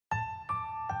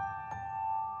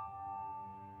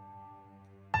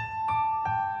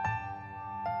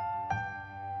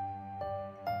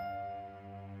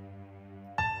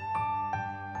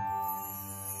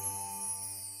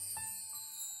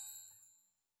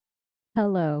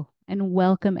Hello and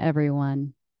welcome,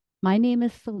 everyone. My name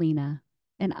is Selena,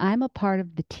 and I'm a part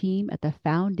of the team at the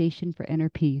Foundation for Inner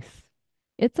Peace.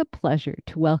 It's a pleasure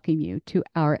to welcome you to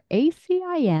our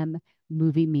ACIM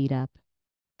movie meetup.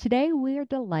 Today, we are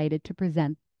delighted to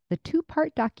present the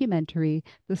two-part documentary,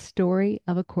 The Story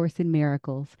of A Course in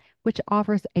Miracles, which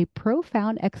offers a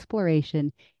profound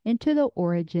exploration into the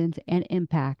origins and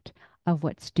impact of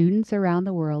what students around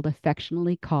the world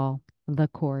affectionately call the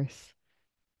Course.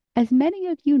 As many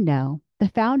of you know, the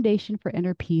Foundation for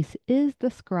Inner Peace is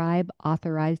the scribe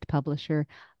authorized publisher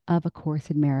of A Course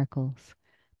in Miracles.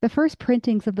 The first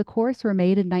printings of the Course were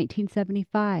made in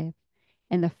 1975,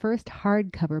 and the first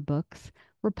hardcover books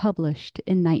were published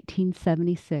in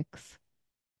 1976.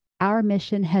 Our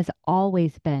mission has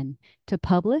always been to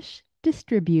publish,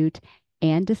 distribute,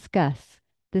 and discuss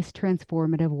this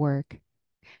transformative work.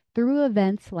 Through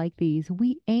events like these,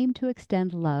 we aim to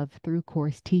extend love through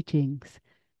Course teachings.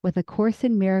 With A Course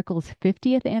in Miracles'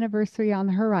 50th anniversary on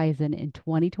the horizon in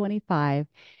 2025,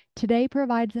 today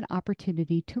provides an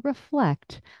opportunity to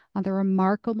reflect on the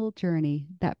remarkable journey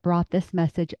that brought this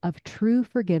message of true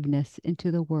forgiveness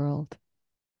into the world.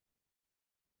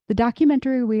 The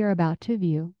documentary we are about to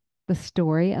view, The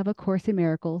Story of A Course in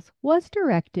Miracles, was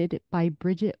directed by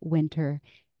Bridget Winter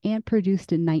and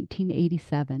produced in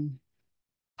 1987.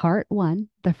 Part 1,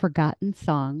 The Forgotten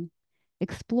Song,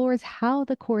 explores how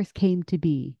the Course came to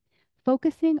be,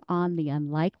 focusing on the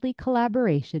unlikely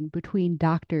collaboration between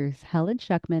doctors Helen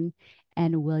Schucman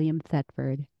and William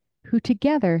Thetford, who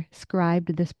together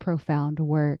scribed this profound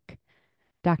work.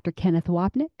 Dr. Kenneth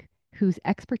Wapnick, whose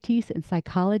expertise in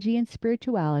psychology and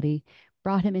spirituality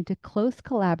brought him into close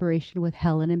collaboration with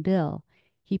Helen and Bill.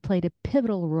 He played a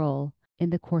pivotal role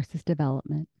in the Course's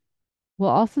development.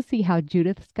 We'll also see how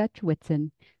Judith Skutch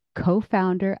Whitson,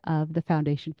 co-founder of the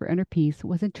Foundation for Inner Peace,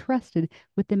 was entrusted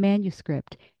with the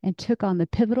manuscript and took on the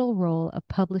pivotal role of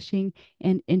publishing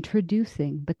and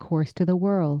introducing the Course to the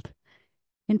world.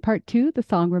 In part 2, The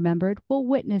Song Remembered, we'll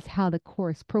witness how the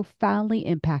Course profoundly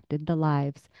impacted the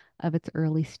lives of its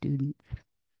early students.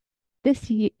 This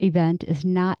event is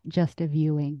not just a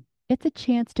viewing. It's a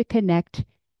chance to connect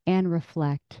and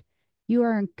reflect. You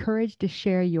are encouraged to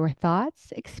share your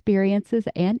thoughts, experiences,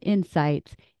 and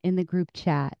insights in the group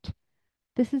chat.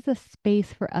 This is a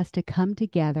space for us to come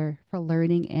together for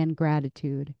learning and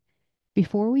gratitude.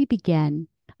 Before we begin,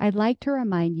 I'd like to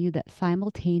remind you that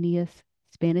simultaneous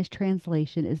Spanish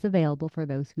translation is available for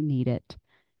those who need it.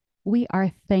 We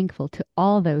are thankful to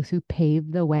all those who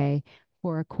paved the way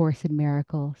for A Course in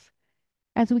Miracles.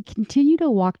 As we continue to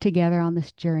walk together on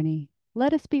this journey,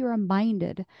 let us be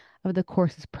reminded of the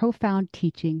Course's profound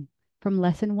teaching from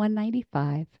Lesson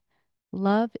 195,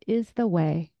 Love is the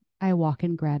way I walk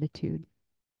in gratitude.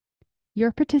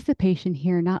 Your participation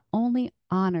here not only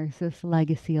honors this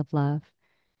legacy of love,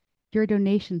 your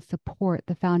donations support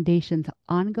the Foundation's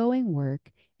ongoing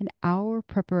work and our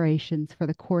preparations for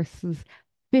the Course's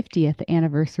 50th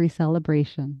anniversary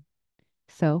celebration.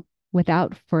 So,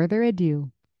 without further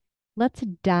ado, let's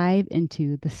dive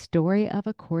into the story of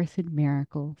A Course in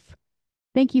Miracles.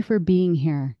 Thank you for being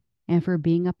here and for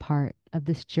being a part of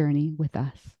this journey with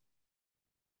us.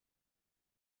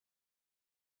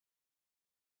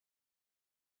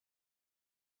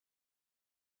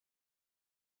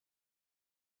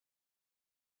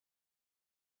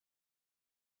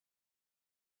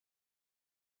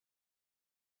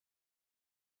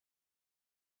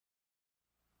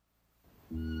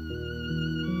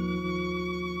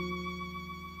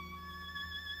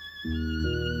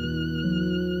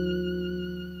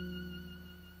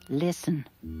 Listen.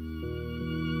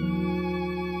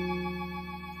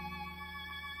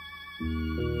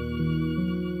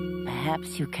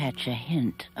 Perhaps you catch a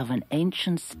hint of an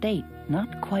ancient state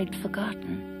not quite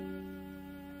forgotten.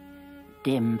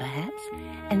 Dim, perhaps,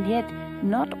 and yet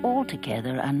not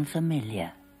altogether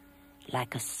unfamiliar.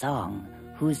 Like a song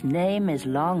whose name is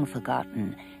long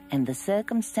forgotten and the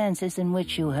circumstances in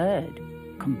which you heard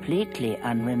completely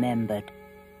unremembered.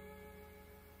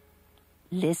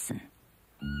 Listen.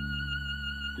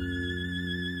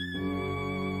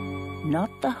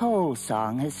 Not the whole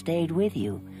song has stayed with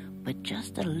you, but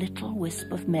just a little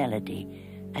wisp of melody,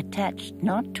 attached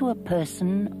not to a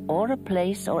person or a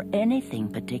place or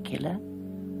anything particular,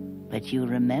 but you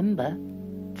remember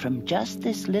from just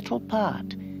this little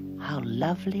part how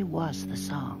lovely was the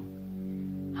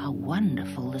song, how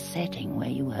wonderful the setting where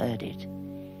you heard it,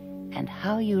 and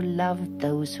how you loved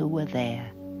those who were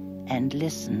there and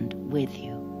listened with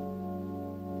you.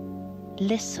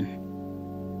 Listen.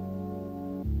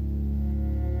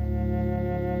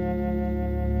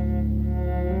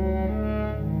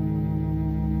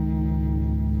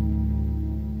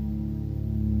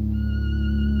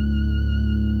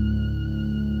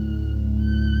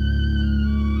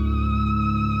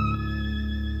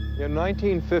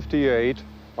 1958,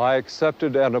 I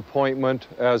accepted an appointment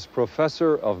as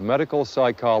professor of medical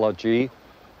psychology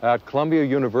at Columbia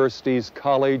University's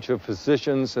College of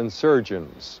Physicians and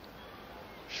Surgeons.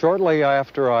 Shortly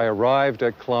after I arrived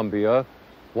at Columbia,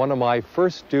 one of my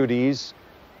first duties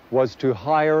was to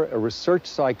hire a research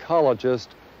psychologist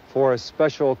for a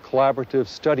special collaborative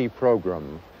study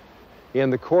program. In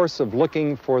the course of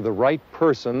looking for the right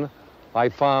person, I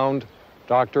found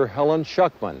Dr. Helen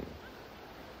Schucman.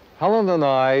 Helen and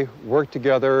I worked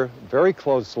together very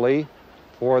closely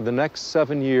for the next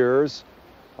 7 years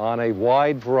on a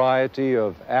wide variety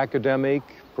of academic,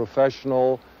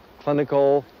 professional,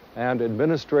 clinical, and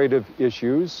administrative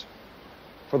issues.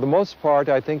 For the most part,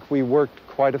 I think we worked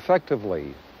quite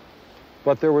effectively.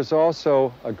 But there was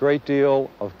also a great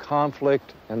deal of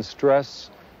conflict and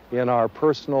stress in our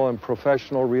personal and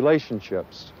professional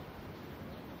relationships.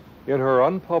 In her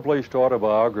unpublished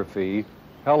autobiography,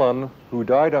 Helen, who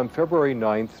died on February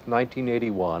 9th,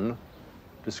 1981,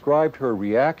 described her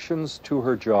reactions to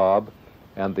her job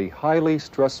and the highly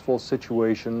stressful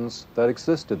situations that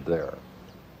existed there.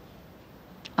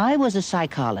 I was a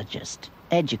psychologist,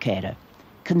 educator,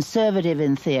 conservative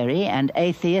in theory and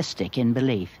atheistic in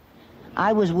belief.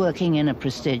 I was working in a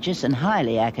prestigious and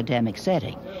highly academic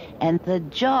setting, and the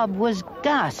job was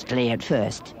ghastly at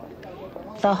first.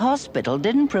 The hospital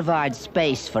didn't provide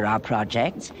space for our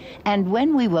projects, and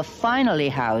when we were finally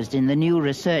housed in the new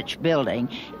research building,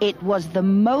 it was the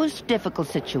most difficult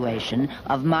situation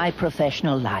of my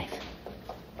professional life.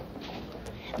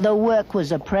 The work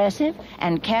was oppressive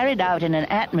and carried out in an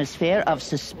atmosphere of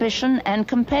suspicion and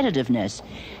competitiveness,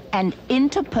 and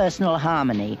interpersonal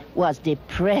harmony was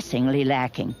depressingly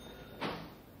lacking.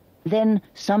 Then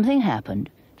something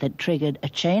happened that triggered a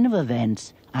chain of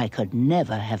events I could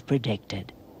never have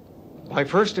predicted. My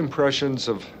first impressions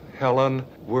of Helen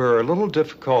were a little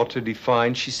difficult to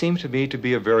define. She seemed to me to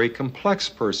be a very complex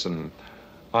person.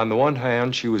 On the one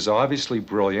hand, she was obviously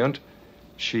brilliant.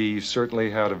 She certainly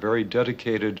had a very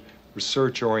dedicated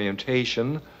research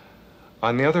orientation.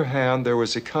 On the other hand, there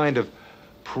was a kind of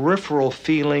peripheral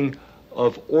feeling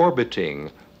of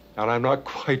orbiting, and I'm not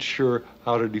quite sure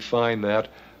how to define that,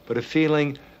 but a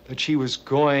feeling that she was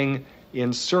going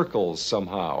in circles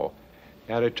somehow.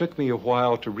 And it took me a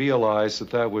while to realize that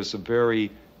that was a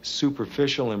very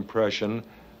superficial impression,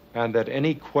 and that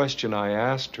any question I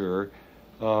asked her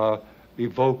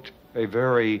evoked a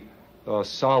very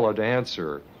solid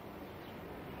answer.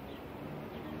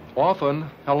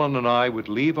 Often, Helen and I would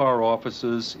leave our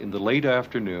offices in the late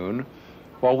afternoon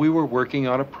while we were working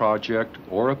on a project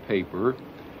or a paper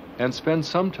and spend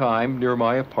some time near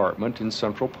my apartment in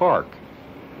Central Park.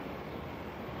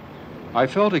 I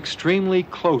felt extremely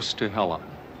close to Helen.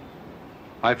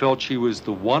 I felt she was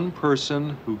the one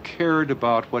person who cared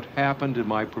about what happened in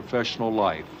my professional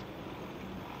life.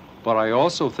 But I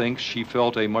also think she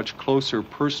felt a much closer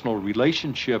personal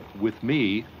relationship with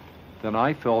me than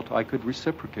I felt I could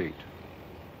reciprocate.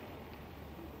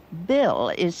 Bill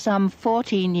is some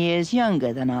 14 years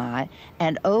younger than I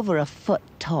and over a foot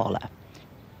taller.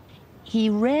 He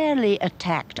rarely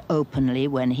attacked openly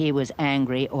when he was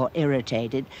angry or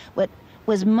irritated, but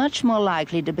was much more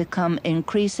likely to become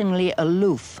increasingly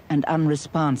aloof and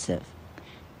unresponsive.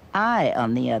 I,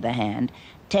 on the other hand,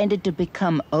 tended to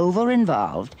become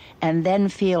over-involved and then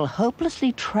feel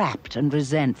hopelessly trapped and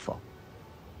resentful.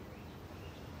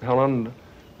 Helen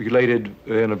related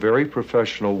in a very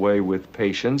professional way with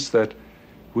patients that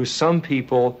with some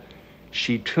people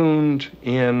she tuned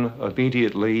in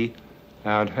immediately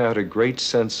and had a great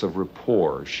sense of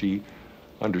rapport. She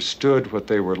understood what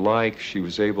they were like. She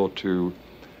was able to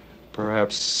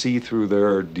perhaps see through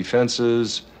their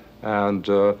defenses and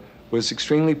was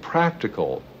extremely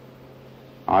practical.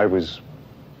 I was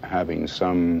having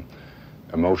some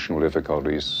emotional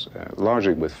difficulties,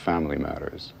 largely with family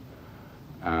matters.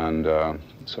 And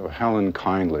so Helen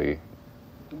kindly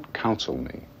counseled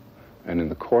me. And in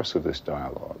the course of this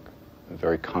dialogue, a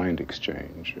very kind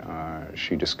exchange,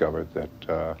 she discovered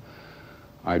that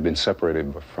I had been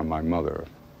separated from my mother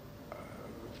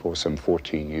for some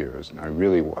 14 years, and I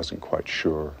really wasn't quite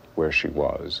sure where she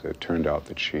was. It turned out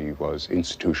that she was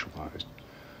institutionalized.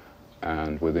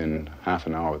 And within half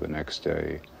an hour the next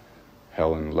day,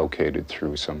 Helen, located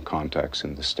through some contacts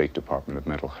in the State Department of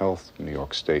Mental Health, New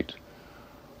York State,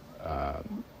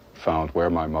 found where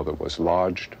my mother was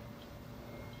lodged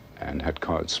and had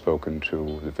spoken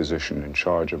to the physician in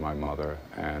charge of my mother,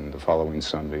 and the following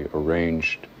Sunday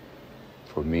arranged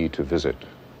for me to visit.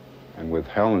 And with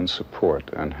Helen's support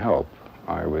and help,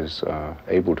 I was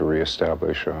able to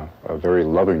reestablish a very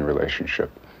loving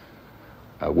relationship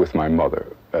with my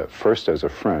mother, first as a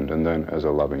friend and then as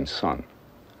a loving son.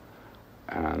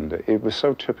 And it was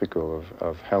so typical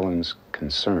of Helen's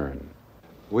concern.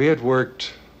 We had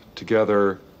worked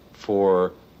together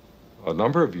for a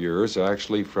number of years,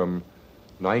 actually from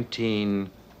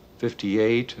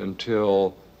 1958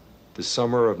 until the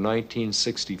summer of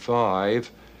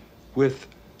 1965, with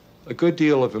a good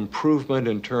deal of improvement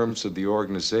in terms of the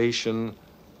organization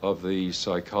of the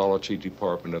psychology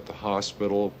department at the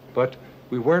hospital, but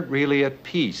we weren't really at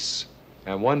peace.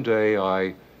 And one day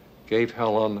I gave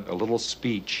Helen a little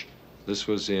speech. This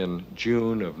was in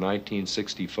June of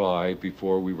 1965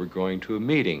 before we were going to a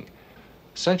meeting.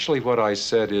 Essentially what I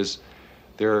said is,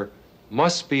 there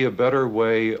must be a better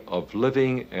way of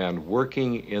living and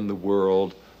working in the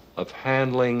world, of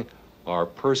handling our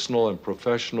personal and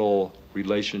professional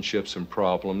relationships and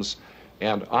problems,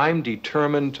 and I'm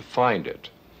determined to find it.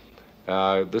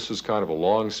 This was kind of a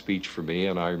long speech for me,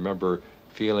 and I remember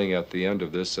feeling at the end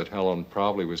of this that Helen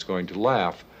probably was going to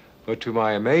laugh, but to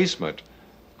my amazement,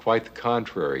 quite the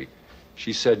contrary.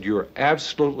 She said, "You're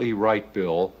absolutely right,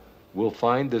 Bill. We'll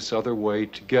find this other way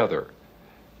together."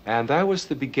 And that was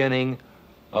the beginning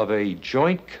of a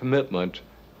joint commitment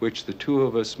which the two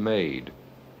of us made.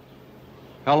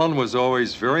 Helen was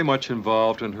always very much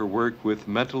involved in her work with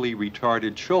mentally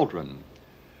retarded children.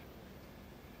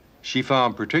 She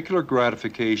found particular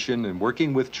gratification in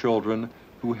working with children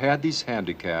who had these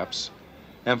handicaps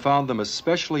and found them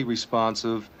especially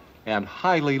responsive and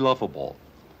highly lovable.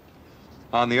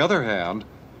 On the other hand,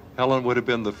 Helen would have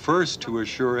been the first to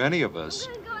assure any of us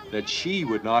that she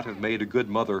would not have made a good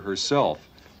mother herself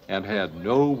and had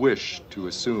no wish to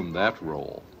assume that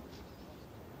role.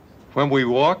 When we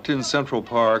walked in Central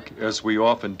Park, as we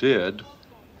often did,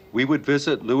 we would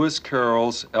visit Lewis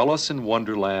Carroll's Alice in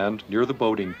Wonderland near the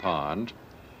boating pond,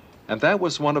 and that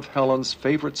was one of Helen's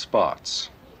favorite spots.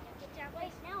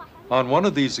 On one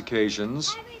of these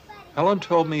occasions, Helen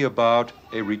told me about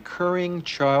a recurring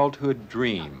childhood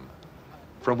dream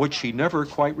from which she never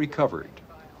quite recovered.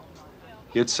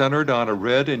 It centered on a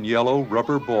red and yellow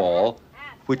rubber ball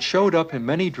which showed up in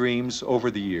many dreams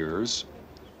over the years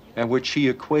and which she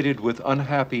equated with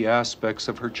unhappy aspects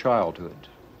of her childhood.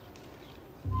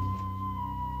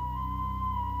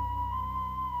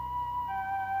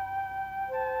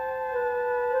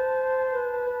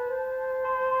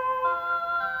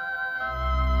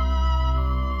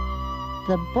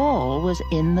 The ball was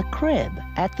in the crib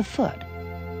at the foot.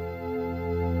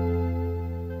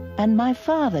 And my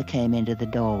father came into the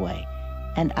doorway,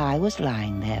 and I was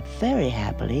lying there very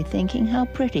happily thinking how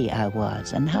pretty I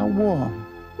was and how warm.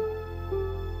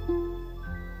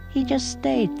 He just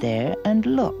stayed there and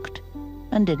looked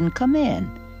and didn't come in,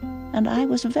 and I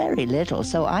was very little,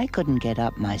 so I couldn't get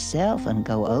up myself and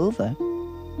go over.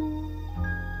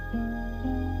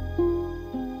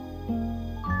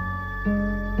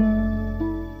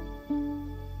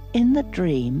 In the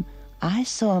dream, I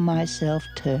saw myself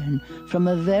turn from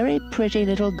a very pretty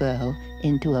little girl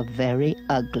into a very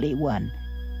ugly one.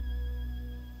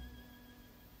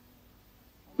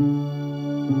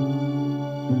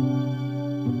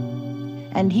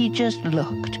 And he just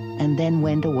looked and then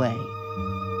went away.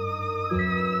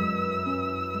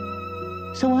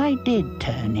 So I did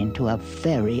turn into a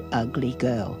very ugly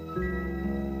girl.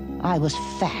 I was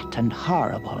fat and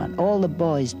horrible, and all the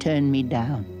boys turned me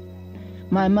down.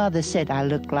 My mother said I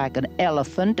looked like an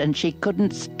elephant, and she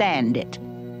couldn't stand it.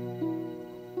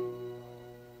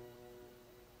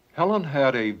 Helen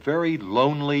had a very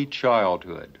lonely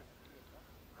childhood.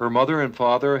 Her mother and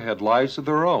father had lives of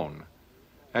their own,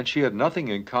 and she had nothing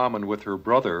in common with her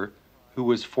brother, who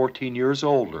was 14 years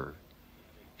older.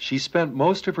 She spent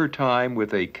most of her time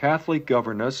with a Catholic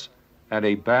governess and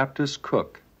a Baptist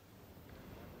cook.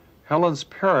 Helen's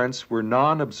parents were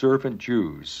non-observant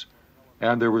Jews,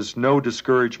 and there was no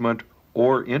discouragement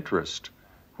or interest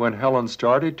when Helen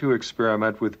started to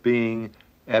experiment with being,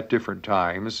 at different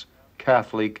times,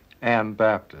 Catholic and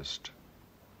Baptist.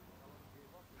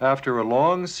 After a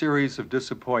long series of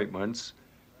disappointments,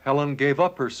 Helen gave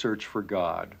up her search for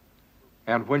God,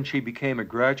 and when she became a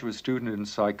graduate student in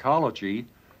psychology,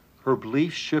 her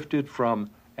beliefs shifted from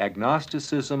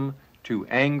agnosticism to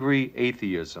angry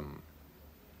atheism.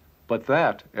 But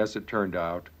that, as it turned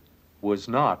out, was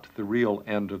not the real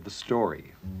end of the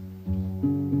story.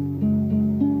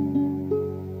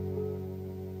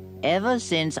 Ever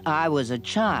since I was a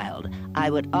child, I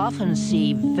would often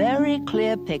see very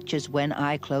clear pictures when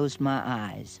I closed my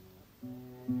eyes.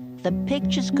 The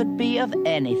pictures could be of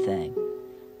anything.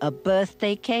 A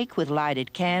birthday cake with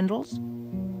lighted candles,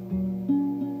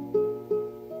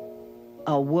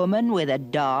 a woman with a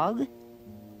dog,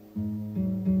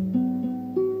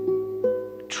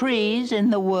 trees in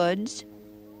the woods,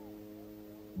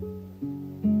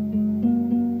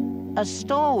 a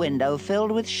store window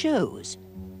filled with shoes.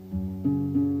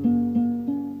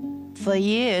 For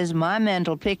years, my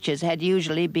mental pictures had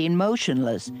usually been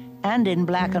motionless and in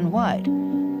black and white.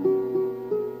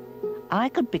 I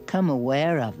could become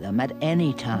aware of them at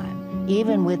any time,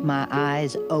 even with my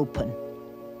eyes open.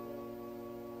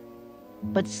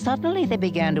 But suddenly they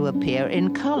began to appear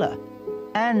in color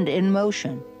and in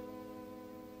motion.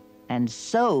 And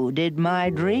so did my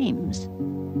dreams.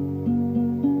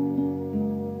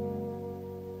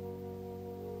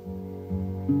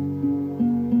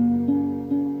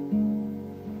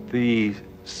 The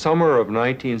summer of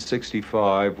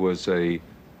 1965 was an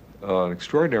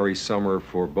extraordinary summer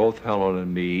for both Helen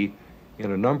and me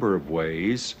in a number of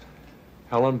ways.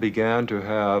 Helen began to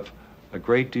have a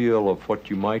great deal of what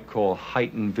you might call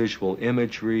heightened visual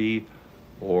imagery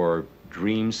or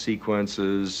dream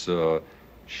sequences.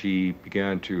 She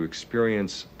began to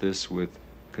experience this with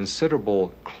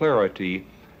considerable clarity,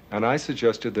 and I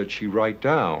suggested that she write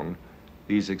down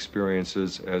these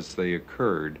experiences as they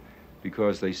occurred,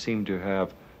 because they seemed to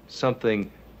have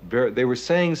something they were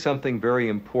saying something very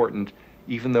important,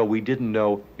 even though we didn't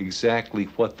know exactly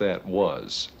what that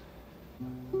was.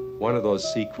 One of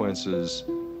those sequences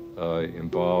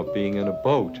involved being in a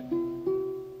boat.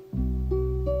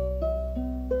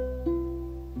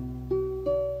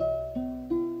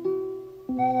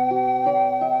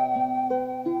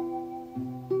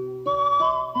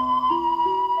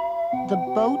 The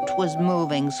boat was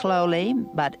moving slowly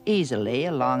but easily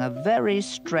along a very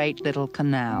straight little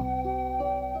canal.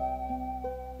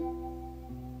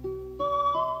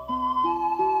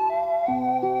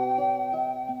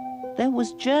 There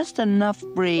was just enough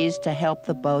breeze to help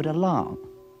the boat along.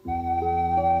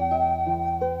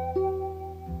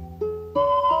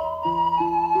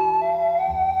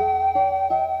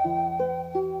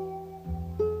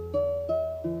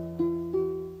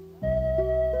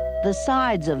 The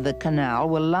sides of the canal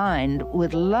were lined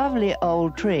with lovely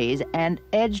old trees and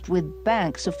edged with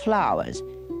banks of flowers.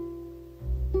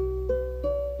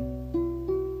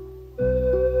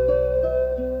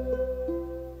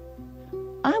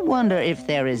 I wonder if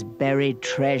there is buried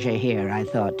treasure here, I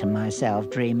thought to myself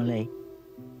dreamily.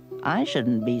 I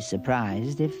shouldn't be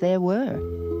surprised if there were.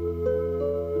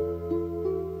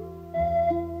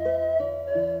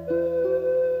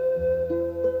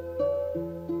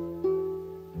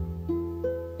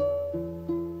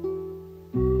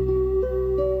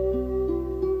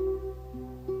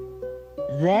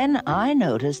 Then I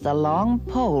noticed a long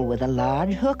pole with a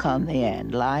large hook on the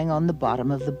end lying on the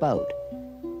bottom of the boat.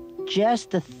 Just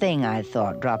the thing, I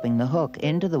thought, dropping the hook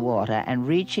into the water and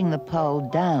reaching the pole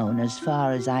down as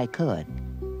far as I could.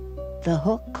 The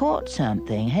hook caught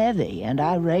something heavy, and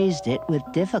I raised it with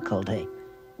difficulty.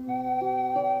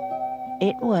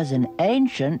 It was an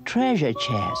ancient treasure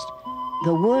chest,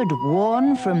 the wood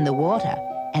worn from the water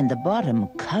and the bottom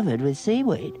covered with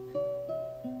seaweed.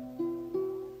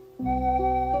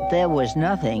 There was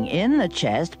nothing in the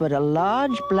chest but a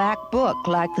large black book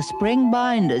like the spring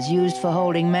binders used for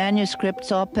holding manuscripts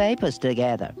or papers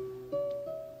together.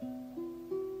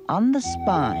 On the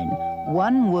spine,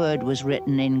 one word was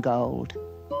written in gold.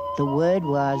 The word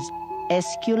was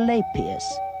Aesculapius.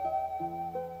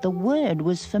 The word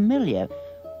was familiar,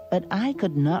 but I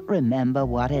could not remember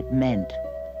what it meant.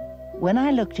 When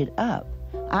I looked it up,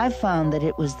 I found that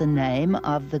it was the name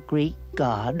of the Greek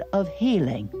god of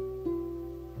healing.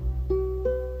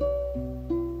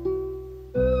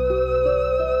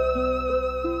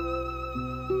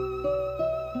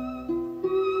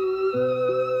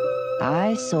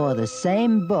 I saw the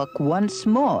same book once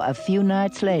more a few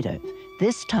nights later.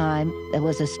 This time, there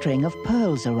was a string of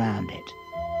pearls around it.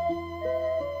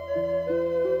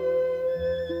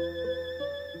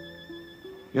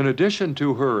 In addition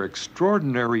to her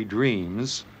extraordinary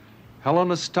dreams,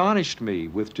 Helen astonished me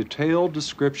with detailed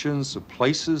descriptions of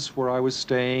places where I was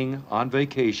staying on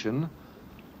vacation,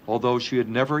 although she had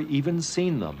never even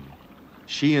seen them.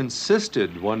 She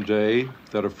insisted one day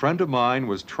that a friend of mine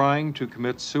was trying to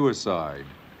commit suicide.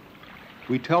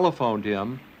 We telephoned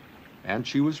him, and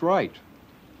she was right.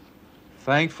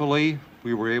 Thankfully,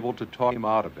 we were able to talk him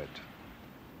out of it.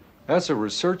 As a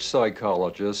research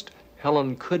psychologist,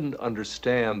 Helen couldn't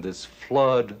understand this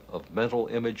flood of mental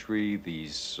imagery,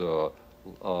 these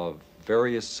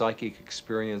various psychic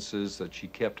experiences that she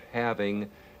kept having,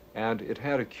 and it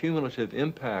had a cumulative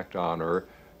impact on her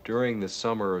during the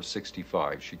summer of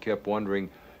 '65. She kept wondering,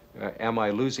 am I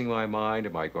losing my mind?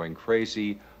 Am I going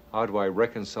crazy? How do I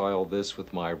reconcile this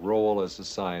with my role as a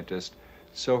scientist?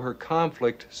 So her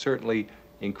conflict certainly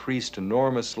increased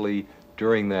enormously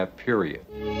during that period.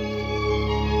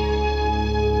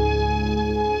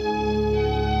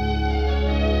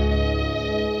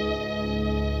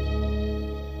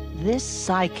 This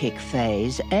psychic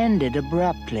phase ended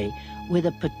abruptly with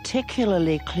a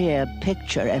particularly clear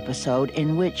picture episode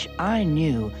in which I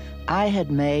knew I had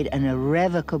made an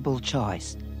irrevocable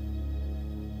choice.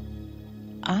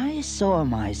 I saw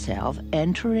myself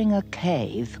entering a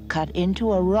cave cut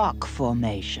into a rock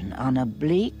formation on a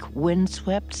bleak,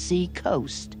 windswept sea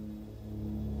coast.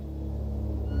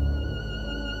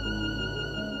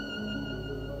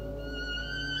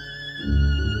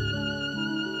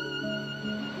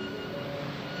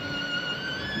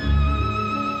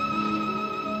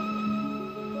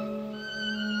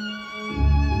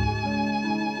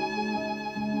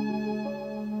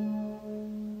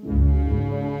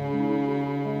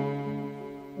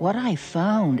 What I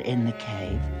found in the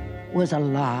cave was a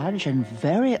large and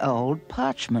very old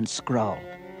parchment scroll.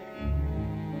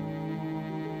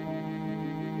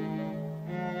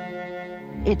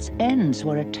 Its ends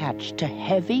were attached to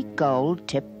heavy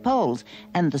gold-tipped poles,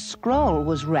 and the scroll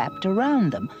was wrapped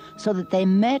around them so that they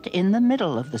met in the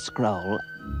middle of the scroll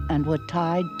and were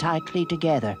tied tightly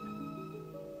together.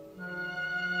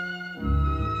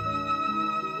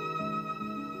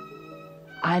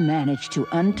 I managed to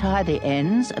untie the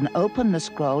ends and open the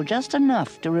scroll just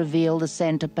enough to reveal the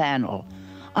center panel,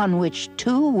 on which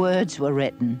 2 words were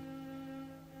written: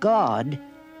 God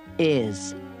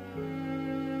is.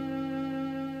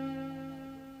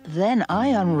 Then I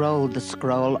unrolled the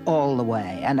scroll all the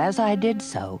way, and as I did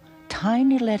so,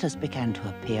 tiny letters began to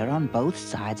appear on both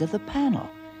sides of the panel.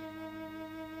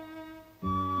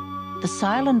 The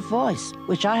silent voice,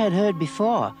 which I had heard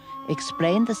before,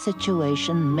 explained the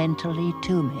situation mentally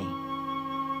to me.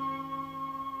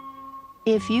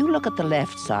 If you look at the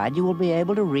left side, you will be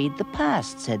able to read the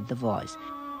past, said the voice.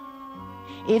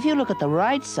 If you look at the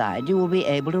right side, you will be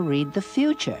able to read the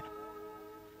future.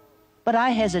 But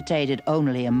I hesitated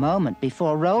only a moment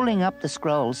before rolling up the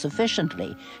scroll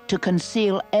sufficiently to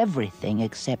conceal everything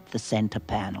except the center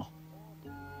panel.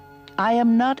 I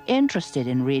am not interested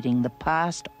in reading the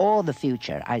past or the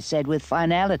future, I said with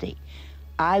finality.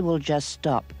 I will just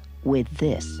stop with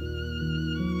this.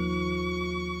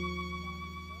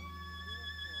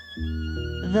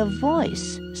 The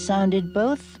voice sounded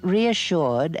both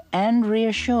reassured and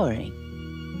reassuring.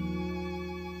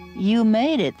 You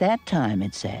made it that time,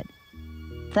 it said.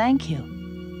 Thank you.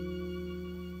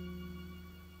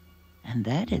 And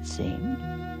that, it seemed,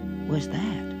 was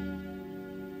that.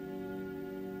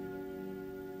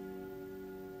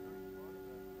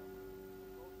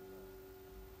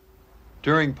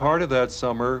 During part of that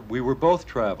summer, we were both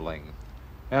traveling,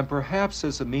 and perhaps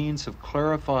as a means of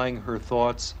clarifying her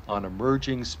thoughts on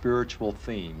emerging spiritual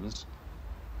themes,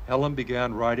 Helen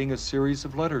began writing a series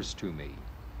of letters to me.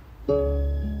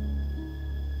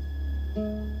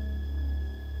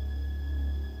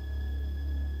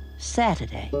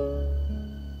 Saturday.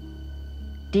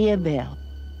 Dear Bill,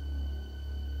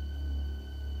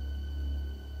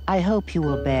 I hope you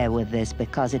will bear with this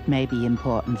because it may be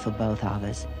important for both of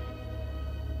us.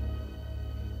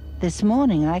 This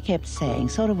morning I kept saying,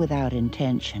 sort of without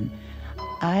intention,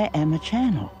 I am a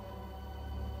channel,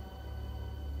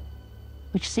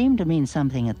 which seemed to mean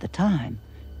something at the time.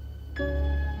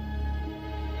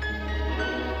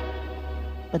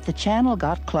 But the channel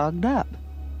got clogged up.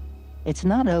 It's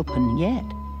not open yet.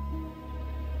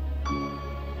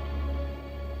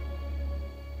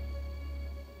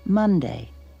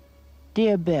 Monday.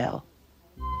 Dear Bill,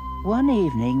 one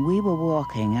evening we were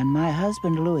walking and my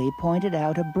husband Louis pointed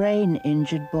out a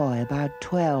brain-injured boy about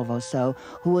 12 or so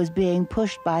who was being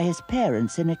pushed by his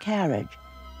parents in a carriage.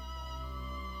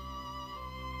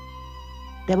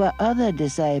 There were other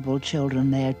disabled children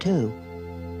there too.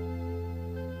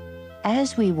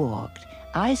 As we walked,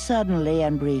 I suddenly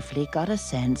and briefly got a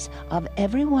sense of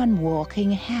everyone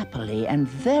walking happily and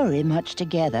very much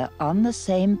together on the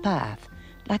same path,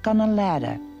 like on a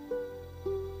ladder.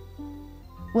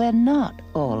 We're not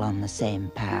all on the same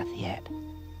path yet,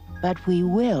 but we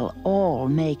will all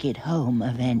make it home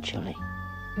eventually.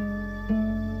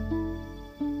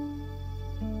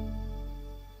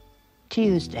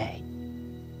 Tuesday.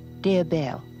 Dear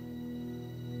Bill,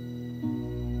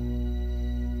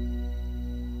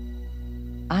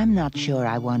 I'm not sure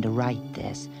I want to write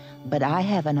this, but I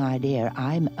have an idea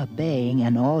I'm obeying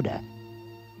an order.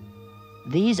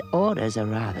 These orders are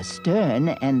rather stern,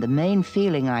 and the main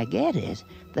feeling I get is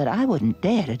that I wouldn't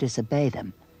dare to disobey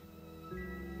them.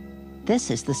 This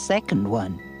is the second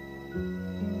one.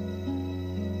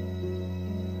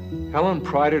 Helen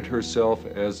prided herself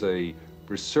as a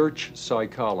research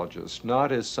psychologist,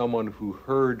 not as someone who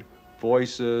heard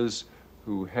voices,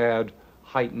 who had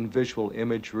heightened visual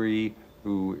imagery,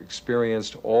 who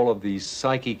experienced all of these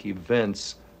psychic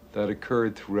events that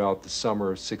occurred throughout the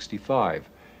summer of '65.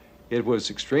 It was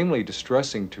extremely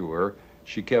distressing to her.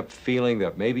 She kept feeling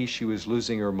that maybe she was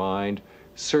losing her mind.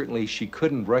 Certainly she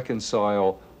couldn't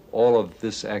reconcile all of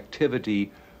this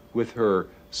activity with her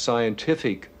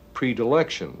scientific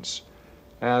predilections.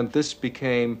 And this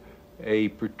became a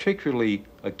particularly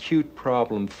acute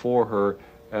problem for her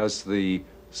as the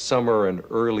summer and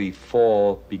early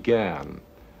fall began.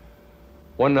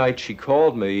 One night she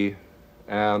called me,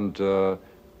 and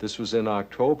this was in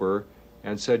October,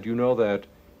 and said, "You know, that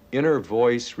inner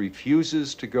voice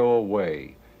refuses to go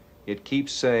away. It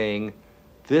keeps saying,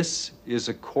 'This is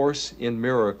a course in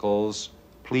miracles,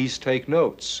 please take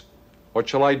notes.' What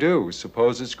shall I do?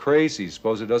 Suppose it's crazy,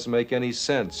 suppose it doesn't make any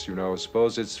sense,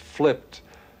 suppose it's flipped."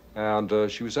 And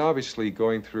she was obviously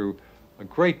going through a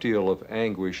great deal of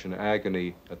anguish and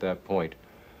agony at that point.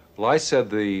 Well, I said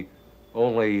the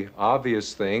only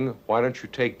obvious thing: why don't you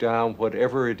take down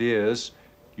whatever it is?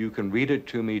 You can read it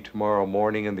to me tomorrow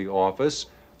morning in the office,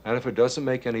 and if it doesn't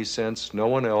make any sense, no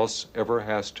one else ever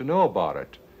has to know about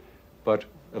it. But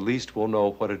at least we'll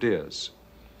know what it is.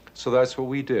 So that's what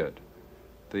we did.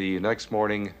 The next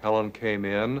morning, Helen came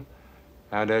in,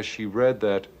 and as she read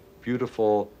that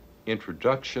beautiful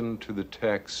introduction to the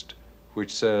text,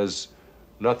 which says,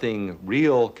 "Nothing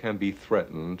real can be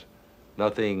threatened,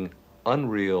 nothing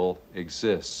unreal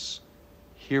exists.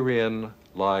 Herein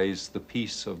lies the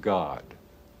peace of God."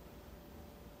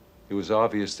 It was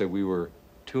obvious that we were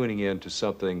tuning in to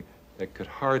something that could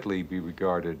hardly be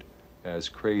regarded as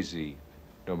crazy,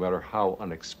 no matter how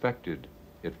unexpected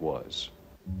it was.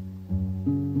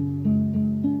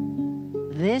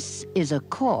 This is a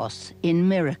course in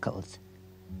miracles.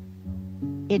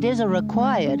 It is a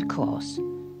required course.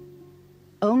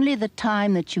 Only the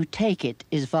time that you take it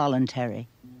is voluntary.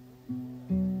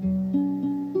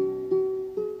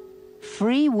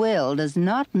 Free will does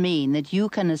not mean that you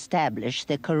can establish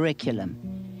the curriculum.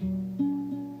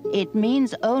 It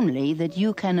means only that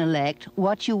you can elect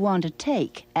what you want to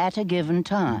take at a given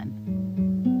time.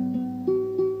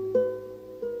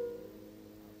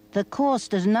 The course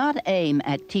does not aim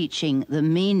at teaching the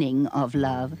meaning of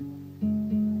love,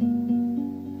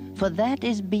 for that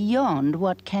is beyond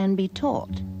what can be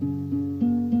taught.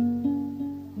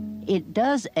 It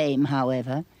does aim,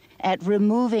 however, at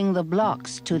removing the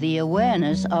blocks to the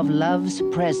awareness of love's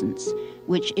presence,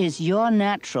 which is your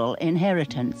natural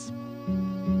inheritance.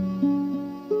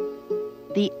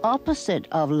 The opposite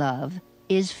of love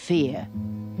is fear.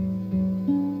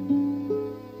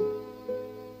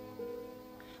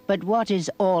 But what is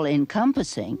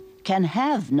all-encompassing can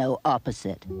have no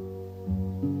opposite.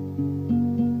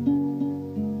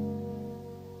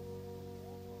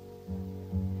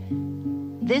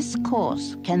 This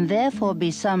course can therefore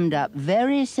be summed up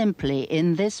very simply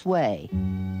in this way.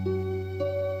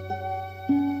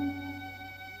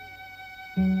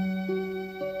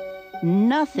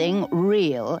 Nothing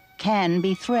real can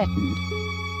be threatened.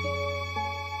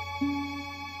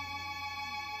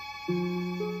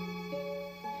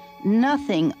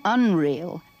 Nothing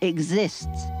unreal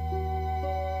exists.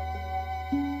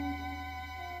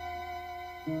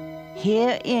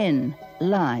 Herein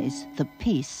lies the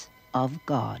peace of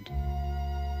God.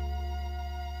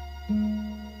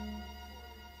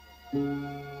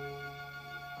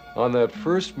 On that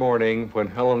first morning when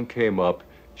Helen came up,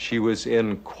 she was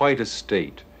in quite a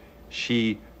state.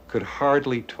 She could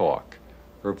hardly talk.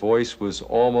 Her voice was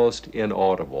almost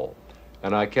inaudible.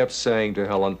 And I kept saying to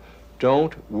Helen,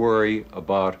 "Don't worry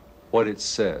about what it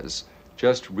says.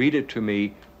 Just read it to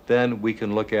me, then we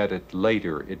can look at it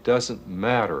later. It doesn't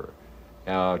matter.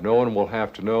 No one will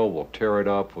have to know. We'll tear it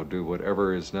up. We'll do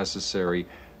whatever is necessary.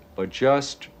 But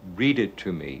just read it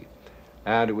to me."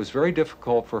 And it was very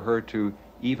difficult for her to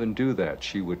even do that.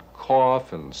 She would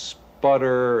cough and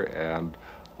sputter and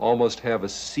almost have a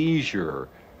seizure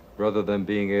rather than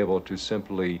being able to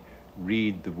simply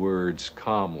read the words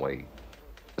calmly.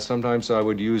 Sometimes I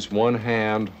would use one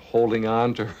hand holding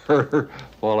on to her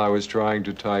while I was trying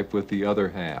to type with the other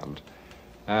hand.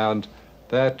 And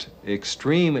that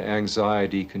extreme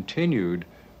anxiety continued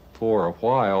for a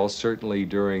while, certainly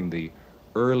during the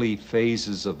early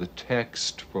phases of the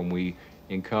text when we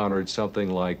encountered something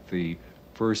like the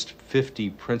first 50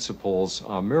 principles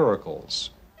on miracles.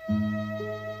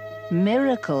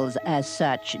 Miracles as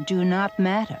such do not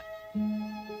matter.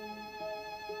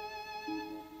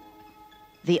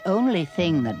 The only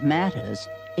thing that matters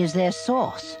is their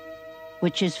source,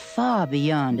 which is far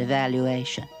beyond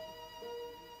evaluation.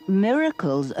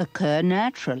 Miracles occur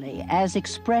naturally as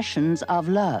expressions of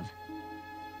love.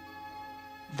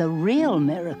 The real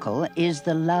miracle is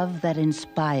the love that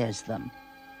inspires them.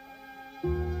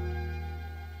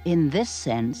 In this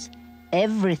sense,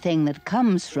 everything that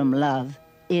comes from love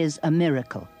is a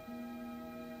miracle.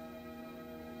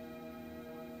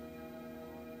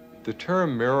 The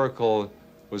term miracle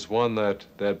was one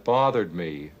that bothered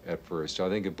me at first. I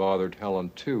think it bothered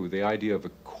Helen too. The idea of a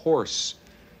course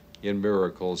in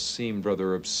miracles seemed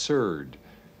rather absurd.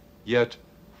 Yet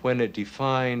when it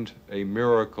defined a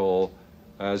miracle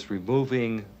as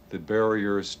removing the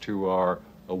barriers to our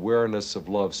awareness of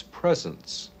love's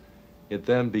presence, it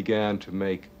then began to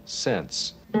make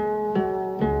sense.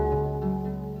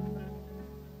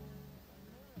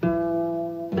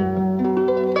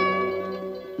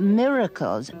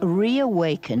 Miracles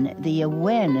reawaken the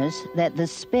awareness that the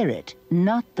spirit,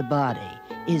 not the body,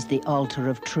 is the altar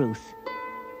of truth.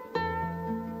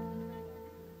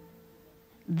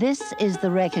 This is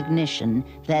the recognition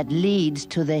that leads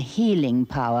to the healing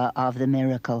power of the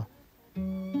miracle.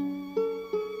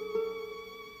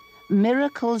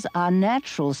 Miracles are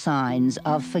natural signs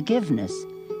of forgiveness.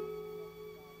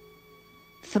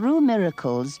 Through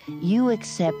miracles, you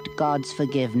accept God's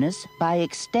forgiveness by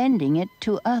extending it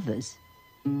to others.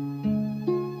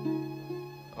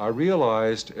 I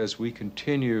realized as we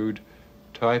continued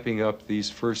typing up these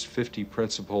first 50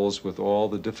 principles with all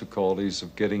the difficulties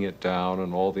of getting it down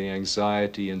and all the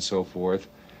anxiety and so forth,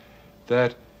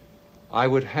 that I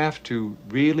would have to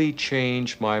really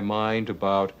change my mind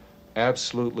about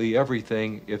absolutely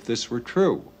everything if this were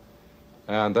true.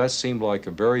 And that seemed like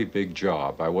a very big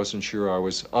job. I wasn't sure I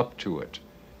was up to it.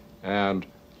 And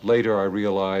later I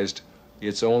realized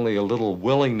it's only a little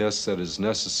willingness that is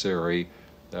necessary.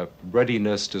 That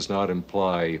readiness does not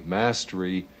imply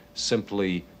mastery,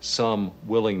 simply some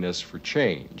willingness for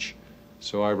change.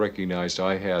 So I recognized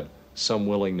I had some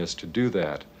willingness to do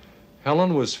that.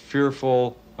 Helen was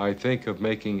fearful, I think, of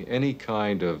making any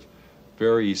kind of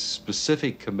very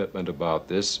specific commitment about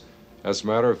this. As a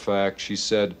matter of fact, she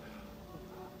said,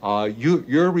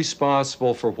 you're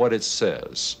responsible for what it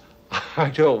says. I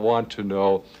don't want to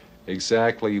know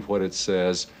exactly what it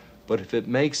says, but if it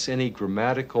makes any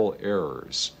grammatical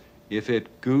errors, if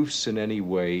it goofs in any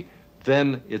way,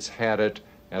 then it's had it,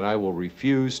 and I will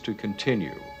refuse to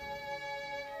continue.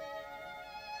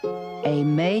 A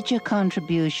major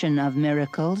contribution of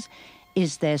miracles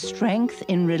is their strength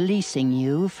in releasing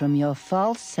you from your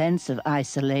false sense of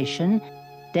isolation,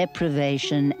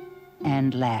 deprivation,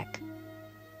 and lack.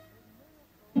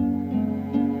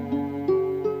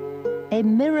 A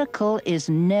miracle is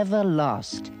never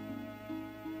lost.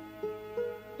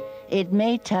 It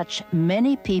may touch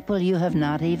many people you have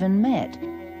not even met,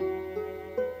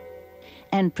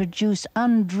 and produce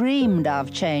undreamed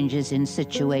of changes in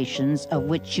situations of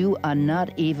which you are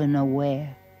not even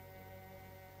aware.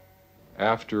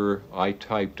 After I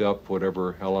typed up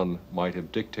whatever Helen might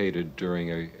have dictated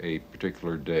during a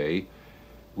particular day,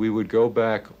 we would go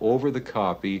back over the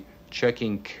copy,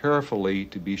 checking carefully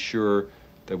to be sure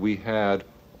that we had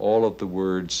all of the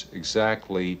words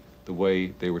exactly the way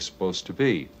they were supposed to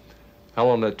be.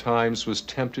 Helen at times was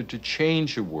tempted to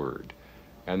change a word,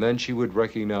 and then she would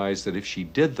recognize that if she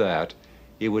did that,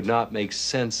 it would not make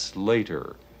sense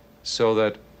later, so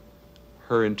that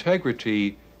her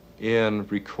integrity in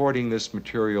recording this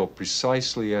material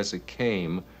precisely as it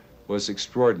came was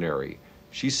extraordinary.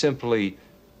 She simply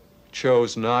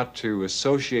chose not to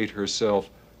associate herself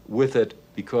with it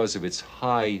because of its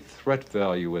high threat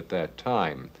value at that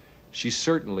time. She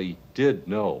certainly did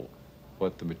know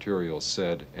what the material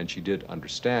said, and she did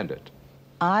understand it.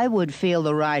 I would feel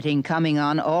the writing coming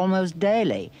on almost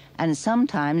daily, and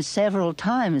sometimes several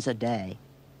times a day.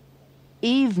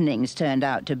 Evenings turned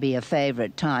out to be a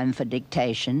favorite time for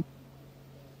dictation.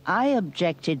 I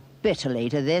objected bitterly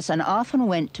to this and often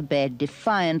went to bed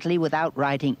defiantly without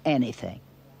writing anything.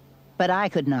 But I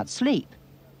could not sleep.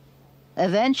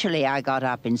 Eventually I got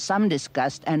up in some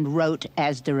disgust and wrote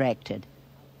as directed.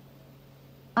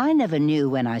 I never knew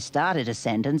when I started a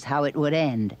sentence how it would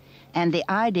end, and the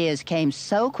ideas came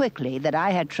so quickly that I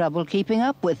had trouble keeping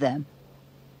up with them.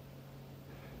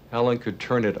 Helen could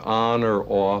turn it on or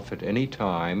off at any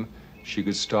time. She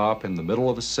could stop in the middle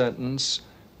of a sentence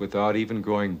without even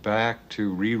going back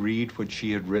to reread what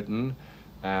she had written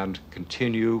and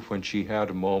continue when she had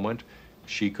a moment.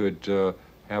 She could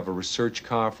have a research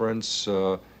conference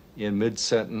in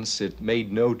mid-sentence. It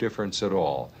made no difference at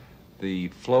all. The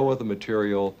flow of the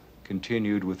material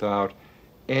continued without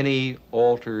any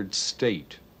altered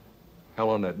state.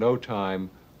 Helen at no time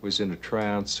was in a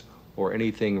trance or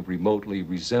anything remotely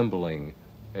resembling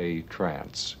a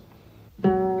trance.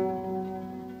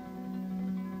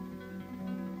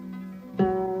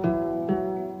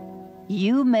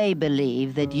 You may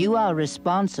believe that you are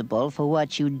responsible for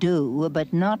what you do,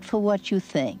 but not for what you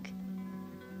think.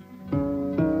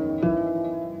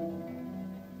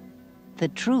 The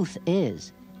truth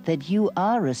is that you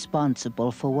are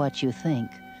responsible for what you think,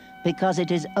 because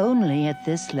it is only at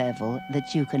this level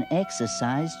that you can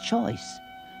exercise choice.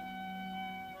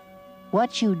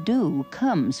 What you do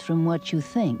comes from what you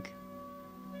think.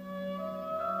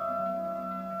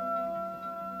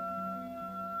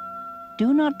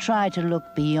 Do not try to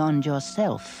look beyond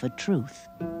yourself for truth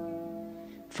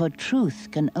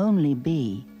can only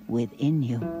be within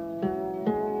you.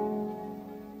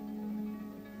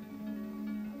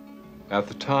 At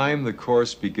the time the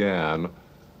course began,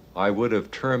 I would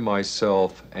have termed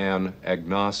myself an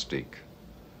agnostic.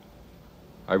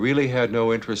 I really had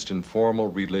no interest in formal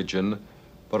religion,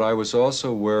 but I was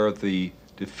also aware of the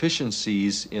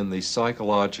deficiencies in the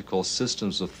psychological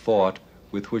systems of thought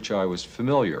with which I was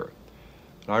familiar.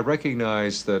 And I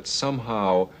recognized that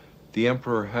somehow the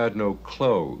emperor had no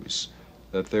clothes,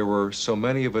 that there were so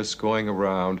many of us going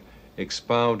around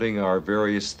expounding our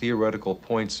various theoretical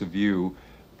points of view,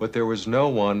 but there was no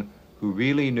one who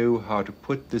really knew how to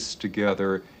put this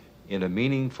together in a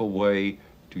meaningful way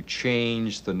to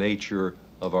change the nature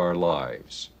of our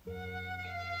lives.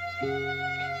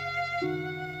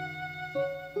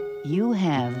 You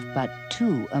have but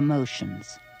two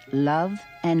emotions, love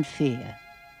and fear.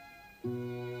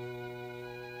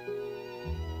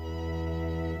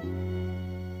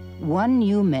 One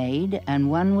you made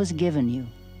and one was given you.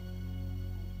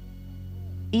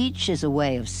 Each is a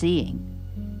way of seeing,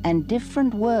 and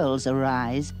different worlds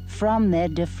arise from their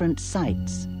different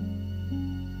sights.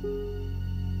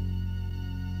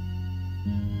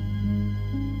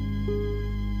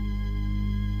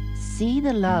 See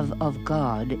the love of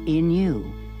God in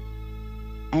you,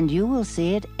 and you will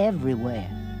see it everywhere.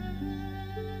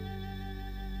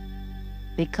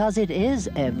 Because it is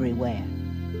everywhere.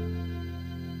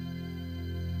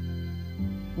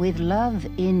 With love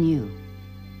in you,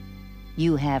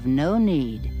 you have no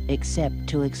need except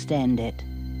to extend it.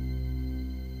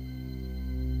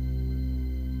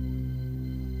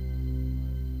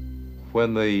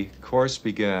 When the course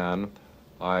began,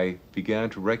 I began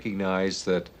to recognize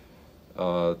that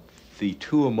the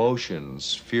two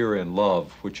emotions, fear and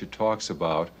love, which it talks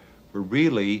about, were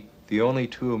really the only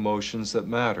two emotions that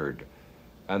mattered,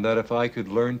 and that if I could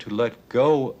learn to let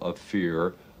go of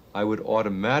fear, I would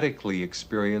automatically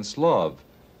experience love,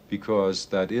 because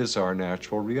that is our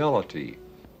natural reality.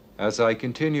 As I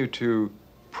continue to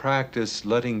practice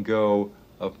letting go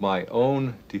of my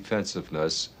own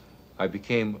defensiveness, I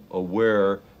became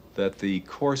aware that the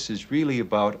course is really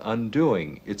about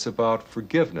undoing. It's about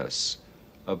forgiveness,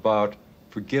 about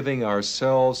forgiving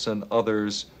ourselves and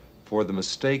others for the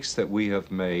mistakes that we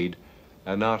have made,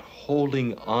 and not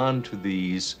holding on to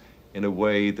these in a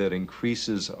way that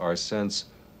increases our sense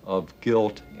of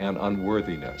guilt and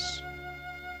unworthiness.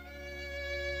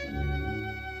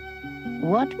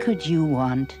 What could you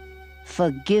want?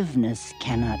 Forgiveness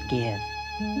cannot give.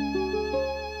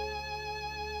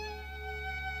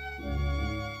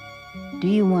 Do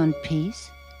you want peace?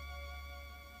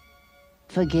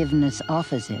 Forgiveness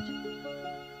offers it.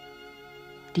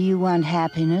 Do you want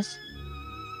happiness?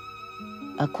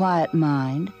 A quiet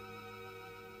mind?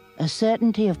 A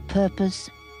certainty of purpose?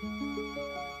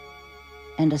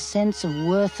 And a sense of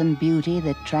worth and beauty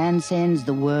that transcends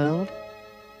the world?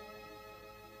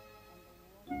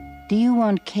 Do you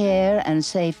want care and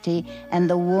safety and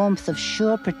the warmth of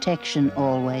sure protection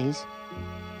always?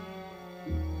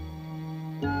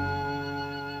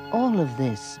 All of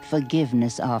this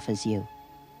forgiveness offers you.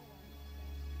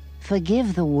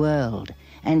 Forgive the world,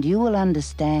 and you will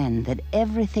understand that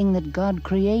everything that God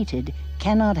created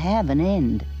cannot have an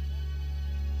end.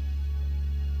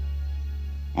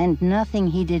 And nothing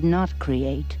He did not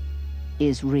create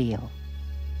is real.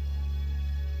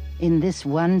 In this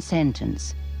one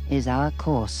sentence is our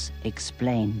course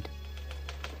explained.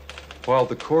 While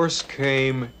the course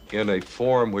came in a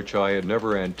form which I had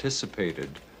never anticipated,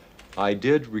 I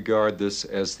did regard this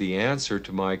as the answer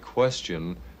to my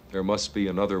question, there must be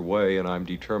another way, and I'm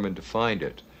determined to find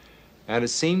it. And it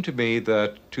seemed to me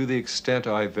that to the extent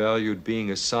I valued being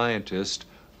a scientist,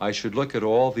 I should look at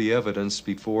all the evidence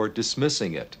before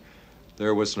dismissing it.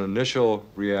 There was an initial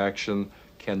reaction,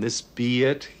 can this be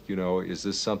it? You know, is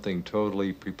this something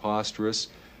totally preposterous?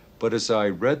 But as I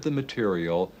read the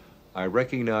material, I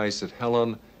recognized that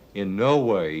Helen in no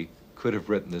way could have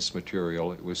written this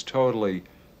material. It was totally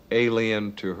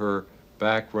alien to her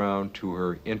background, to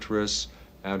her interests,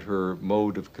 and her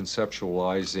mode of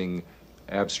conceptualizing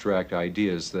abstract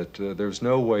ideas, that there's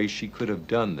no way she could have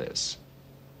done this.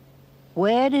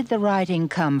 Where did the writing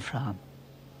come from?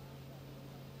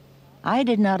 I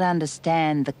did not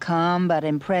understand the calm but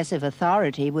impressive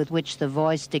authority with which the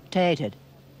voice dictated.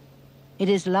 It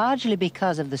is largely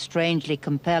because of the strangely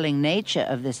compelling nature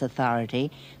of this authority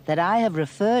that I have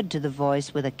referred to the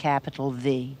voice with a capital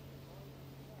V.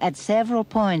 At several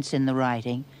points in the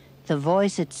writing, the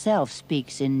voice itself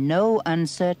speaks in no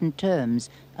uncertain terms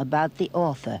about the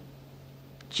author,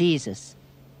 Jesus.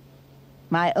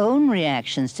 My own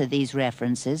reactions to these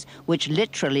references, which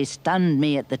literally stunned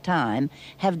me at the time,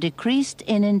 have decreased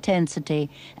in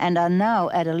intensity and are now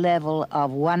at a level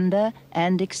of wonder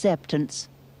and acceptance.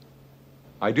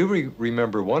 I do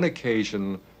remember one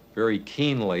occasion very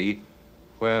keenly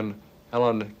when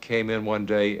Helen came in one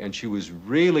day and she was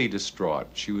really distraught.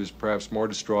 She was perhaps more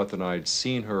distraught than I'd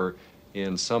seen her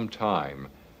in some time.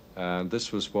 And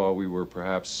this was while we were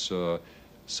perhaps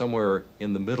somewhere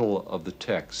in the middle of the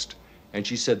text. And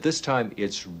she said, this time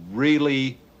it's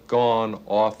really gone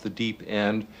off the deep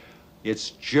end.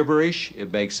 It's gibberish.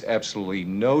 It makes absolutely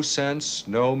no sense,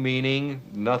 no meaning,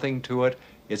 nothing to it.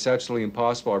 It's absolutely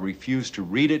impossible. I refuse to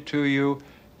read it to you,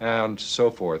 and so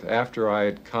forth. After I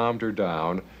had calmed her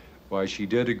down, why, she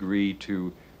did agree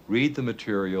to read the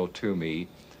material to me,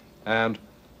 and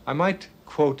I might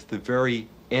quote the very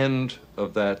end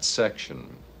of that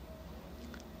section.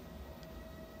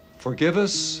 Forgive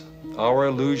us our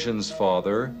illusions,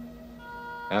 Father,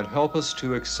 and help us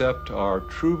to accept our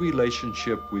true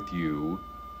relationship with you,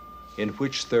 in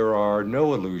which there are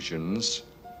no illusions,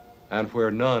 and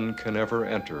where none can ever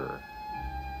enter.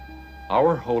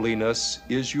 Our holiness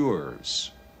is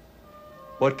yours.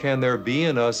 What can there be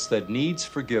in us that needs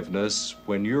forgiveness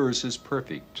when yours is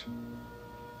perfect?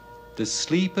 The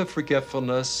sleep of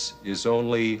forgetfulness is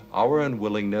only our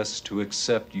unwillingness to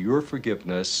accept your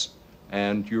forgiveness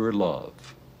and your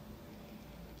love.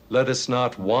 Let us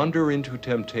not wander into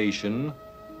temptation,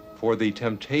 for the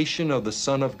temptation of the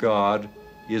Son of God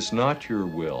is not your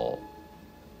will.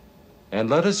 And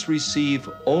let us receive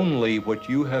only what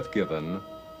you have given,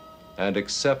 and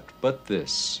accept but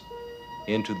this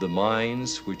into the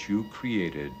minds which you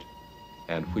created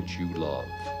and which you love.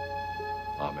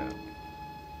 Amen.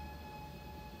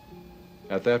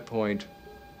 At that point,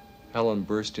 Helen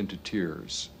burst into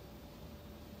tears.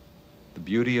 The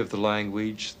beauty of the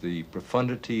language, the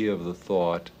profundity of the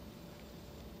thought,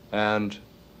 and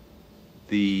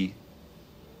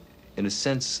in a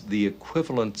sense, the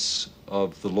equivalence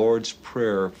of the Lord's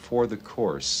Prayer for the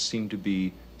course seemed to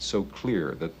be so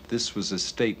clear that this was a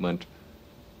statement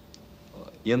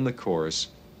in the course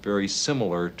very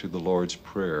similar to the Lord's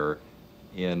Prayer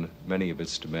in many of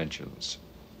its dimensions.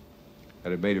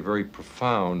 And it made a very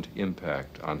profound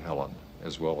impact on Helen,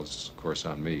 as well as, of course,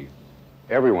 on me.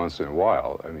 Every once in a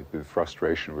while, I mean, the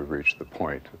frustration would reach the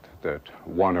point that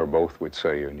one or both would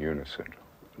say in unison,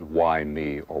 why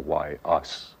me or why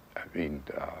us? I mean,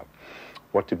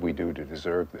 what did we do to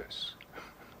deserve this?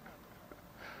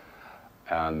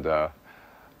 And,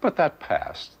 but that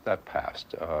passed.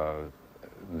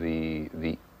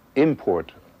 The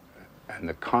import and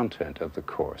the content of the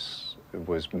course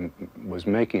was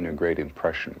making a great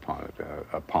impression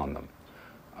upon them.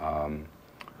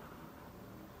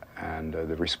 And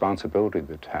the responsibility of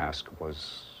the task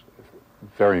was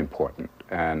very important.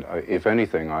 And if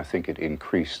anything, I think it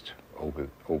increased over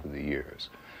the years.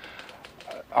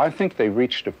 I think they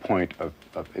reached a point of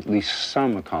at least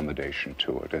some accommodation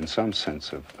to it and some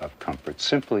sense of comfort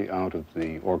simply out of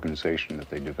the organization that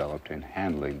they developed in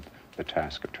handling the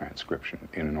task of transcription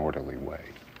in an orderly way.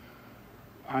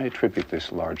 I attribute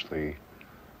this largely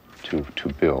to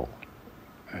Bill,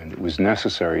 and it was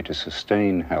necessary to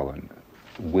sustain Helen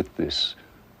with this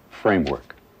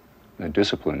framework, the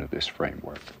discipline of this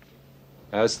framework.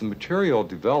 As the material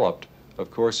developed,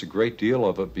 of course, a great deal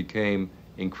of it became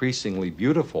increasingly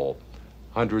beautiful.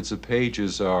 Hundreds of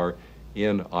pages are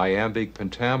in iambic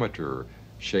pentameter,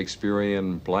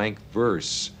 Shakespearean blank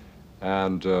verse,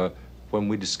 and when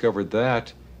we discovered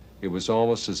that, it was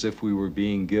almost as if we were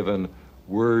being given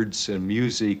words and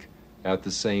music at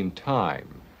the same time.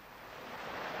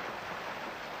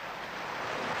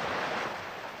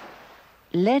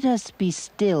 Let us be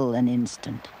still an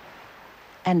instant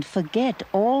and forget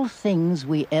all things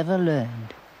we ever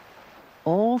learned,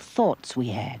 all thoughts we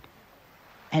had,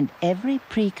 and every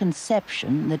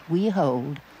preconception that we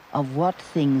hold of what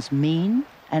things mean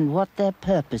and what their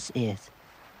purpose is.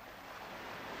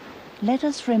 Let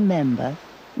us remember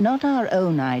not our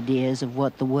own ideas of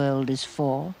what the world is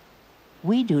for.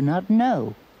 We do not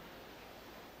know.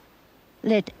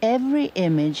 Let every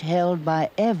image held by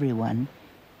everyone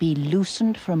be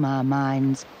loosened from our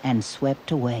minds and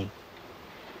swept away.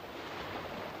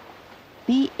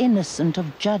 Be innocent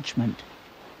of judgment,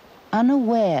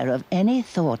 unaware of any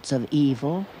thoughts of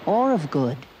evil or of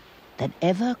good that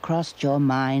ever crossed your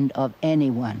mind of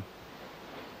anyone.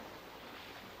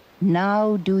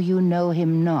 Now do you know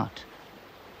him not,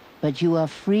 but you are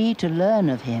free to learn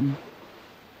of him,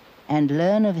 and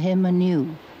learn of him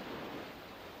anew.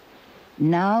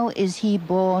 Now is he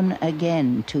born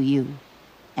again to you,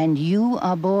 and you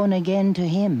are born again to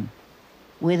him,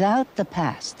 without the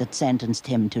past that sentenced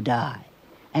him to die,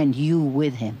 and you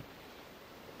with him.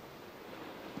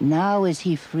 Now is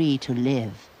he free to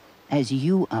live, as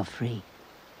you are free,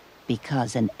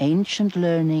 because an ancient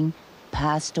learning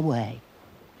passed away,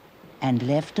 and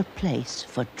left a place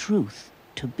for truth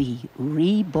to be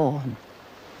reborn.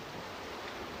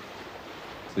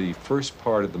 The first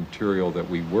part of the material that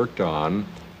we worked on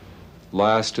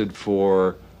lasted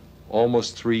for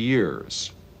almost 3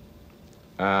 years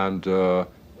and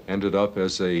ended up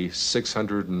as a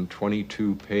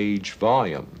 622-page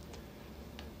volume.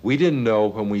 We didn't know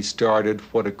when we started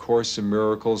what A Course in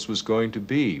Miracles was going to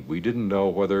be. We didn't know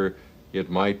whether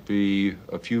it might be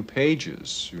a few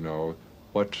pages, you know,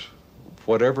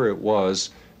 whatever it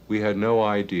was, we had no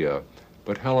idea.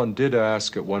 But Helen did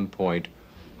ask at one point,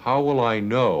 how will I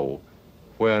know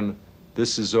when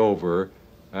this is over?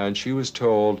 And she was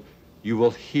told, you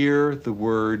will hear the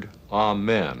word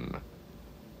Amen.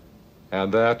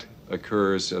 And that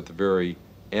occurs at the very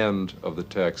end of the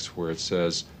text where it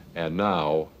says, and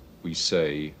now we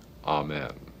say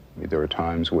Amen. There were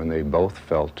times when they both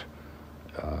felt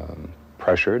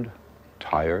pressured,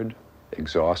 tired,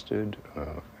 exhausted,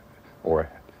 or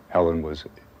Helen was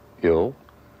ill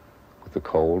with a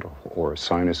cold or a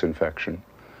sinus infection.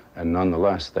 And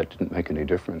nonetheless, that didn't make any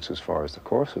difference as far as the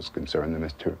course was concerned.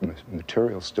 The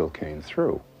material still came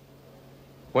through.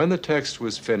 When the text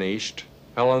was finished,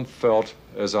 Helen felt,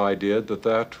 as I did, that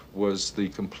that was the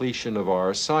completion of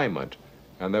our assignment,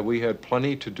 and that we had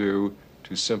plenty to do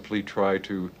to simply try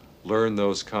to learn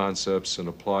those concepts and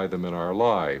apply them in our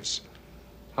lives.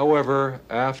 However,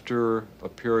 after a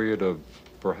period of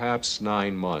perhaps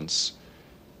 9 months,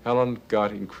 Helen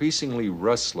got increasingly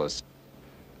restless.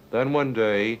 Then one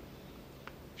day,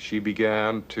 she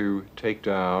began to take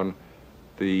down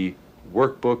the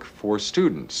workbook for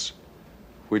students,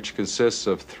 which consists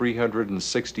of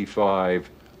 365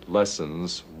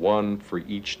 lessons, one for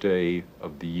each day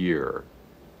of the year.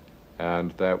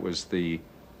 And that was the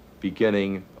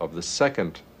beginning of the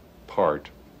second part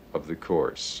of the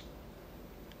course.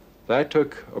 That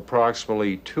took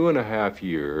approximately 2.5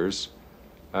 years,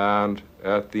 and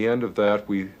at the end of that,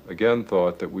 we again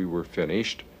thought that we were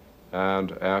finished.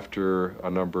 And after a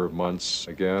number of months,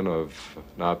 again, of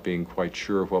not being quite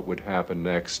sure what would happen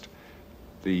next,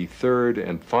 the third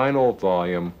and final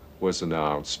volume was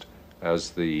announced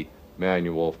as the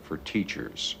Manual for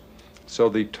Teachers. So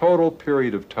the total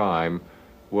period of time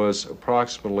was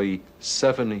approximately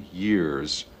 7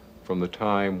 years from the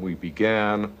time we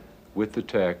began with the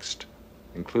text,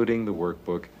 including the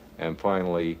workbook, and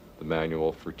finally the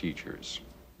Manual for Teachers.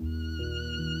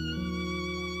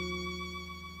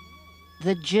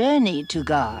 The journey to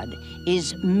God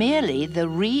is merely the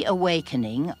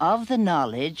reawakening of the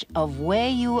knowledge of where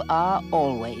you are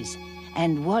always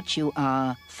and what you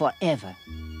are forever.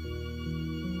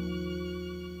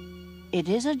 It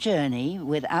is a journey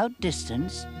without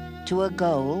distance to a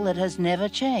goal that has never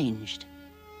changed.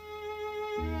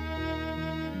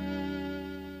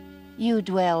 You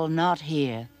dwell not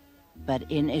here, but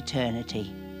in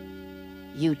eternity.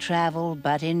 You travel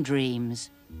but in dreams,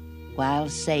 while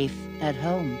safe at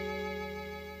home.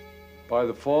 By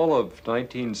the fall of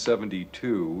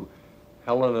 1972,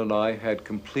 Helen and I had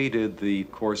completed the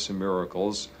Course in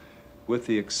Miracles, with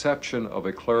the exception of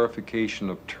a clarification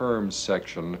of terms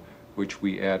section, which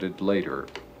we added later.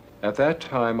 At that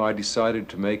time, I decided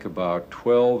to make about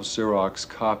 12 Xerox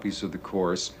copies of the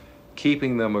course,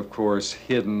 keeping them, of course,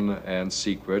 hidden and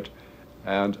secret,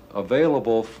 and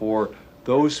available for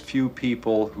those few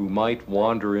people who might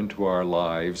wander into our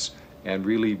lives and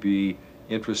really be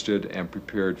interested and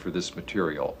prepared for this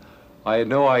material. I had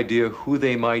no idea who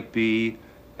they might be,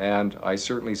 and I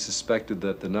certainly suspected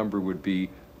that the number would be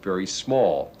very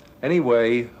small.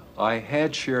 Anyway, I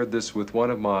had shared this with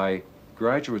one of my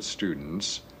graduate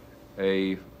students,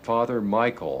 a Father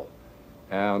Michael,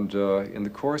 and in the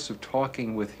course of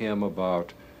talking with him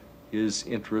about his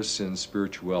interests in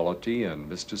spirituality and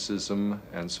mysticism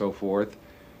and so forth,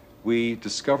 we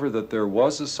discovered that there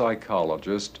was a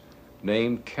psychologist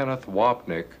named Kenneth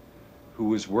Wapnick who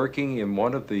was working in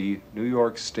one of the New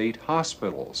York State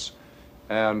hospitals.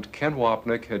 And Ken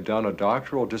Wapnick had done a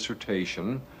doctoral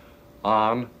dissertation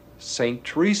on St.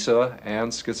 Teresa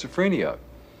and schizophrenia.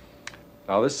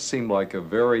 Now, this seemed like a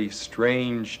very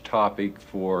strange topic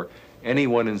for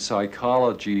anyone in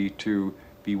psychology to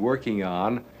be working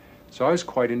on, so I was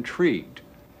quite intrigued.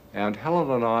 And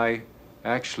Helen and I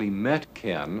actually met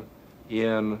Ken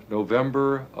in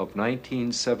November of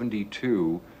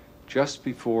 1972, just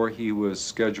before he was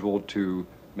scheduled to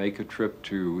make a trip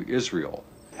to Israel.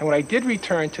 And when I did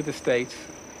return to the States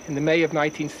in the May of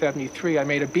 1973, I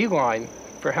made a beeline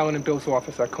for Helen and Bill's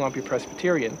office at Columbia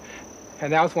Presbyterian,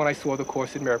 and that was when I saw the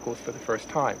Course in Miracles for the first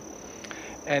time.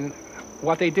 And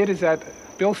what they did is that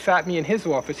Bill sat me in his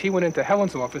office, he went into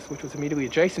Helen's office, which was immediately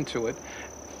adjacent to it,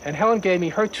 and Helen gave me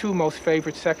her two most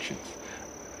favorite sections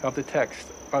of the text.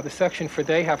 The section For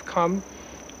They Have Come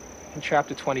in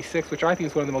chapter 26, which I think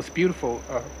is one of the most beautiful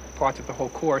parts of the whole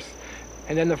course,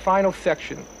 and then the final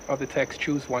section of the text,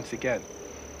 Choose Once Again.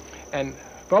 And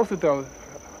both of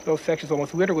those sections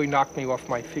almost literally knocked me off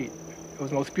my feet. It was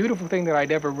the most beautiful thing that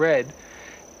I'd ever read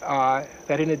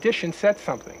that in addition said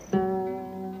something.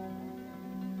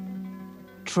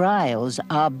 Trials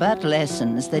are but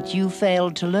lessons that you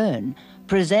failed to learn,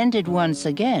 presented once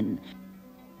again.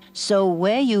 So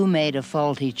where you made a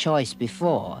faulty choice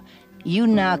before, you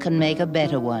now can make a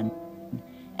better one,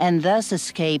 and thus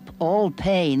escape all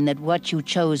pain that what you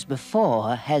chose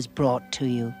before has brought to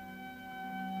you.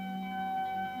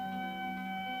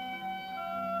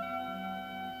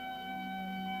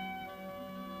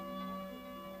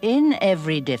 In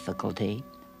every difficulty,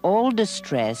 all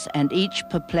distress and each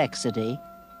perplexity,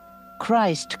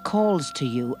 Christ calls to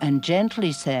you and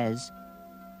gently says,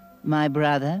 "My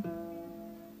brother,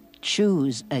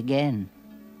 choose again."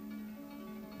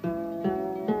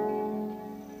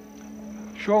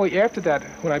 Shortly after that,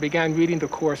 when I began reading the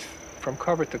Course from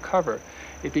cover to cover,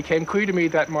 it became clear to me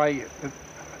that my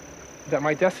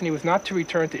destiny was not to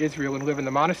return to Israel and live in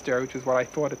the monastery, which is what I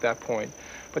thought at that point,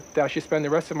 but that I should spend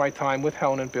the rest of my time with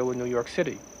Helen and Bill in New York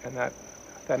City, and that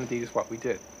indeed is what we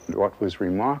did. What was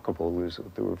remarkable was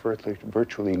that there were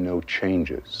virtually no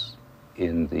changes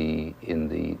in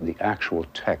the actual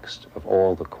text of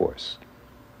all the course.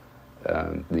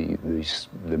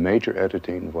 The major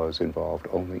editing was involved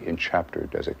only in chapter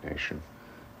designation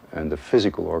and the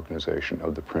physical organization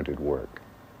of the printed work.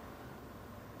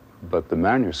 But the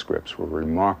manuscripts were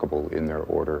remarkable in their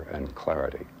order and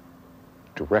clarity,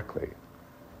 directly,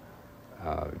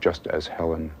 just as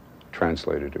Helen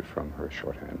translated it from her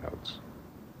shorthand notes.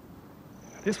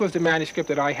 This was the manuscript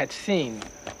that I had seen.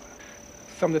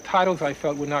 Some of the titles I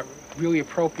felt were not really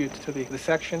appropriate to the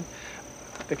section.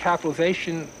 The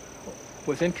capitalization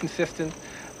was inconsistent,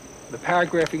 the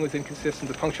paragraphing was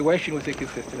inconsistent, the punctuation was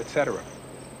inconsistent, etc.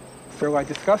 So I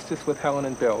discussed this with Helen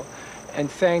and Bill, and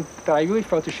saying that I really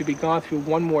felt it should be gone through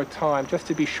one more time just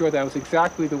to be sure that it was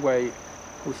exactly the way it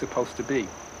was supposed to be.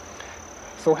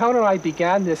 So Helen and I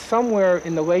began this somewhere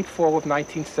in the late fall of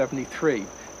 1973,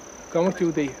 going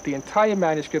through the entire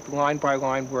manuscript line by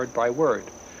line, word by word.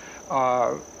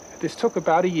 This took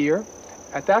about a year.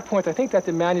 At that point, I think that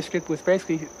the manuscript was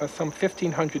basically some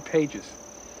 1,500 pages.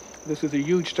 This was a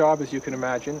huge job, as you can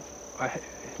imagine.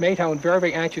 It made Helen very,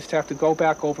 very anxious to have to go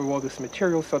back over all this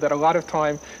material, so that a lot of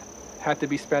time had to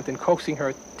be spent in coaxing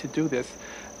her to do this.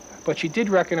 But she did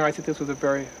recognize that this was a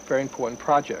very, very important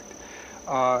project.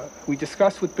 We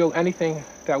discussed with Bill anything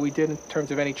that we did in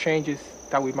terms of any changes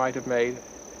that we might have made.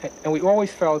 And we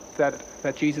always felt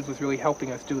that Jesus was really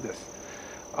helping us do this.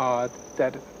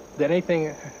 That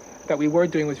anything that we were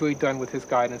doing was really done with his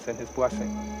guidance and his blessing.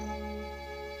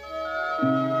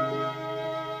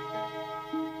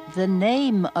 The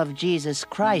name of Jesus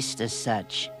Christ as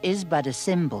such is but a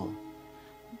symbol,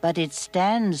 but it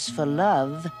stands for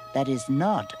love that is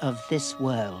not of this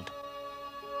world.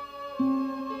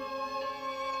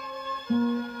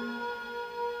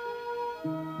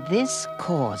 This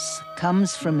course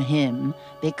comes from him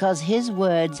because his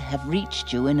words have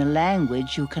reached you in a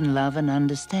language you can love and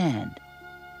understand.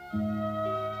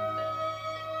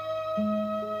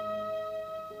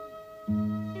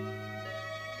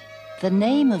 The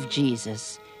name of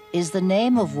Jesus is the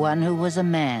name of one who was a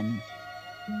man,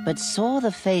 but saw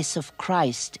the face of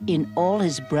Christ in all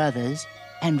his brothers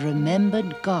and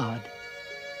remembered God.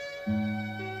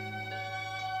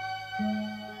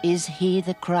 Is he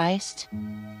the Christ?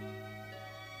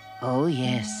 Oh,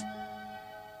 yes,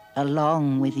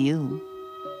 along with you.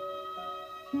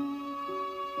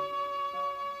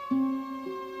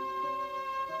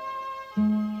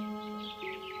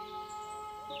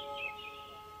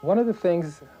 One of the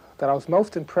things that I was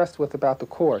most impressed with about the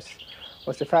Course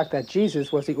was the fact that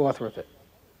Jesus was the author of it.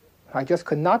 I just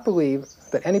could not believe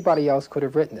that anybody else could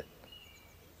have written it.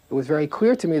 It was very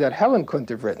clear to me that Helen couldn't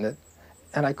have written it,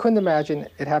 and I couldn't imagine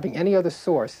it having any other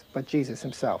source but Jesus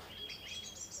himself.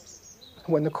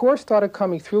 When the Course started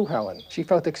coming through Helen, she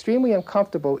felt extremely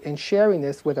uncomfortable in sharing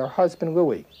this with her husband,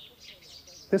 Louis.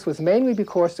 This was mainly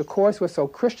because the Course was so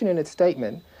Christian in its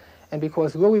statement, and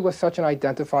because Louis was such an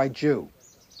identified Jew.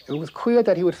 It was clear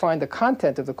that he would find the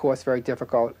content of the course very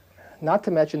difficult, not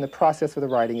to mention the process of the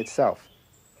writing itself.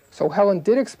 So Helen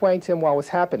did explain to him what was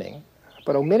happening,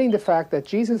 but omitting the fact that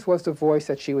Jesus was the voice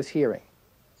that she was hearing.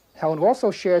 Helen also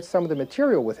shared some of the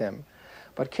material with him,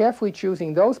 but carefully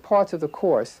choosing those parts of the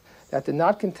course that did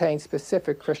not contain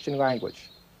specific Christian language.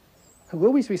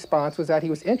 Louis's response was that he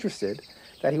was interested,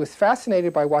 that he was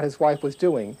fascinated by what his wife was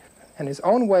doing, and his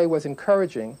own way was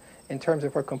encouraging in terms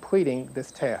of her completing this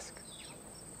task.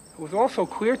 It was also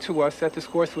clear to us that this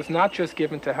course was not just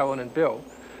given to Helen and Bill,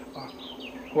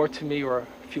 or to me or a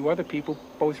few other people,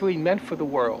 but was really meant for the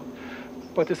world.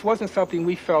 But this wasn't something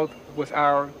we felt was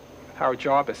our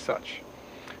job as such.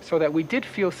 So that we did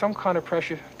feel some kind of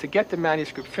pressure to get the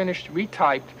manuscript finished,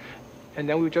 retyped, and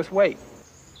then we would just wait.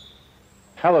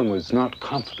 Helen was not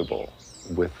comfortable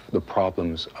with the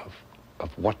problems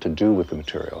of what to do with the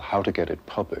material, how to get it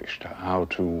published, how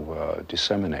to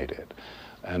disseminate it.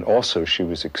 And also she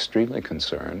was extremely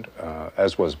concerned,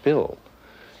 as was Bill,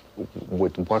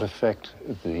 with what effect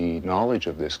the knowledge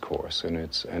of this course and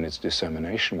its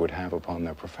dissemination would have upon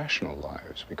their professional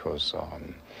lives, because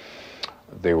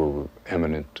they were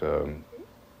eminent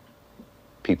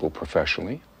people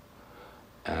professionally,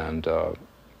 and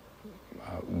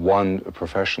one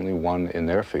professionally, one in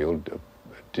their field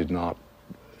did not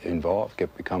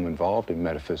become involved in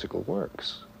metaphysical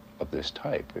works of this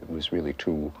type. It was really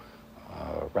too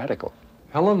radical.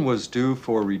 Helen was due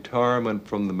for retirement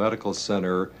from the medical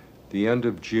center the end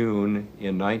of June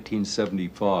in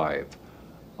 1975.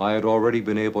 I had already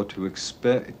been able to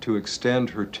extend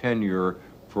her tenure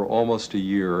for almost a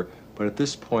year, but at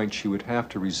this point she would have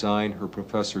to resign her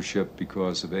professorship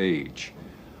because of age.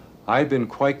 I had been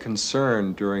quite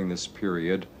concerned during this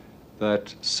period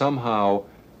that somehow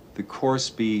the course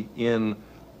be in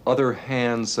other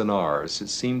hands than ours. It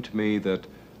seemed to me that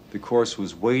the course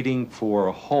was waiting for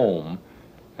a home,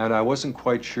 and I wasn't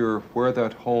quite sure where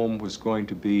that home was going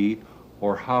to be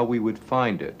or how we would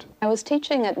find it. I was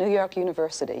teaching at New York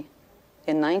University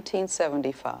in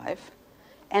 1975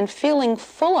 and feeling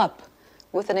full up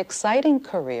with an exciting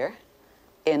career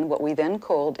in what we then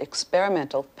called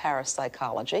experimental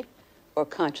parapsychology or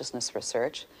consciousness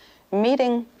research,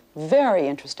 meeting very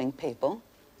interesting people,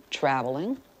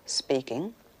 traveling,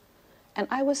 speaking, and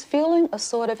I was feeling a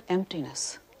sort of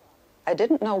emptiness. I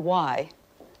didn't know why.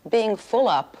 Being full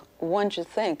up, one should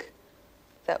think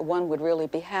that one would really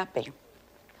be happy.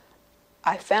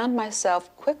 I found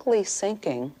myself quickly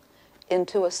sinking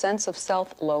into a sense of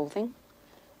self-loathing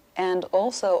and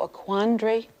also a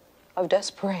quandary of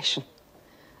desperation.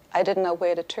 I didn't know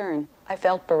where to turn. I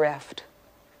felt bereft.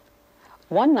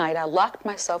 One night, I locked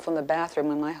myself in the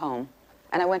bathroom in my home,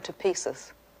 and I went to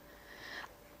pieces.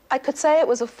 I could say it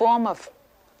was a form of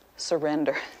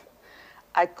surrender.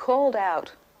 I called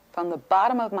out from the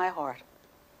bottom of my heart,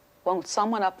 "Won't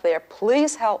someone up there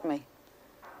please help me?"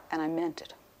 And I meant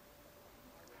it.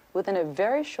 Within a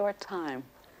very short time,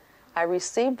 I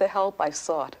received the help I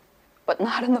sought, but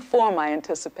not in the form I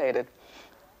anticipated.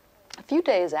 A few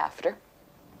days after,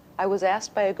 I was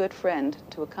asked by a good friend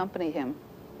to accompany him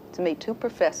to meet two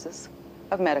professors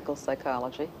of medical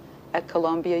psychology at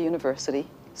Columbia University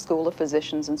School of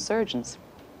Physicians and Surgeons.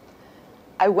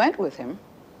 I went with him,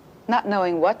 not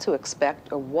knowing what to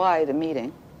expect or why the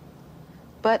meeting,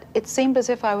 but it seemed as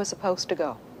if I was supposed to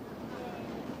go.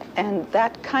 And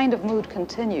that kind of mood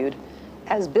continued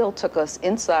as Bill took us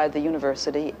inside the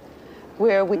university,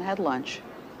 where we had lunch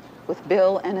with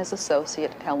Bill and his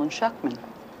associate, Helen Schucman.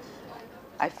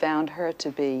 I found her to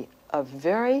be a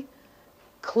very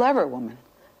clever woman,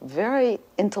 very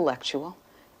intellectual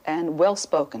and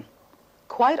well-spoken,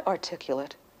 quite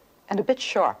articulate and a bit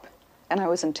sharp, and I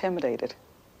was intimidated.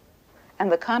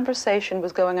 And the conversation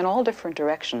was going in all different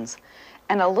directions,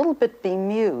 and a little bit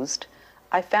bemused,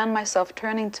 I found myself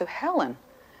turning to Helen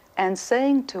and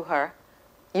saying to her,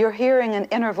 "You're hearing an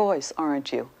inner voice,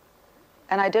 aren't you?"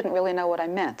 And I didn't really know what I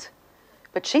meant.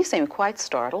 But she seemed quite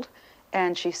startled,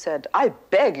 and she said, "I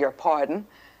beg your pardon."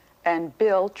 And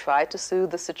Bill tried to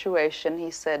soothe the situation.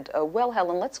 He said, "Well,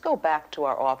 Helen, let's go back to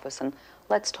our office and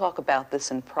let's talk about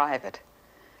this in private."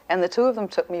 And the two of them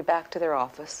took me back to their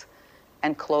office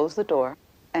and closed the door,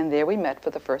 and there we met for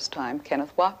the first time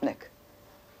Kenneth Wapnick.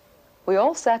 We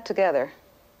all sat together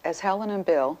as Helen and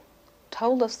Bill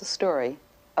told us the story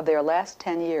of their last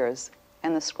 10 years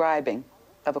and the scribing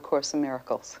of A Course in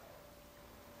Miracles.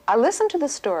 I listened to the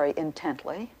story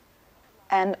intently,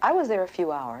 and I was there a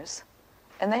few hours,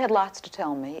 and they had lots to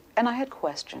tell me, and I had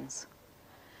questions.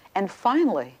 And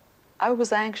finally, I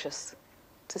was anxious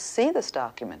to see this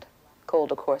document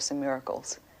called A Course in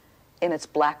Miracles in its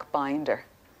black binder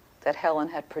that Helen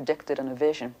had predicted in a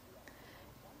vision.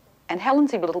 And Helen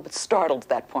seemed a little bit startled at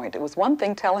that point. It was one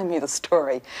thing telling me the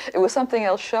story. It was something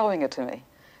else showing it to me.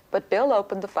 But Bill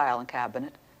opened the filing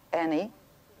cabinet, and he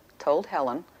told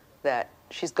Helen that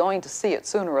she's going to see it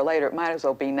sooner or later. It might as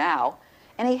well be now.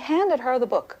 And he handed her the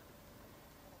book.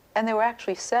 And there were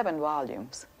actually 7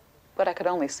 volumes, but I could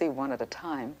only see one at a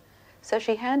time. So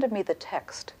she handed me the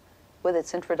text with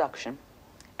its introduction.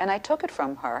 And I took it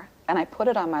from her, and I put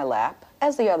it on my lap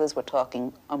as the others were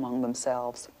talking among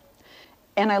themselves.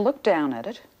 And I looked down at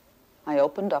it. I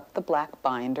opened up the black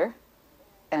binder,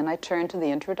 and I turned to the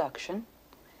introduction,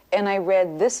 and I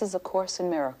read, "This is a Course in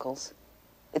Miracles.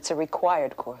 It's a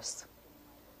required course."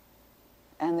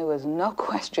 And there was no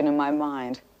question in my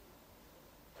mind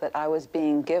that I was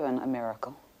being given a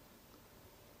miracle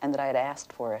and that I had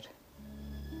asked for it.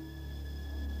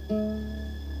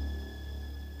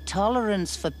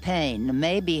 Tolerance for pain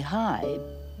may be high,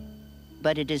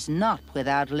 but it is not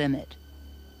without limit.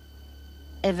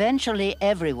 Eventually,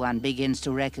 everyone begins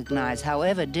to recognize,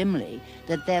 however dimly,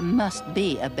 that there must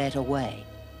be a better way.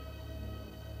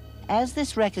 As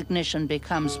this recognition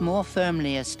becomes more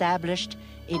firmly established,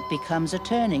 it becomes a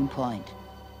turning point.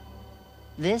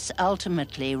 This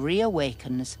ultimately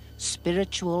reawakens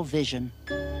spiritual vision.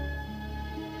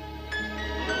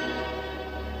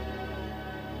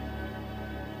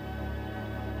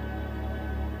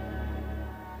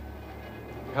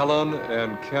 Helen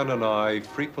and Ken and I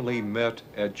frequently met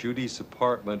at Judy's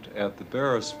apartment at the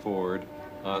Beresford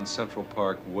on Central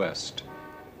Park West.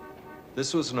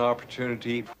 This was an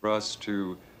opportunity for us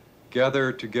to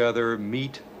gather together,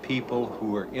 meet people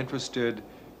who are interested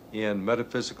in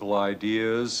metaphysical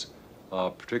ideas,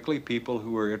 particularly people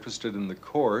who are interested in the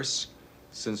Course,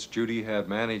 since Judy had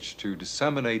managed to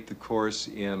disseminate the Course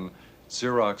in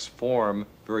Xerox form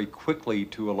very quickly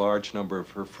to a large number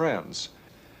of her friends.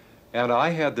 And I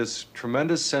had this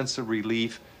tremendous sense of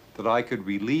relief that I could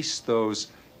release those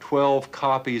 12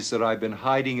 copies that I'd been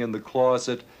hiding in the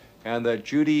closet, and that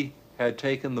Judy had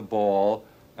taken the ball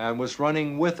and was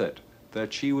running with it,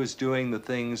 that she was doing the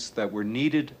things that were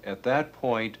needed at that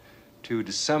point to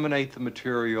disseminate the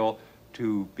material,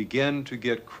 to begin to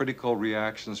get critical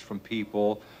reactions from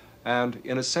people, and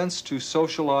in a sense to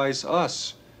socialize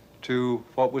us to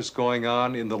what was going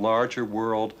on in the larger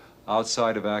world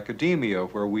outside of academia,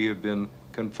 where we have been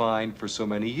confined for so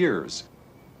many years.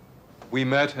 We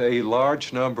met a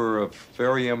large number of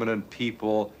very eminent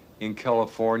people in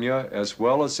California, as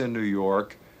well as in New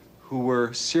York, who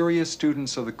were serious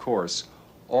students of the Course.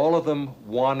 All of them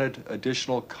wanted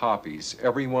additional copies.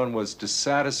 Everyone was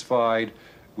dissatisfied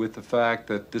with the fact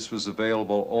that this was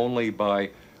available only by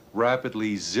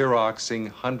rapidly Xeroxing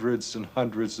hundreds and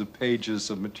hundreds of pages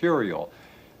of material.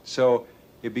 So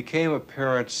it became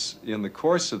apparent in the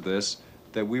course of this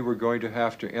that we were going to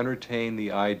have to entertain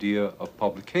the idea of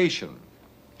publication.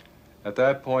 At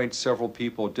that point, several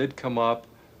people did come up,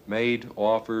 made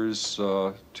offers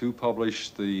to publish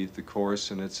the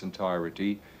course in its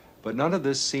entirety, but none of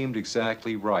this seemed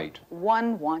exactly right.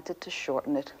 One wanted to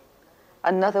shorten it.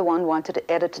 Another one wanted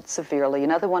to edit it severely.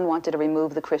 Another one wanted to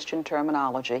remove the Christian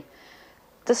terminology.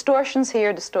 Distortions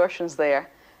here, distortions there,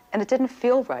 and it didn't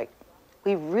feel right.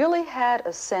 We really had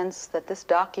a sense that this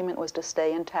document was to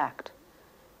stay intact,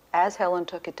 as Helen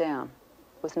took it down,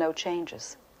 with no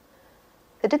changes.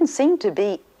 There didn't seem to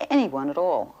be anyone at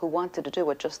all who wanted to do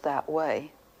it just that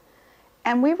way.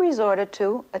 And we resorted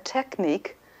to a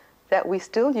technique that we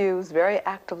still use very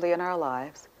actively in our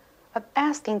lives, of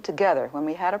asking together when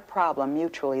we had a problem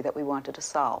mutually that we wanted to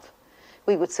solve.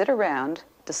 We would sit around,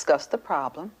 discuss the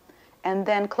problem, and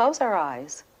then close our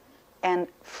eyes and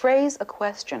phrase a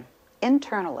question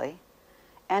internally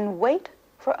and wait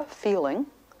for a feeling,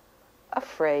 a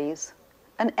phrase,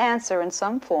 an answer in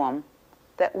some form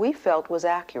that we felt was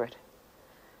accurate.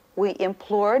 We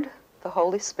implored the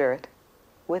Holy Spirit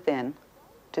within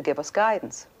to give us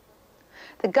guidance.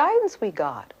 The guidance we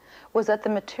got was that the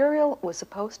material was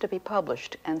supposed to be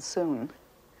published, and soon,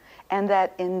 and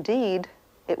that indeed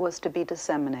it was to be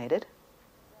disseminated,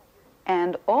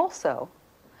 and also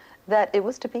that it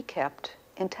was to be kept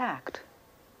intact.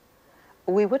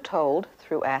 We were told,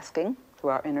 through asking,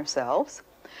 through our inner selves,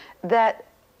 that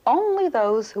only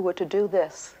those who were to do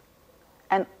this,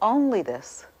 and only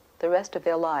this, the rest of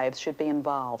their lives should be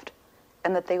involved,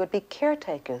 and that they would be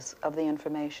caretakers of the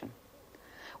information.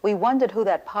 We wondered who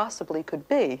that possibly could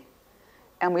be,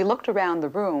 and we looked around the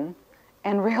room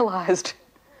and realized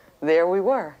there we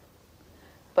were.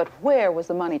 But where was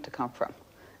the money to come from?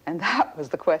 And that was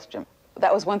the question.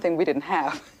 That was one thing we didn't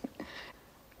have.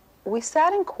 We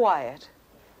sat in quiet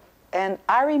And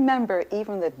I remember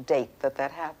even the date that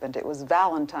that happened. It was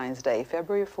Valentine's Day,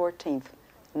 February 14th,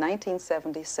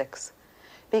 1976.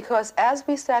 Because as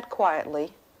we sat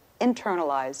quietly,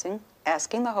 internalizing,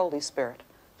 asking the Holy Spirit,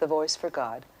 the voice for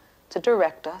God, to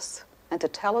direct us and to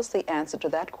tell us the answer to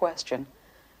that question,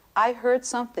 I heard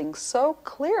something so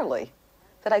clearly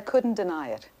that I couldn't deny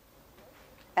it.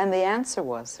 And the answer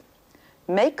was,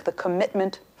 make the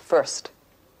commitment first.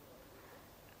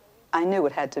 I knew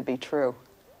it had to be true.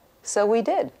 So we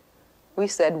did. We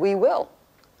said, we will.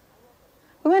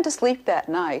 We went to sleep that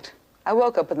night. I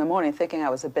woke up in the morning thinking I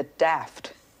was a bit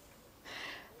daft.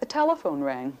 The telephone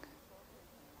rang.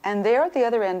 And there at the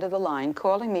other end of the line,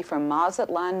 calling me from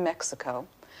Mazatlan, Mexico,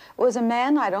 was a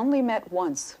man I'd only met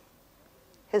once.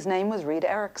 His name was Reed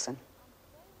Erickson.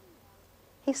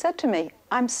 He said to me,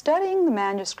 I'm studying the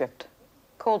manuscript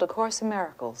called A Course in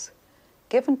Miracles,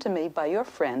 given to me by your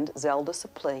friend Zelda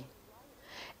Supplee.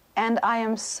 And I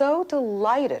am so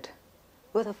delighted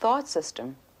with a thought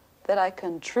system that I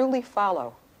can truly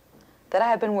follow, that I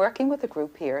have been working with a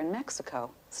group here in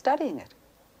Mexico, studying it.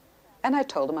 And I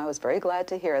told him I was very glad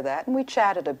to hear that, and we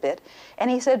chatted a bit.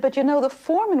 And he said, but you know, the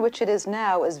form in which it is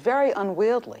now is very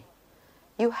unwieldy.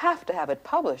 You have to have it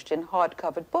published in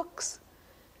hard-covered books.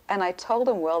 And I told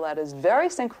him, well, that is very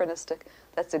synchronistic.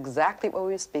 That's exactly what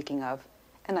we were speaking of.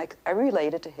 And I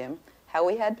related to him how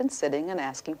we had been sitting and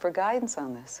asking for guidance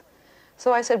on this.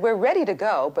 So I said, we're ready to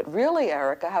go, but really,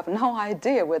 Eric, I have no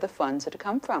idea where the funds are to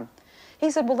come from. He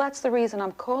said, well, that's the reason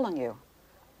I'm calling you.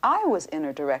 I was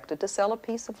inter-directed to sell a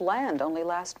piece of land only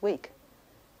last week,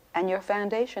 and your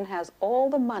foundation has all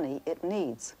the money it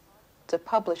needs to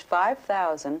publish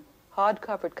 5,000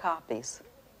 hard-covered copies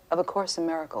of A Course in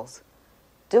Miracles.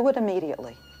 Do it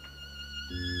immediately.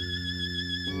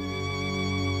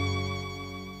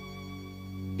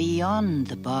 Beyond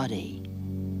the body,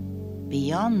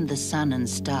 beyond the sun and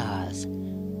stars,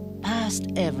 past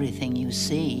everything you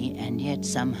see and yet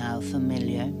somehow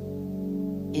familiar,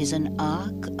 is an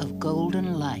arc of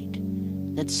golden light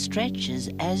that stretches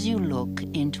as you look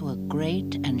into a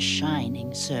great and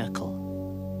shining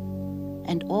circle.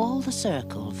 And all the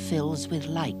circle fills with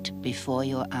light before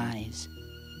your eyes.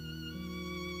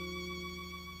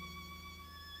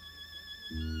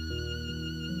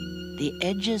 The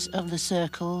edges of the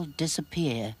circle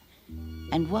disappear,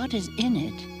 and what is in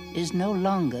it is no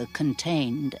longer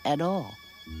contained at all.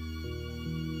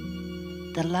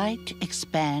 The light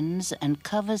expands and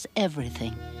covers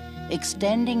everything,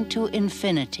 extending to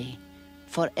infinity,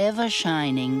 forever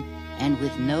shining and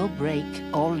with no break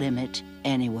or limit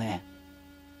anywhere.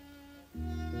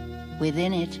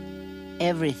 Within it,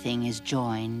 everything is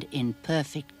joined in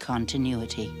perfect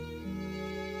continuity.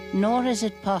 Nor is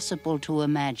it possible to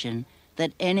imagine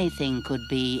that anything could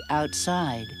be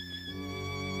outside.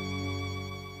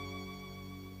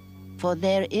 For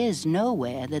there is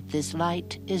nowhere that this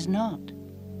light is not.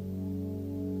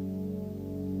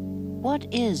 What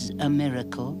is a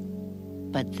miracle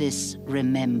but this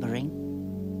remembering?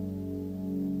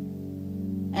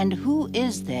 And who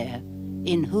is there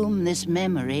in whom this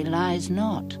memory lies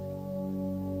not?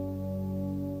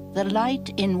 The light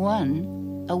in one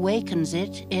awakens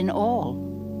it in all.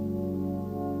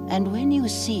 And when you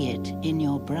see it in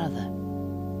your brother,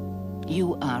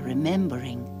 you are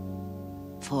remembering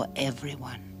for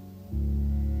everyone.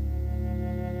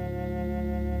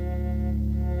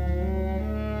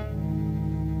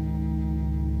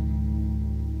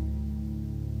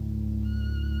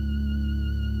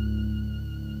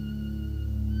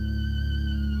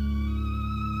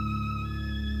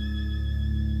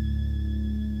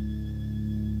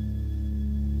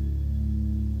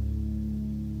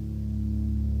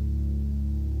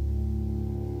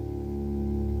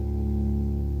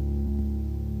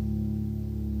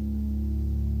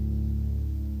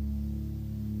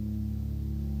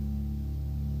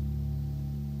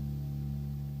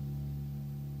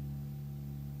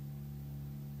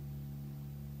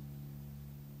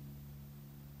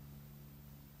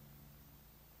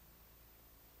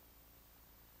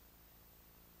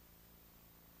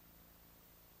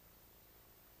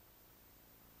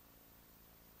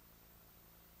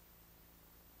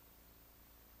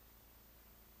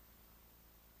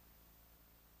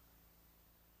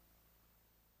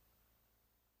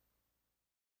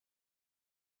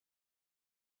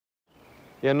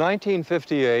 In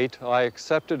 1958, I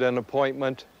accepted an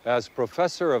appointment as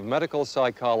professor of medical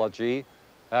psychology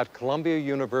at Columbia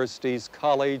University's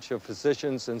College of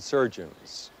Physicians and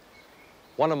Surgeons.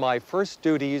 One of my first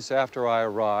duties after I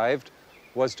arrived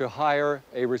was to hire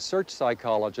a research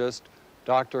psychologist,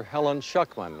 Dr. Helen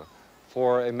Schucman,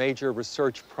 for a major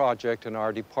research project in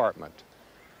our department.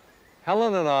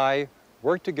 Helen and I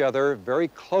worked together very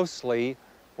closely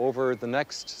over the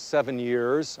next 7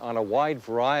 years on a wide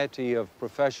variety of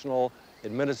professional,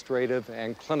 administrative,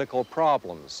 and clinical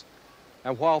problems.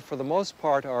 And while for the most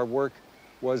part our work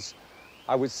was,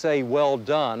 I would say, well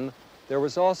done, there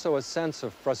was also a sense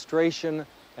of frustration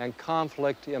and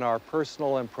conflict in our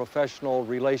personal and professional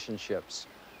relationships.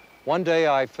 One day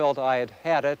I felt I had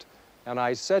had it, and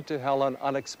I said to Helen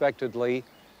unexpectedly,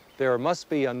 there must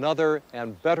be another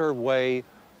and better way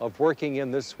of working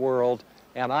in this world,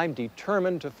 and I'm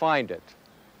determined to find it.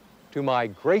 To my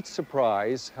great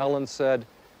surprise, Helen said,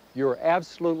 you're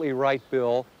absolutely right,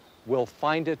 Bill. We'll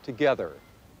find it together.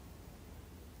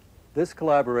 This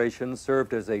collaboration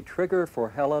served as a trigger for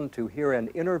Helen to hear an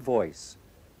inner voice,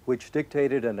 which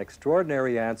dictated an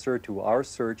extraordinary answer to our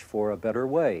search for a better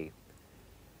way.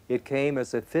 It came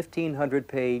as a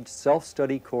 1,500-page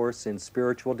self-study course in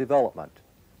spiritual development.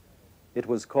 It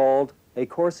was called A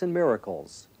Course in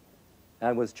Miracles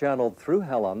and was channeled through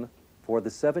Helen for the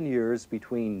 7 years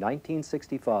between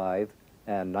 1965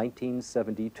 and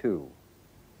 1972.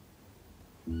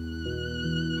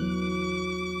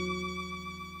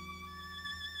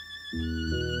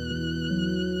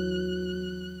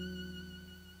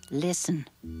 Listen.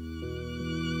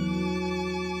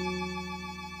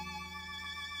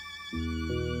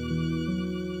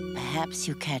 Perhaps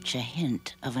you catch a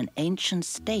hint of an ancient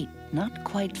state not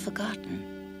quite forgotten.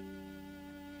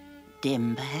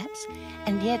 Dim, perhaps,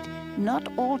 and yet not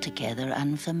altogether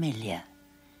unfamiliar.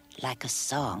 Like a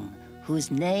song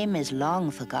whose name is long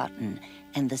forgotten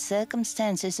and the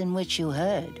circumstances in which you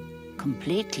heard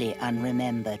completely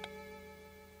unremembered.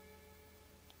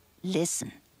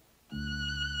 Listen.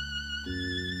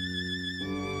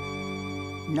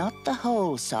 Not the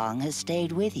whole song has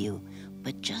stayed with you,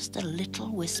 but just a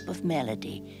little wisp of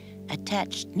melody,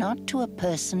 attached not to a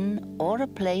person or a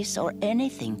place or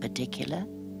anything particular,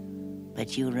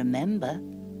 but you remember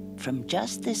from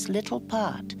just this little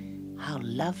part how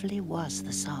lovely was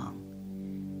the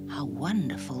song, how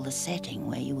wonderful the setting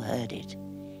where you heard it,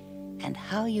 and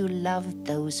how you loved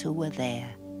those who were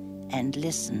there and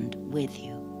listened with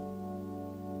you.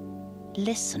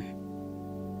 Listen.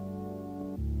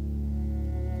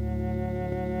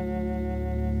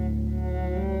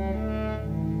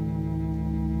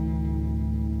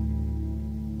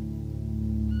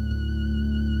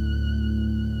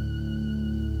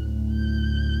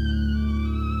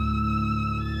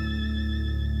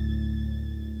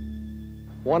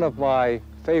 One of my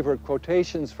favorite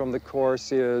quotations from the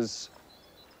Course is,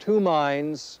 "Two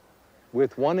minds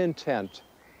with one intent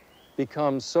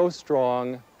become so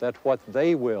strong that what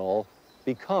they will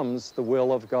becomes the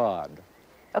will of God."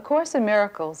 A Course in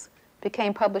Miracles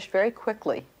became published very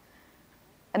quickly,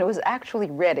 and it was actually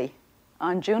ready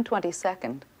on June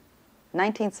 22nd,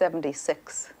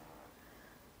 1976.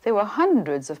 There were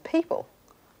hundreds of people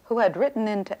who had written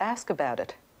in to ask about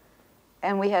it,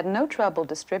 and we had no trouble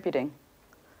distributing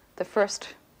the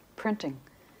first printing.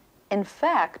 In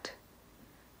fact,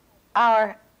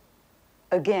 our,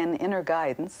 again, inner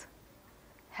guidance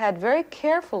had very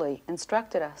carefully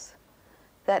instructed us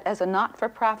that as a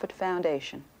not-for-profit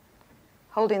foundation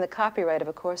holding the copyright of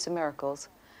A Course in Miracles,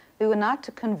 we were not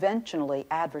to conventionally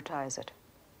advertise it,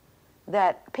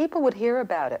 that people would hear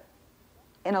about it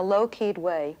in a low-keyed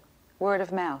way, word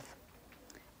of mouth,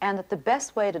 and that the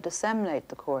best way to disseminate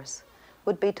the Course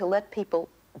would be to let people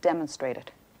demonstrate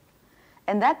it.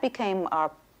 And that became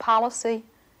our policy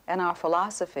and our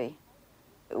philosophy,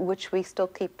 which we still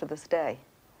keep to this day.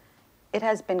 It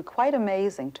has been quite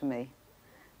amazing to me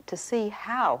to see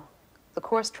how the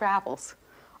Course travels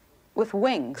with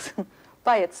wings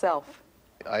by itself.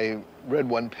 I read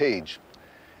one page,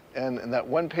 and in that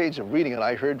one page of reading it,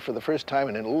 I heard for the first time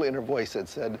in a little inner voice that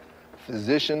said,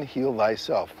 "Physician, heal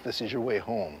thyself. This is your way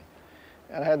home."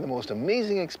 And I had the most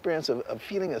amazing experience of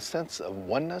feeling a sense of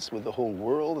oneness with the whole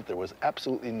world, that there was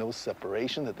absolutely no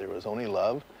separation, that there was only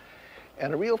love,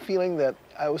 and a real feeling that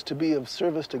I was to be of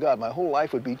service to God. My whole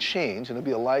life would be changed, and it would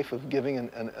be a life of giving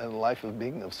and a life of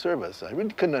being of service. I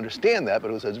really couldn't understand that,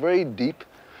 but it was a very deep,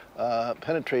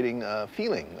 penetrating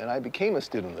feeling. And I became a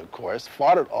student of the Course,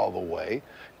 fought it all the way,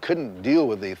 couldn't deal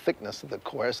with the thickness of the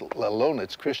Course, let alone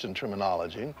its Christian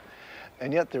terminology.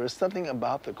 And yet there was something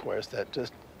about the Course that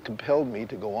just compelled me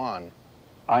to go on.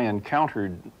 I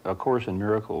encountered A Course in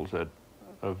Miracles at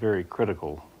a very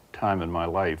critical time in my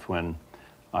life when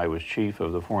I was chief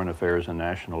of the Foreign Affairs and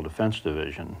National Defense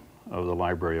Division of the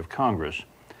Library of Congress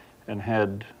and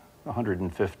had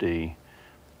 150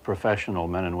 professional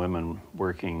men and women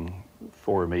working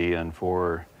for me and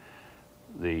for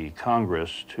the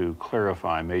Congress to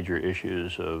clarify major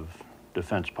issues of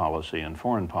defense policy and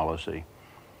foreign policy.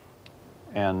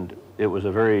 And it was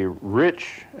a very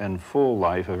rich and full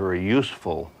life, a very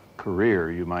useful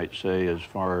career, you might say, as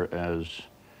far as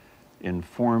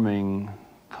informing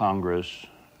Congress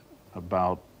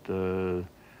about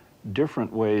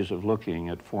different ways of looking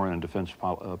at foreign and defense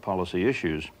policy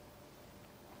issues.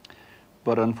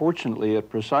 But unfortunately, at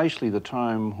precisely the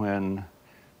time when,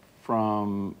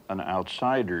 from an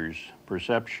outsider's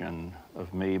perception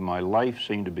of me, my life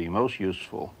seemed to be most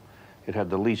useful, it had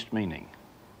the least meaning.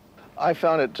 I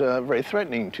found it very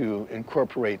threatening to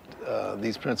incorporate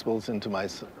these principles into my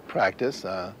practice.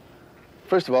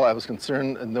 First of all, I was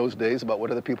concerned in those days about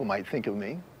what other people might think of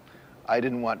me. I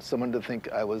didn't want someone to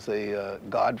think I was a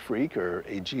God freak or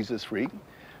a Jesus freak.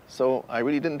 So I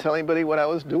really didn't tell anybody what I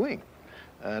was doing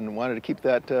and wanted to keep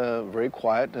that very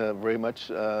quiet, very much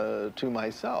to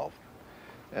myself.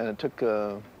 And it took,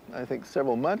 I think,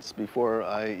 several months before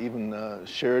I even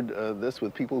shared this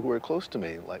with people who were close to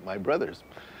me, like my brothers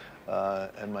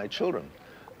and my children.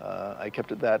 I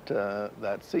kept it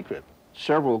that secret.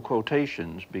 Several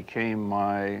quotations became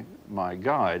my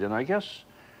guide, and I guess,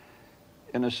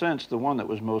 in a sense, the one that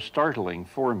was most startling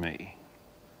for me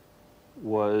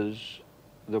was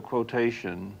the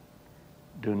quotation,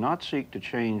 "Do not seek to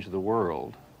change the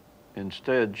world,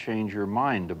 instead change your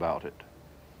mind about it."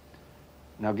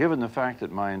 Now, given the fact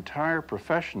that my entire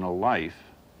professional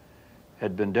life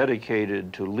had been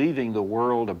dedicated to leaving the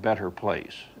world a better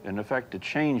place, in effect to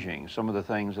changing some of the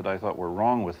things that I thought were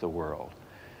wrong with the world,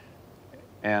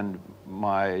 and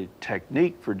my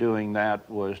technique for doing that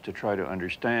was to try to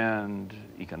understand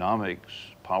economics,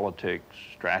 politics,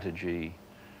 strategy,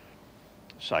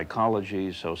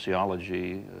 psychology,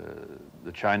 sociology,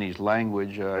 the Chinese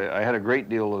language. I had a great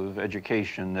deal of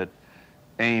education that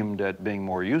aimed at being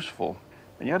more useful.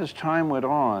 And yet as time went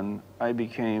on, I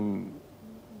became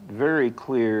very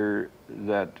clear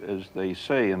that, as they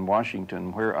say in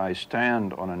Washington, where I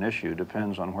stand on an issue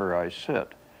depends on where I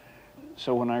sit.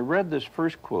 So when I read this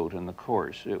first quote in the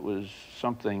course, it was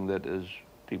something that, as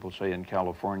people say in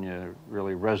California,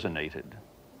 really resonated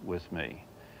with me.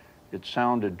 It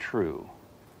sounded true.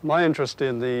 My interest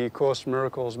in the Course in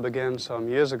Miracles began some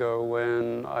years ago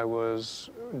when I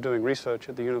was doing research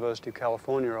at the University of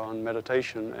California on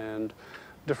meditation and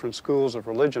different schools of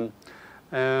religion.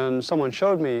 And someone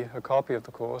showed me a copy of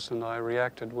the Course, and I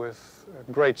reacted with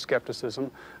great skepticism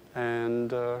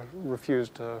and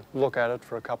refused to look at it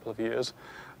for a couple of years,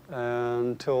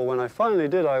 until when I finally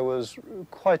did, I was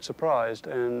quite surprised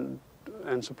and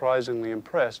surprisingly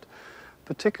impressed,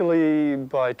 particularly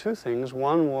by two things.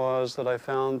 One was that I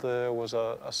found there was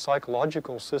a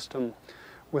psychological system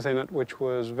within it which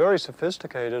was very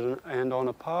sophisticated and on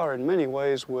a par in many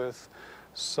ways with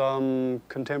some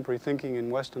contemporary thinking in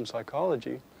Western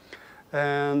psychology.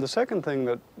 And the second thing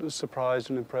that surprised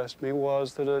and impressed me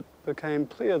was that it became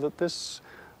clear that this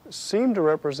seemed to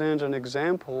represent an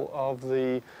example of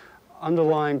the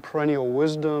underlying perennial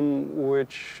wisdom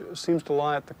which seems to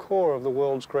lie at the core of the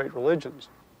world's great religions.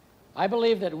 I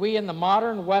believe that we in the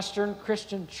modern Western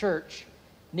Christian church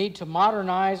need to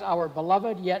modernize our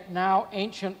beloved yet now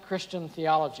ancient Christian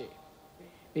theology,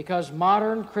 because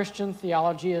modern Christian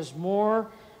theology is more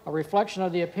a reflection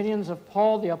of the opinions of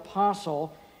Paul the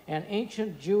Apostle and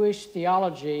ancient Jewish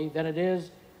theology than it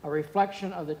is a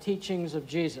reflection of the teachings of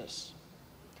Jesus.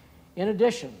 In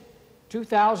addition,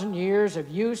 2,000 years of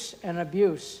use and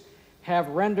abuse have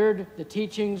rendered the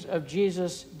teachings of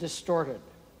Jesus distorted.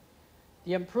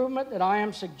 The improvement that I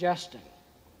am suggesting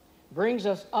brings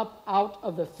us up out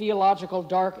of the theological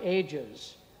dark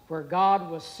ages where God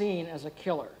was seen as a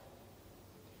killer.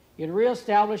 It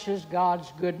reestablishes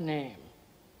God's good name.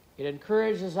 It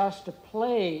encourages us to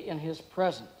play in His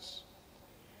presence.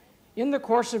 In the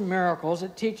Course in Miracles,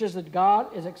 it teaches that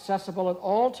God is accessible at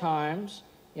all times,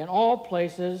 in all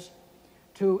places,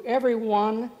 to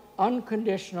everyone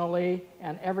unconditionally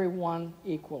and everyone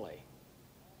equally.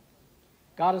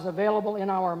 God is available in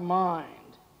our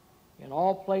mind, in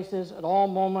all places, at all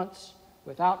moments,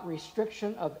 without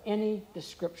restriction of any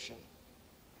description.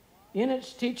 In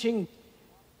its teaching,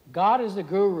 God is the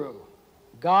guru,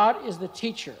 God is the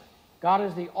teacher, God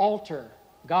is the altar,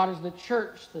 God is the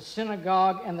church, the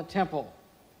synagogue, and the temple.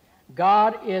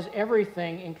 God is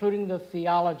everything, including the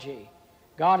theology.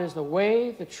 God is the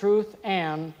way, the truth,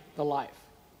 and the life.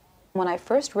 When I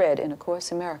first read in A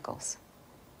Course in Miracles,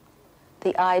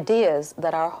 the ideas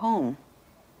that our home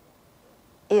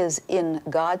is in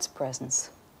God's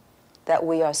presence, that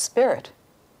we are spirit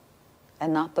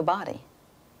and not the body,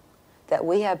 that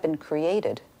we have been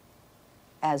created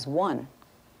as one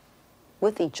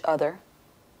with each other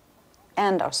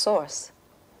and our source,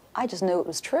 I just knew it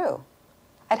was true.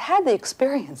 I'd had the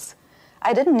experience.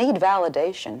 I didn't need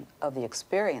validation of the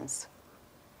experience.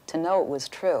 to know it was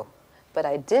true, but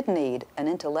I did need an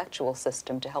intellectual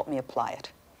system to help me apply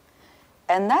it.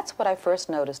 And that's what I first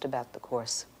noticed about the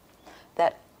course,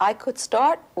 that I could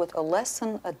start with a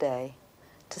lesson a day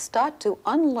to start to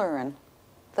unlearn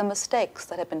the mistakes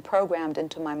that had been programmed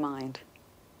into my mind,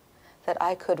 that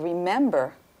I could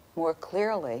remember more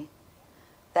clearly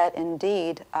that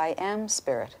indeed I am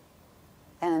spirit,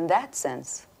 and in that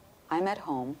sense, I'm at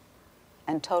home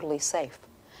and totally safe.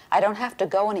 I don't have to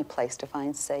go any place to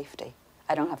find safety.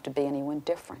 I don't have to be anyone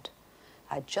different.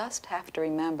 I just have to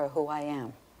remember who I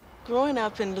am. Growing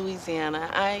up in Louisiana,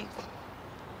 I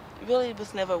really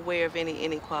was never aware of any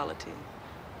inequality.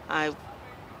 I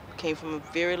came from a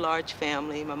very large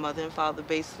family. My mother and father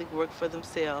basically worked for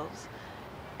themselves,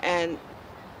 and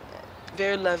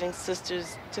very loving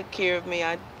sisters took care of me.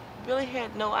 I really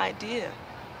had no idea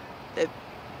that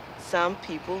some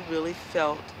people really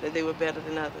felt that they were better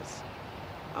than others,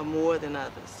 or more than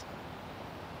others.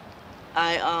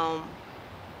 I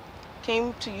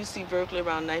came to UC Berkeley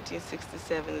around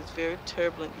 1967. It's very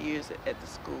turbulent years at the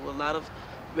school, a lot of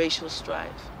racial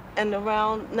strife. And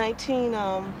around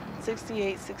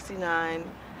 1968, 69,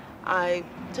 I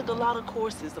took a lot of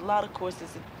courses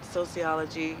in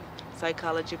sociology,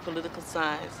 psychology, political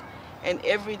science. And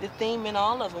the theme in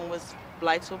all of them was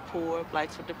blacks were poor,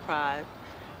 blacks were deprived,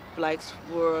 blacks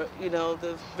were,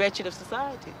 the wretched of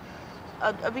society.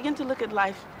 I began to look at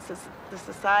life, the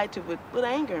society with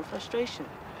anger and frustration.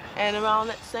 And around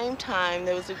that same time,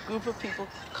 there was a group of people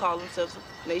called themselves the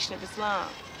Nation of Islam.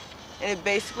 And it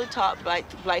basically taught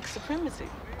black supremacy.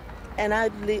 And I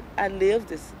lived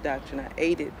this doctrine. I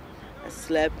ate it. I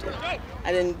slept it.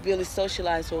 I didn't really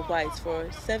socialize with whites for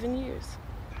 7 years.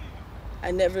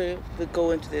 I never would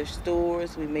go into their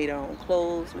stores. We made our own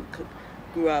clothes. We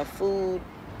grew our food.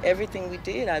 Everything we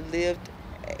did, I lived,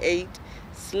 ate,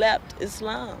 slept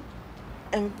Islam.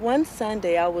 And one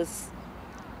Sunday, I was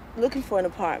looking for an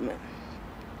apartment.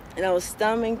 And I was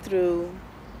thumbing through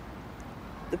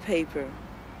the paper.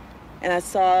 And I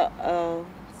saw a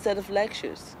set of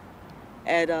lectures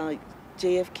at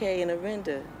JFK in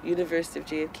Orinda, University of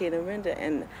JFK in Orinda.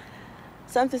 And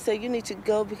something said, you need to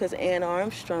go because Ann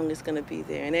Armstrong is going to be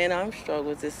there. And Ann Armstrong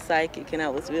was this psychic, and I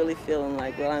was really feeling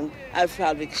like, well, I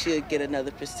probably should get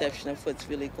another perception of what's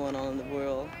really going on in the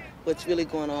world, what's really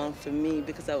going on for me,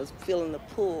 because I was feeling the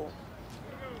pull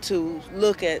to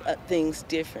look at things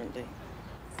differently.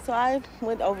 So I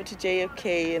went over to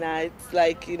JFK,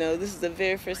 and this is the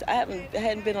very first, I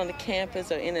hadn't been on the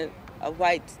campus or in a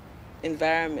white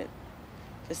environment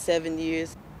for 7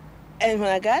 years. And when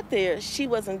I got there, she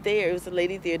wasn't there. It was a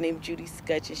lady there named Judith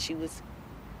Skutch, and she was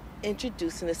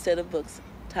introducing a set of books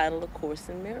titled A Course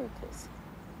in Miracles.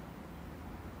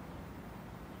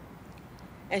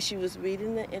 And she was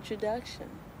reading the introduction.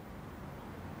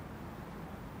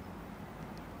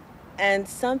 And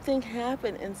something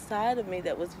happened inside of me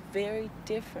that was very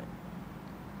different.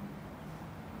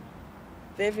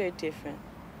 Very, very different.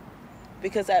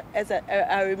 Because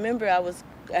I remember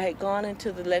I had gone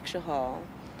into the lecture hall.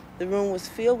 The room was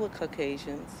filled with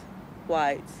Caucasians,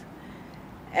 whites,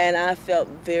 and I felt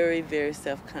very, very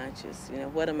self-conscious.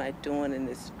 What am I doing in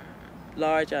this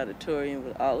large auditorium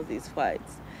with all of these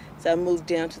whites? So I moved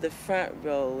down to the front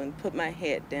row and put my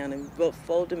head down and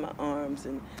folded my arms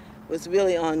and was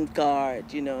really on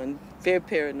guard, and very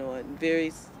paranoid, and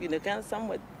very, kind of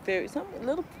somewhat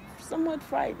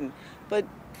frightened, but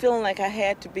feeling like I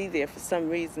had to be there for some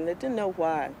reason. I didn't know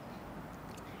why.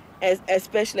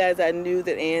 Especially as I knew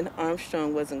that Ann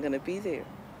Armstrong wasn't going to be there.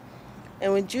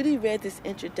 And when Judy read this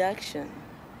introduction,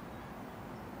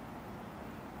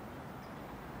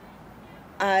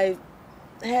 I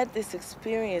had this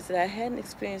experience that I hadn't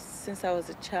experienced since I was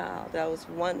a child. I was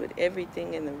one with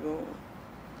everything in the room.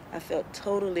 I felt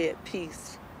totally at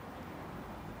peace.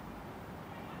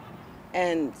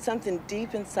 And something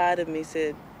deep inside of me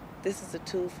said, this is a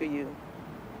tool for you.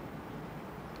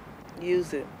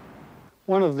 Use it.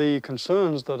 One of the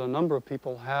concerns that a number of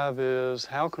people have is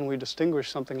how can we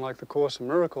distinguish something like the Course in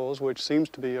Miracles, which seems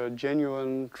to be a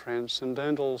genuine,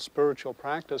 transcendental, spiritual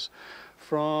practice,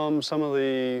 from some of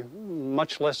the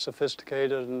much less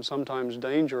sophisticated and sometimes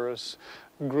dangerous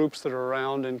groups that are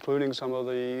around, including some of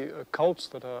the cults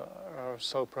that are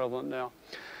so prevalent now.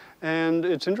 And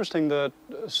it's interesting that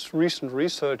recent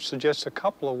research suggests a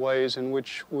couple of ways in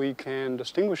which we can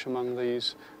distinguish among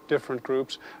these different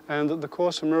groups, and that the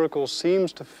Course in Miracles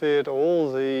seems to fit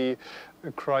all the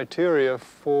criteria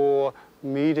for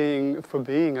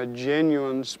being a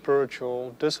genuine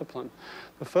spiritual discipline.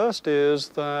 The first is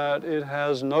that it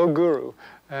has no guru,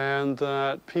 and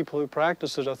that people who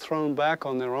practice it are thrown back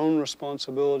on their own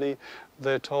responsibility.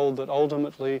 They're told that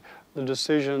ultimately the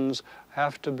decisions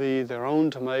have to be their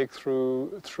own to make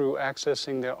through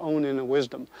accessing their own inner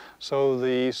wisdom. So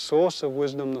the source of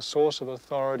wisdom, the source of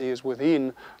authority is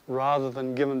within rather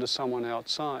than given to someone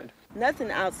outside.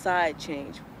 Nothing outside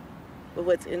changed, but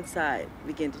what's inside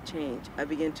began to change. I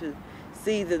began to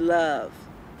see the love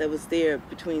that was there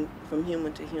from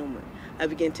human to human. I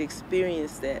began to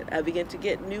experience that. I began to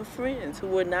get new friends who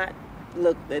were that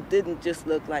didn't just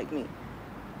look like me,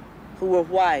 who were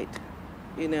white,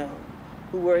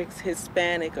 who were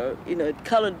Hispanic, or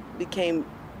color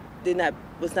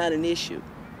was not an issue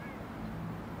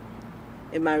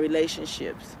in my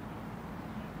relationships.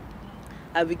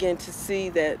 I began to see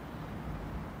that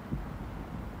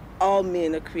all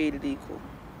men are created equal,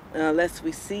 and unless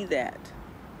we see that,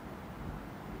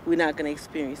 we're not going to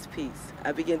experience peace.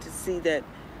 I began to see that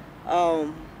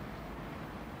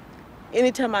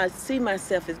anytime I see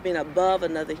myself as being above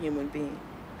another human being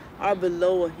or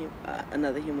below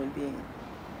another human being,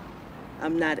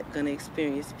 I'm not going to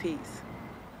experience peace.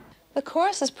 The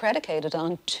Course is predicated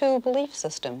on two belief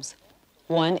systems.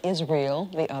 One is real,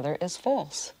 the other is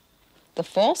false. The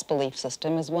false belief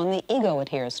system is one the ego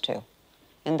adheres to,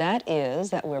 and that is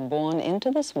that we're born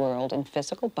into this world in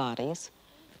physical bodies,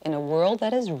 in a world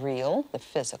that is real, the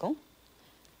physical,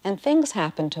 and things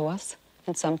happen to us,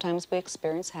 and sometimes we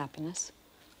experience happiness,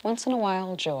 once in a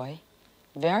while joy,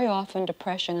 very often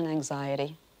depression and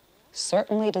anxiety,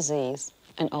 certainly disease,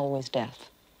 and always death.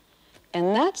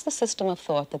 And that's the system of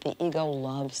thought that the ego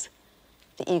loves,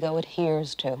 the ego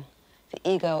adheres to, the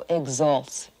ego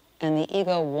exalts, and the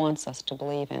ego wants us to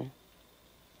believe in.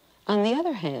 On the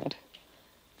other hand,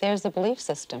 there's the belief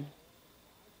system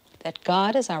that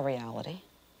God is our reality.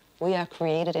 We are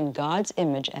created in God's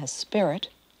image as spirit,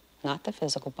 not the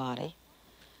physical body,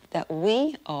 that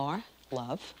we are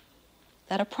love,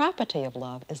 that a property of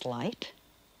love is light,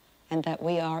 and that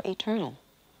we are eternal.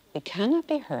 We cannot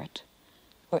be hurt.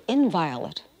 We're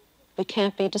inviolate. We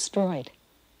can't be destroyed.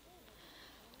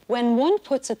 When one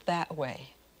puts it that way,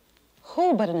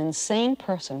 who but an insane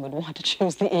person would want to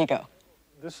choose the ego?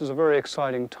 This is a very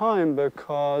exciting time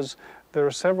because there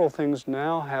are several things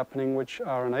now happening which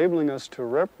are enabling us to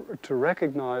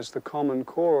recognize the common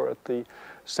core at the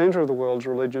center of the world's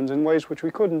religions in ways which we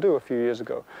couldn't do a few years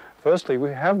ago. Firstly,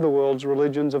 we have the world's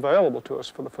religions available to us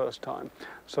for the first time.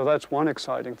 So that's one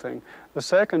exciting thing. The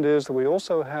second is that we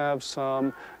also have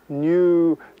some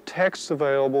new texts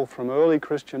available from early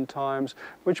Christian times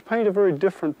which paint a very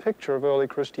different picture of early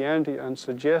Christianity and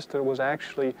suggest that it was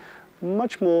actually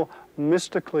much more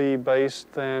mystically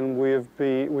based than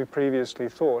we previously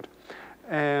thought,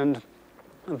 and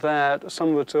that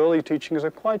some of its early teachings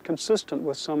are quite consistent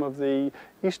with some of the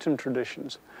Eastern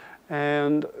traditions.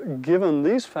 And given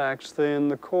these facts, then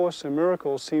the Course in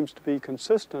Miracles seems to be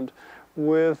consistent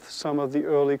with some of the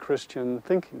early Christian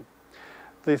thinking.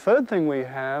 The third thing we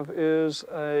have is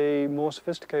a more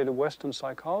sophisticated Western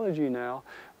psychology now,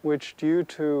 which, due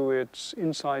to its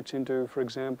insights into, for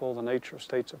example, the nature of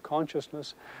states of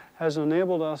consciousness, has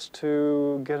enabled us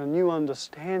to get a new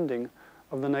understanding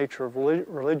of the nature of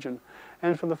religion.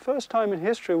 And for the first time in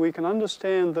history, we can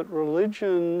understand that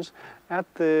religions,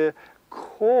 at their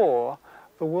core,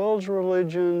 the world's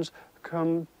religions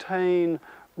contain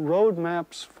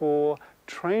roadmaps for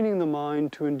training the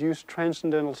mind to induce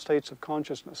transcendental states of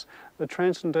consciousness, the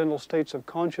transcendental states of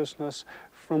consciousness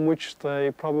from which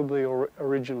they probably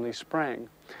originally sprang.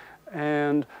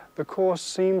 And the Course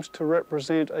seems to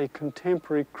represent a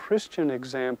contemporary Christian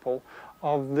example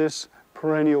of this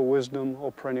perennial wisdom,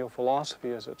 or perennial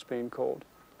philosophy as it's being called.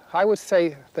 I would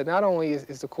say that not only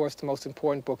is the Course the most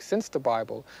important book since the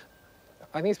Bible,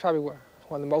 I think it's probably one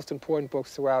of the most important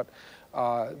books throughout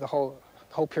the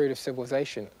whole period of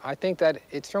civilization. I think that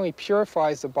it certainly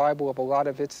purifies the Bible of a lot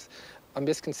of its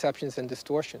misconceptions and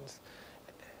distortions.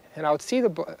 And I would see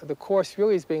the Course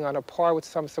really as being on a par with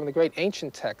some of the great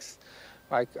ancient texts,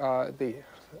 like the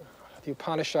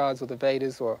Upanishads or the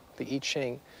Vedas or the I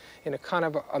Ching, in a kind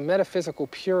of a metaphysical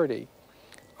purity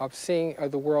of seeing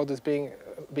the world as being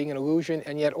an illusion,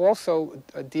 and yet also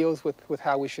deals with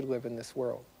how we should live in this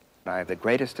world. I have the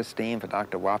greatest esteem for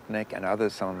Dr. Wapnick and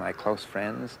others, some of my close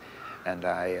friends, and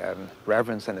I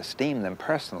reverence and esteem them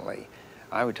personally.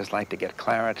 I would just like to get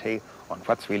clarity on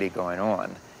what's really going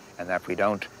on, and that we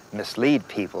don't mislead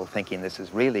people thinking this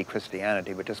is really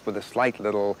Christianity, but just with a slight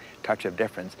little touch of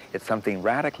difference. It's something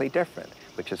radically different,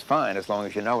 which is fine as long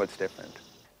as you know it's different.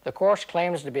 The Course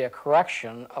claims to be a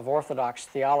correction of Orthodox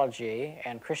theology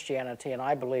and Christianity, and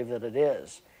I believe that it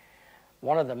is.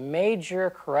 One of the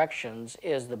major corrections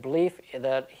is the belief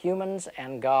that humans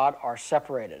and God are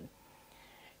separated.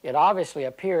 It obviously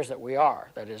appears that we are.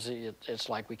 That is, it's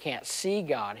like we can't see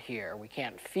God here. We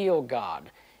can't feel God.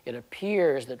 It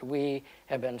appears that we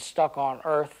have been stuck on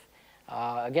earth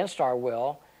against our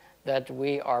will, that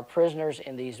we are prisoners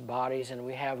in these bodies and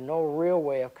we have no real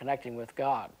way of connecting with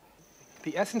God.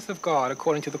 The essence of God,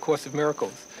 according to the Course of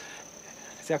Miracles,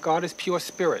 is that God is pure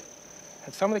spirit.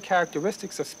 And some of the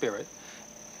characteristics of spirit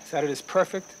is that it is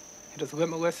perfect, it is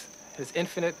limitless, it is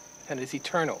infinite, and it is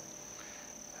eternal.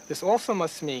 This also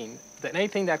must mean that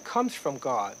anything that comes from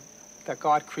God, that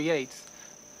God creates,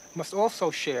 must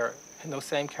also share in those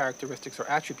same characteristics or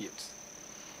attributes.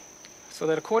 So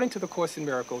that according to the Course in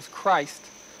Miracles, Christ,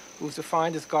 who is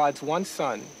defined as God's one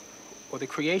Son, or the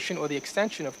creation or the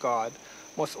extension of God,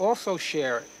 must also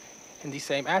share in these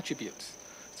same attributes.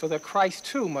 So that Christ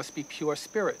too must be pure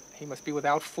spirit. He must be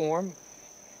without form,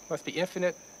 must be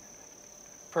infinite,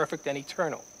 perfect, and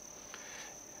eternal.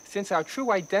 Since our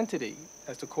true identity,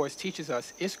 as the Course teaches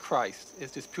us, is Christ,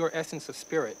 is this pure essence of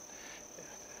spirit,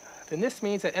 then this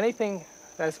means that anything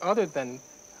that is other than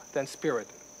spirit,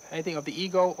 anything of the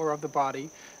ego or of the body,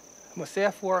 must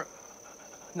therefore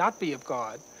not be of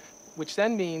God, which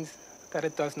then means that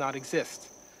it does not exist.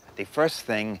 The first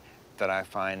thing that I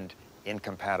find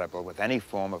incompatible with any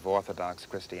form of Orthodox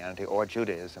Christianity, or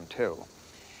Judaism too,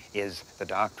 is the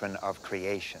doctrine of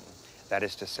creation. That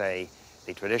is to say,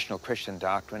 the traditional Christian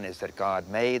doctrine is that God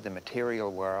made the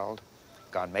material world,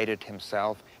 God made it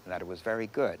himself, and that it was very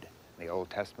good. In the Old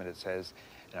Testament it says,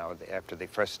 you know, after the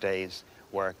first day's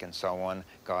work and so on,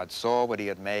 God saw what he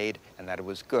had made and that it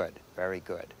was good, very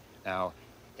good. Now,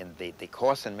 in the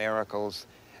Course in Miracles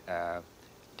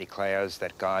declares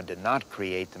that God did not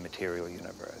create the material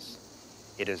universe.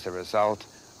 It is a result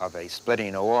of a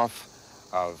splitting off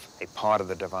of a part of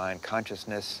the divine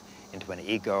consciousness into an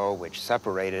ego which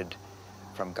separated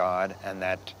from God, and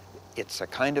that it's a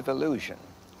kind of illusion.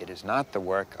 It is not the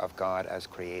work of God as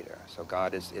creator. So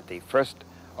God is, the first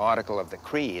article of the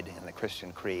creed, in the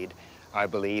Christian creed, I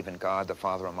believe in God the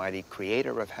Father Almighty,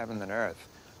 creator of heaven and earth,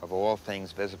 of all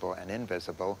things visible and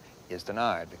invisible, is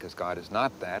denied, because God is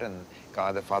not that, and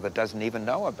God the Father doesn't even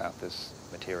know about this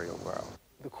material world.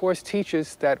 The Course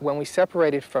teaches that when we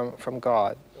separated from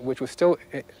God, which was still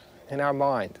in our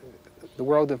mind, the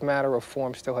world of matter or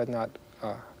form still had not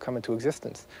come into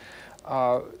existence.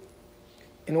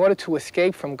 In order to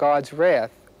escape from God's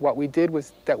wrath, what we did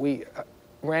was that we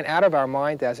ran out of our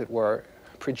mind, as it were,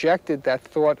 projected that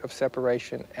thought of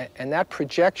separation, and that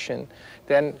projection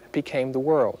then became the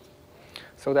world.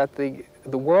 So that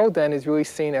the world then is really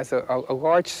seen as a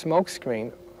large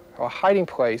smokescreen, or hiding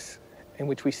place, in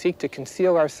which we seek to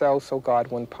conceal ourselves so God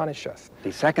wouldn't punish us.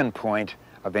 The second point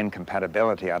of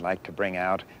incompatibility I'd like to bring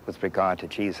out with regard to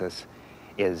Jesus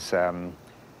is the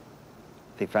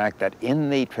fact that in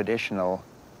the traditional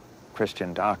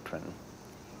Christian doctrine,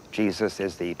 Jesus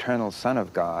is the eternal Son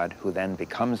of God who then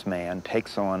becomes man,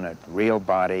 takes on a real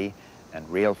body and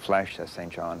real flesh, as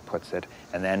St. John puts it,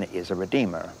 and then is a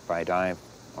redeemer by dying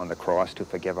on the cross to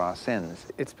forgive our sins.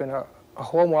 It's been a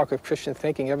hallmark of Christian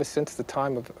thinking ever since the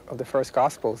time of the first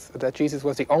Gospels, that Jesus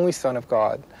was the only Son of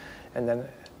God. And then,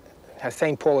 as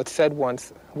St. Paul had said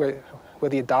once, we're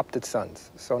the adopted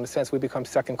sons. So in a sense, we become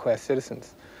second-class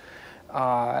citizens.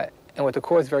 And what the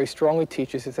Course very strongly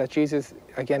teaches is that Jesus,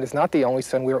 again, is not the only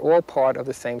Son. We're all part of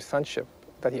the same sonship.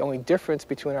 That the only difference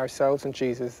between ourselves and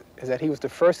Jesus is that he was the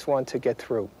first one to get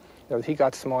through. In other words, he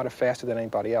got smarter faster than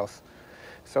anybody else.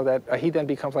 So that he then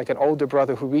becomes like an older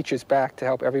brother who reaches back to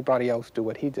help everybody else do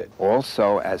what he did.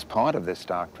 Also, as part of this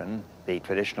doctrine, the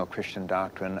traditional Christian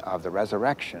doctrine of the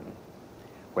resurrection,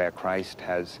 where Christ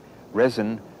has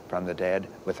risen from the dead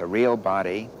with a real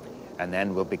body, and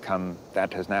then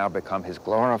that has now become his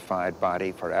glorified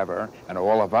body forever, and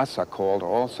all of us are called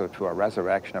also to a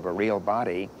resurrection of a real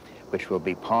body, which will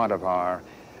be part of our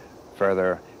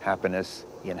further happiness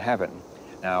in heaven.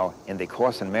 Now, in the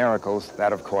Course in Miracles,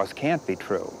 that of course can't be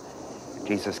true.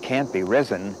 Jesus can't be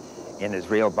risen in his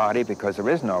real body because there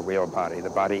is no real body.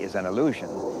 The body is an illusion.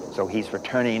 So he's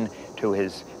returning to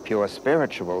his pure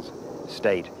spiritual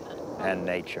state and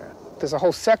nature. There's a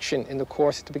whole section in the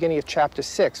Course at the beginning of chapter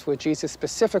 6 where Jesus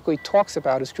specifically talks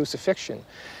about his crucifixion.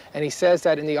 And he says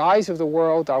that in the eyes of the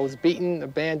world I was beaten,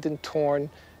 abandoned, torn,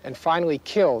 and finally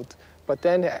killed. But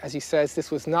then, as he says,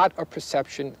 this was not a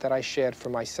perception that I shared for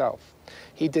myself.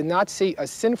 He did not see a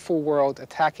sinful world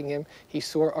attacking him. He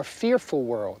saw a fearful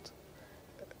world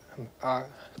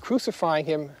crucifying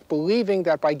him, believing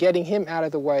that by getting him out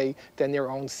of the way, then their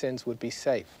own sins would be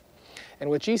safe. And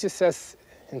what Jesus says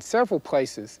in several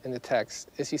places in the text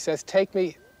is he says, take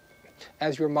me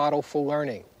as your model for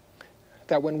learning.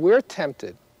 That when we're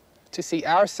tempted to see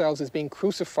ourselves as being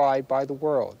crucified by the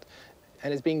world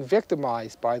and as being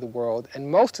victimized by the world, and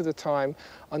most of the time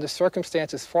under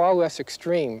circumstances far less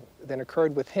extreme than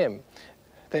occurred with him,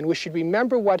 then we should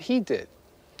remember what he did.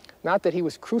 Not that he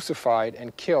was crucified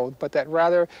and killed, but that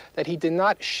rather that he did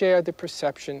not share the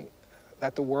perception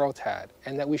that the world had,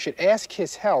 and that we should ask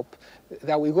his help,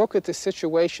 that we look at the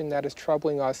situation that is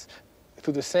troubling us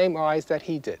through the same eyes that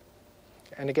he did.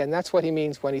 And again, that's what he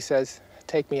means when he says,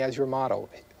 take me as your model.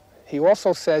 He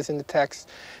also says in the text,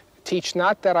 teach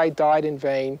not that I died in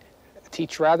vain,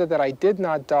 teach rather that I did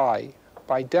not die,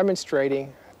 by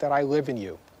demonstrating that I live in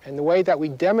you. And the way that we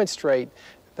demonstrate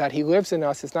that he lives in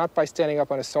us is not by standing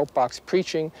up on a soapbox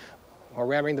preaching or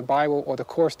ramming the Bible or the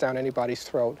course down anybody's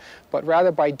throat, but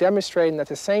rather by demonstrating that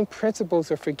the same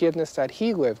principles of forgiveness that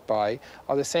he lived by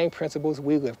are the same principles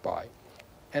we live by.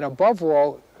 And above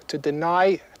all, to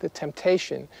deny the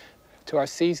temptation to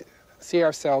see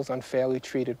ourselves unfairly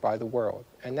treated by the world.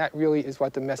 And that really is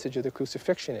what the message of the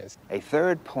crucifixion is. A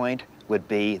third point would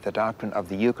be the doctrine of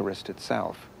the Eucharist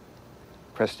itself.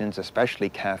 Christians, especially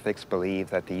Catholics, believe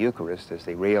that the Eucharist is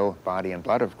the real body and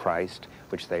blood of Christ,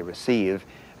 which they receive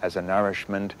as a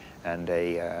nourishment and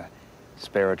a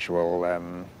spiritual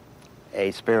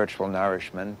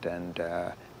nourishment and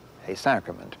a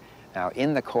sacrament. Now,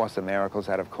 in the Course of Miracles,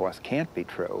 that of course can't be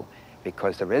true,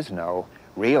 because there is no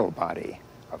real body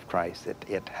of Christ.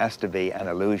 It has to be an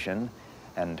illusion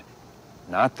and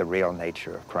not the real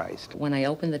nature of Christ. When I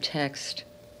opened the text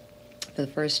for the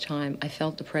first time, I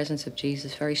felt the presence of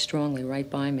Jesus very strongly right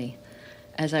by me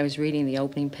as I was reading the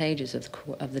opening pages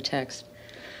of the text.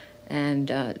 And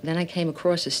then I came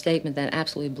across a statement that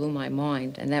absolutely blew my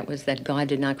mind, and that was that God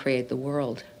did not create the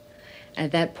world. And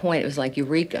at that point, it was like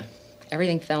eureka.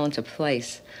 Everything fell into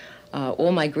place.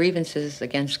 All my grievances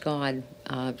against God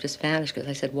just vanished, because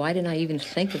I said, why didn't I even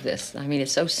think of this? I mean,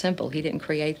 it's so simple. He didn't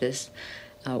create this.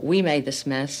 We made this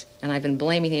mess, and I've been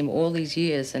blaming him all these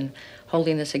years and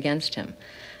holding this against him.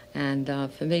 And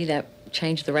for me, that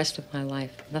changed the rest of my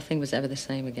life. Nothing was ever the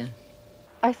same again.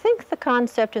 I think the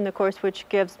concept in the Course which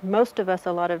gives most of us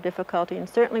a lot of difficulty, and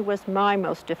certainly was my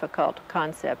most difficult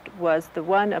concept, was the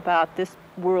one about this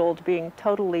world being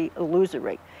totally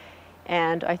illusory.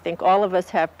 And I think all of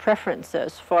us have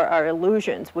preferences for our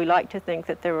illusions. We like to think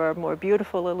that there are more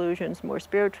beautiful illusions, more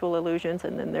spiritual illusions,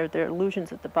 and then there are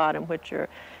illusions at the bottom, which are,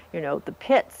 you know, the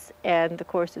pits. And the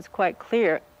Course is quite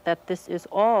clear that this is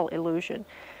all illusion.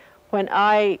 When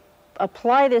I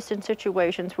apply this in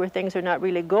situations where things are not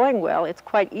really going well, it's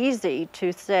quite easy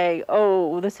to say,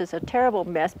 oh, this is a terrible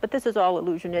mess, but this is all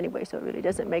illusion anyway, so it really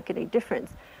doesn't make any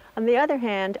difference. On the other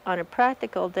hand, on a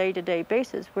practical day-to-day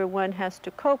basis where one has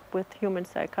to cope with human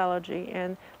psychology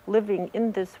and living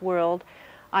in this world,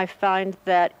 I find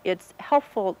that it's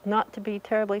helpful not to be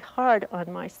terribly hard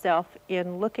on myself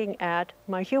in looking at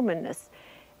my humanness.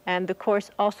 And the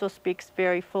Course also speaks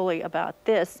very fully about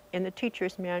this in the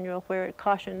Teacher's Manual, where it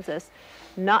cautions us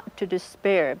not to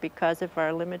despair because of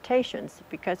our limitations,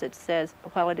 because it says,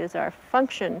 while it is our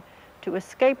function to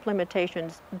escape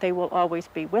limitations, they will always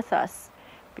be with us.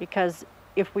 Because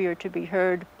if we are to be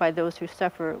heard by those who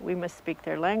suffer, we must speak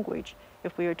their language.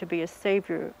 If we are to be a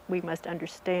savior, we must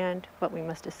understand what we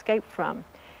must escape from.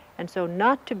 And so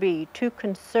not to be too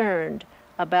concerned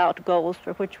about goals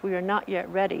for which we are not yet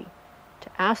ready, to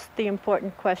ask the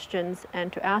important questions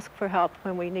and to ask for help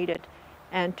when we need it,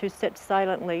 and to sit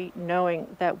silently knowing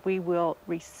that we will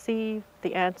receive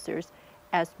the answers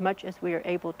as much as we are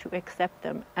able to accept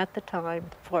them at the time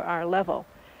for our level.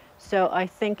 So I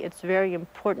think it's very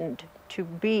important to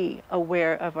be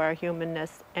aware of our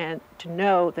humanness and to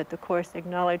know that the Course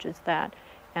acknowledges that,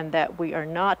 and that we are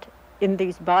not in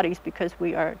these bodies because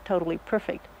we are totally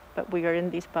perfect, but we are in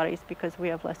these bodies because we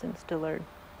have lessons to learn.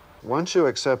 Once you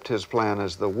accept his plan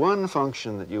as the one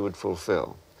function that you would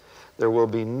fulfill, there will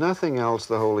be nothing else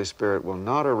the Holy Spirit will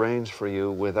not arrange for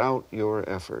you without your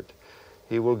effort.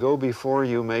 He will go before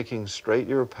you, making straight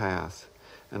your path,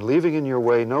 and leaving in your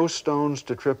way no stones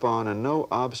to trip on and no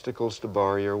obstacles to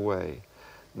bar your way.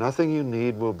 Nothing you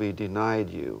need will be denied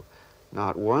you.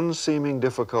 Not one seeming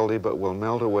difficulty but will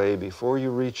melt away before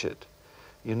you reach it.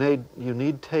 You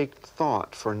need take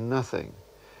thought for nothing,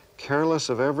 careless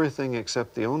of everything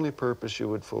except the only purpose you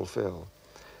would fulfill.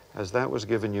 As that was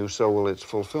given you, so will its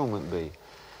fulfillment be.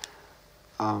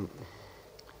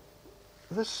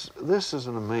 This is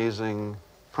an amazing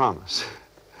promise.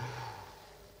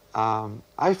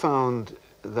 I found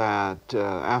that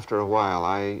after a while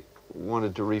I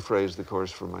wanted to rephrase the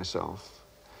Course for myself.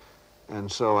 And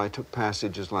so I took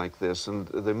passages like this, and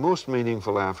the most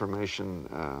meaningful affirmation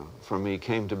for me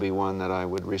came to be one that I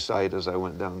would recite as I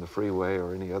went down the freeway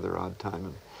or any other odd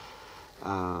time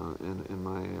in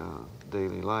my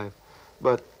daily life.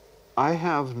 But I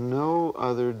have no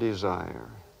other desire,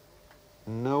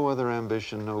 no other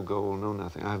ambition, no goal, no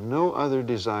nothing. I have no other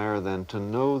desire than to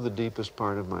know the deepest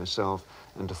part of myself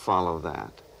and to follow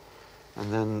that.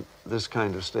 And then this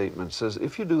kind of statement says,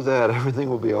 if you do that, everything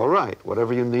will be all right.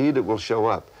 Whatever you need, it will show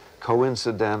up,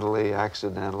 coincidentally,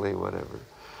 accidentally, whatever.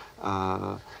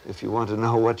 If you want to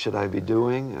know what should I be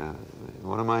doing,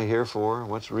 what am I here for,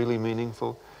 what's really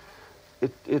meaningful,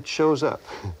 it shows up.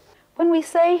 When we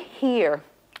say hear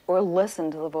or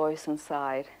listen to the voice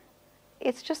inside,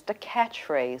 it's just a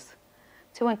catchphrase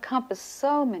to encompass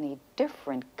so many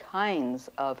different kinds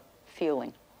of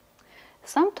feeling.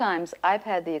 Sometimes I've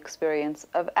had the experience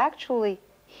of actually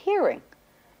hearing,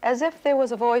 as if there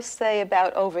was a voice, say,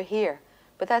 about over here,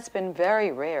 but that's been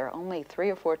very rare, only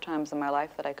 3 or 4 times in my life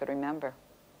that I could remember.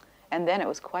 And then it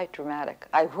was quite dramatic.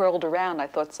 I whirled around. I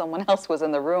thought someone else was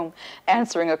in the room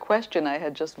answering a question I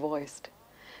had just voiced.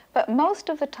 But most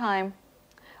of the time,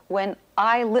 when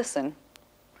I listen,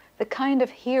 the kind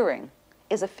of hearing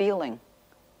is a feeling.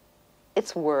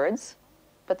 It's words,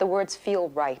 but the words feel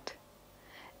right.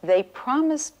 They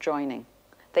promise joining.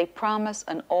 They promise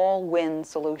an all-win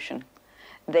solution.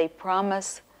 They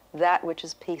promise that which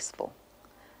is peaceful.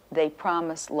 They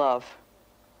promise love.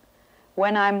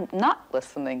 When I'm not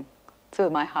listening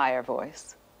to my higher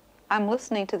voice, I'm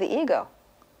listening to the ego.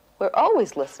 We're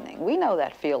always listening. We know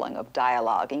that feeling of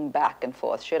dialoguing back and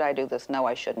forth. Should I do this? No,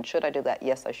 I shouldn't. Should I do that?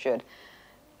 Yes, I should.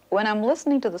 When I'm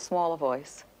listening to the smaller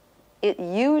voice, it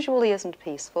usually isn't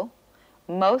peaceful.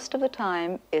 Most of the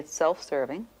time, it's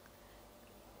self-serving.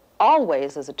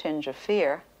 Always there's a tinge of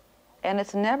fear, and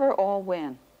it's never all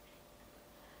win.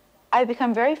 I've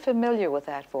become very familiar with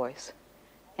that voice.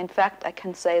 In fact, I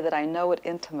can say that I know it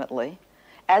intimately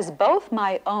as both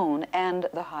my own and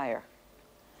the higher.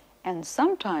 And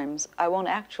sometimes I won't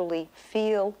actually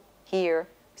feel, hear,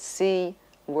 see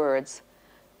words,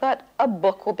 but a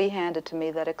book will be handed to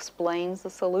me that explains the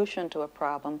solution to a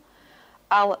problem.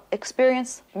 I'll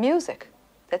experience music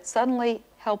that suddenly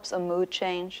helps a mood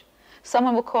change.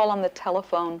 Someone will call on the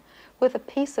telephone with a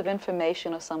piece of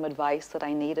information or some advice that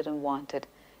I needed and wanted,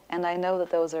 and I know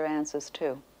that those are answers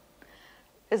too.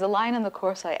 There's a line in the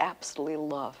Course I absolutely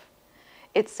love.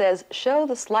 It says, show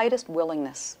the slightest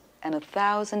willingness, and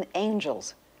 1,000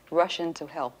 angels rush in to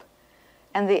help.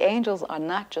 And the angels are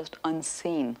not just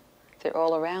unseen. They're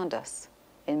all around us,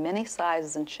 in many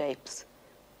sizes and shapes,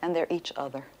 and they're each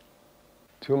other.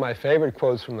 2 of my favorite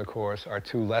quotes from the Course are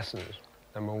 2 lessons.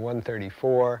 Number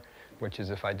 134, which is,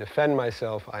 if I defend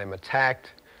myself, I am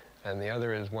attacked. And the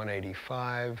other is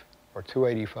 185, or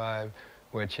 285,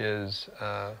 which is,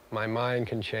 my mind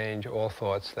can change all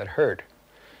thoughts that hurt.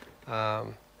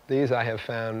 These I have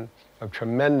found of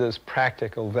tremendous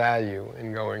practical value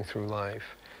in going through life.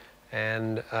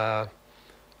 And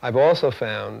I've also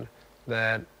found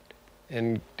that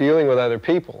in dealing with other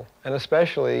people, and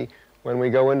especially when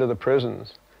we go into the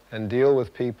prisons and deal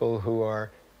with people who are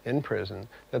in prison,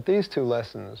 that these 2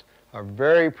 lessons are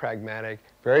very pragmatic,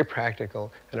 very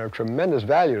practical, and are of tremendous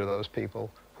value to those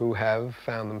people who have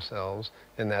found themselves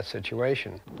in that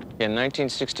situation. In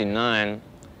 1969,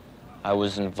 I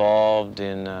was involved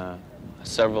in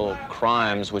several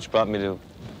crimes which brought me to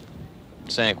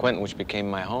San Quentin, which became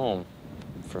my home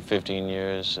for 15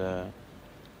 years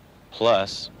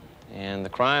plus. And the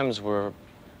crimes were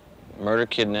murder,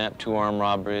 kidnap, 2 armed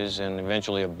robberies, and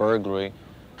eventually a burglary,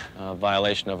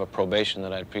 violation of a probation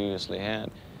that I'd previously had.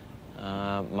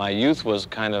 My youth was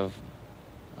kind of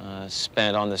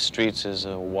spent on the streets as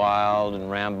a wild and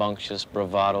rambunctious,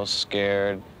 bravado,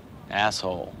 scared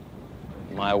asshole.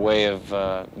 My way of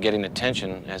getting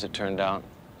attention, as it turned out,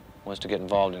 was to get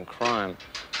involved in crime.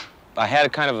 I had a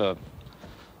kind of a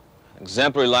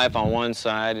exemplary life on one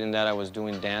side in that I was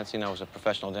doing dancing. I was a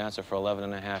professional dancer for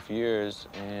 11.5 years,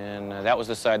 and that was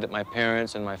the side that my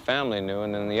parents and my family knew.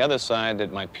 And then the other side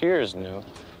that my peers knew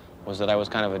was that I was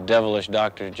kind of a devilish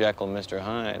Dr. Jekyll, Mr.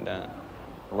 Hyde,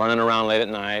 running around late at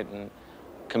night and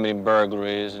committing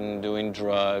burglaries and doing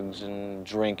drugs and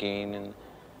drinking and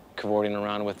cavorting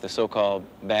around with the so-called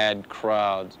bad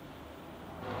crowds.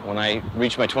 When I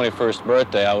reached my 21st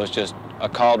birthday, I was just a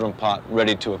cauldron pot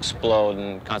ready to explode,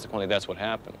 and consequently that's what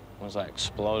happened, was I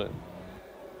exploded.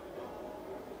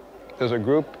 There's a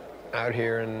group out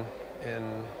here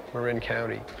in Marin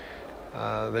County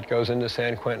that goes into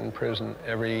San Quentin prison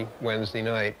every Wednesday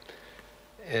night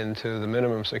into the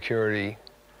minimum security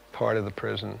part of the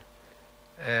prison.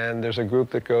 And there's a group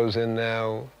that goes in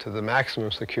now to the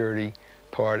maximum security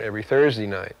part every Thursday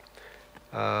night.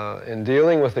 In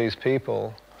dealing with these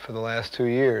people for the last 2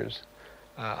 years,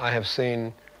 I have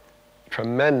seen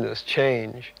tremendous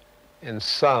change in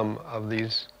some of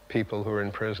these people who are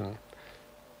in prison.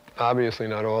 Obviously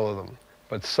not all of them,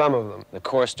 but some of them. The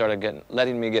course started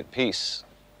letting me get peace,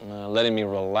 letting me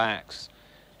relax,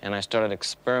 and I started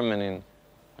experimenting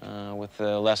with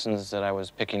the lessons that I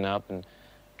was picking up and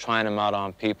trying them out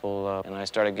on people, and I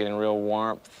started getting real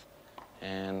warmth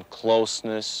and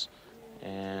closeness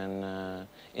and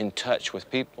in touch with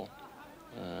people.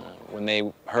 When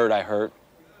they hurt, I hurt,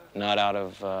 not out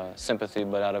of sympathy,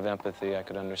 but out of empathy. I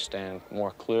could understand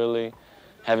more clearly,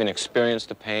 having experienced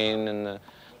the pain and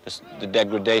the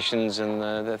degradations and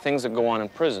the things that go on in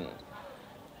prison,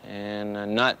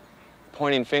 and not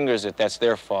pointing fingers that that's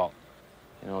their fault.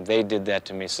 You know, they did that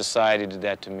to me, society did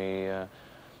that to me,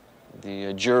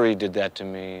 the jury did that to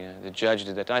me, the judge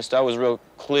did that. I was real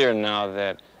clear now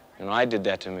that, you know, I did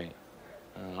that to me.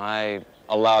 I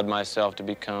allowed myself to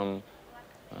become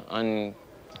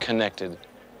unconnected.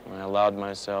 I allowed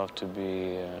myself to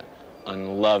be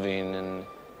unloving and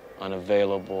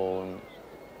unavailable and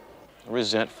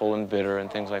resentful and bitter and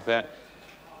things like that.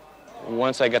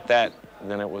 Once I got that,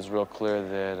 then it was real clear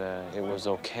that it was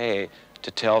okay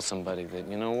to tell somebody that,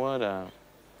 you know what,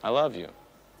 I love you,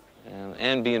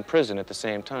 and be in prison at the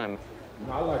same time.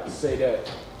 I like to say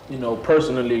that, you know,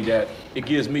 personally, that it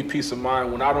gives me peace of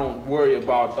mind when I don't worry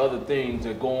about other things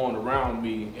that go on around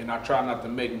me, and I try not to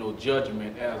make no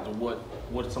judgment as to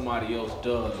what somebody else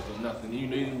does or nothing. You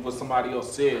know, even what somebody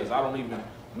else says, I don't even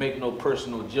make no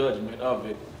personal judgment of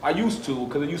it. I used to,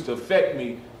 because it used to affect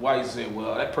me. Why you say,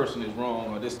 well, that person is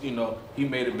wrong, or this, you know, he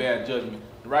made a bad judgment.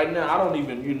 Right now, I don't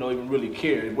even, you know, even really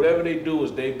care. Whatever they do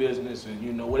is their business, and,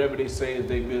 you know, whatever they say is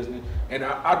their business. And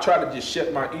I try to just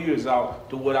shut my ears out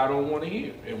to what I don't want to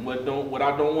hear. And what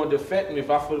I don't want to affect me, if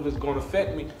I feel it's going to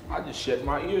affect me, I just shut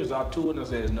my ears out to it and I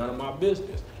say, it's none of my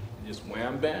business. And just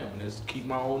wham, bam, and just keep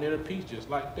my own inner peace just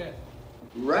like that.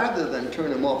 Rather than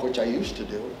turn them off, which I used to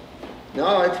do,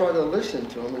 now I try to listen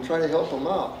to them and try to help them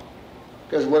out.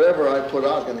 Because whatever I put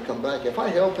out is going to come back. If I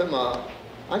help him out,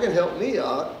 I can help me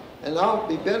out, and I'll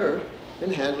be better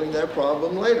in handling their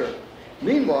problem later.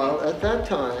 Meanwhile, at that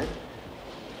time,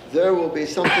 there will be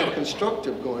something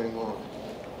constructive going on.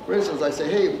 For instance, I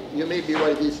say, hey, you may be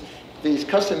right, he's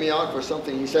cussing me out for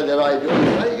something he said that I do.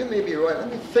 You may be right, let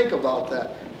me think about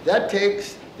that. That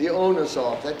takes the onus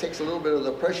off. That takes a little bit of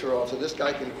the pressure off so this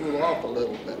guy can cool off a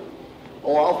little bit.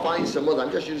 Or I'll find some other,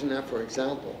 I'm just using that for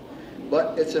example.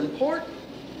 But it's important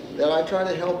that I try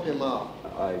to help him out.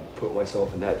 I put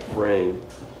myself in that frame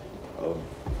of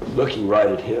looking right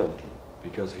at him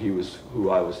because he was who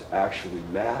I was actually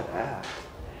mad at,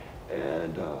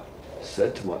 and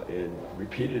said to and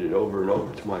repeated it over and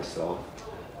over to myself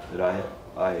that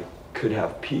I could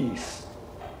have peace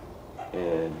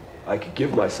and I could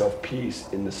give myself peace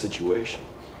in the situation,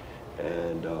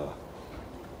 and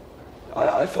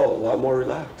I felt a lot more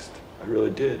relaxed. I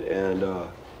really did, and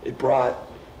it brought.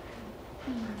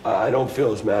 I don't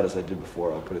feel as mad as I did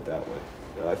before. I'll put it that way.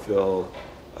 I feel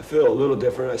a little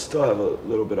different. I still have a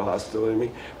little bit of hostility in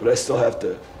me, but I still have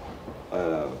to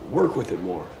work with it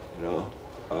more. You know,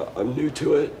 I'm new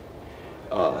to it.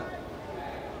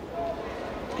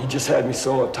 He just had me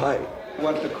so uptight.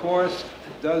 What the Course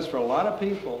does for a lot of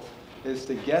people is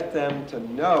to get them to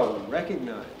know,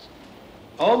 recognize,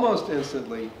 almost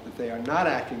instantly that they are not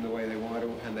acting the way they want to,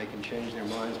 and they can change their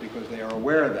minds because they are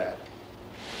aware of that.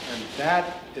 And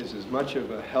that is as much of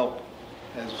a help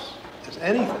as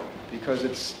anything, because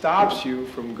it stops you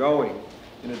from going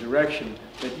in a direction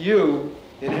that you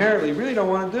inherently really don't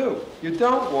want to do. You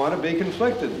don't want to be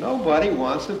conflicted. Nobody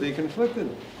wants to be conflicted.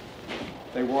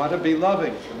 They want to be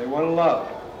loving, and they want to love.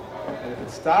 And if it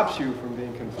stops you from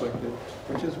being conflicted,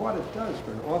 which is what it does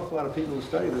for an awful lot of people who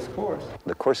study this course.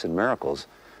 The Course in Miracles,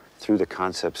 through the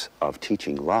concepts of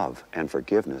teaching love and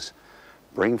forgiveness,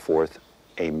 bring forth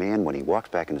a man, when he walks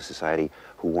back into society,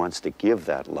 who wants to give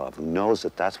that love, who knows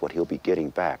that that's what he'll be getting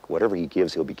back. Whatever he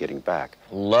gives, he'll be getting back.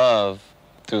 Love,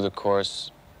 through the Course,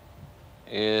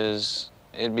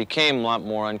 it became a lot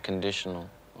more unconditional,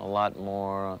 a lot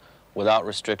more without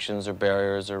restrictions or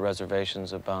barriers or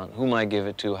reservations about whom I give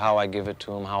it to, how I give it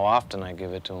to him, how often I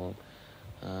give it to him,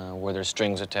 where there's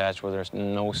strings attached, where there's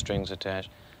no strings attached.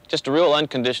 Just a real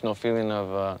unconditional feeling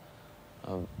of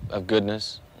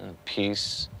goodness,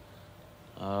 peace,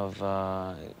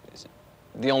 the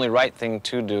only right thing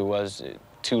to do was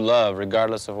to love,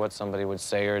 regardless of what somebody would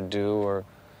say or do or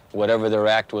whatever their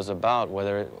act was about,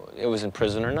 whether it was in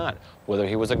prison or not, whether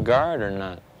he was a guard or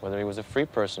not, whether he was a free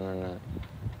person or not.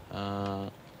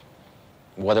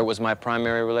 whether it was my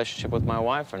primary relationship with my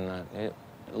wife or not.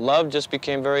 Love just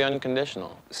became very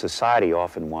unconditional. Society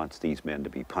often wants these men to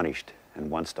be punished and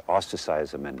wants to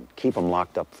ostracize them and keep them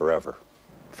locked up forever.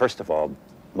 First of all,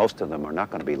 most of them are not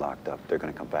going to be locked up. They're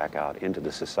going to come back out into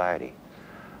the society.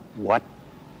 What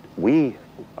we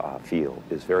feel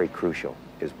is very crucial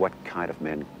is what kind of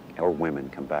men or women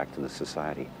come back to the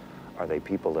society. Are they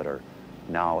people that are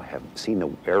now have seen the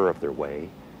error of their way?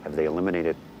 Have they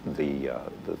eliminated the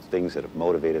things that have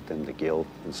motivated them, the guilt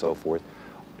and so forth?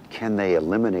 Can they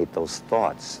eliminate those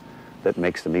thoughts that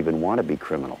makes them even want to be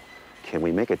criminal? Can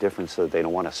we make a difference so that they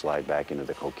don't want to slide back into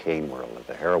the cocaine world or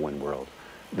the heroin world,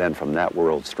 then from that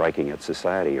world striking at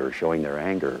society or showing their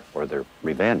anger or their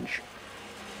revenge?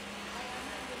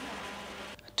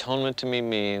 Atonement to me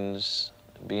means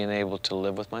being able to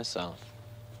live with myself,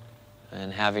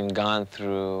 and having gone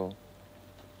through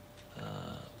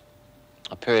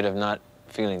a period of not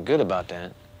feeling good about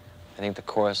that, I think the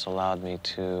Course allowed me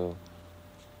to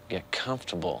get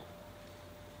comfortable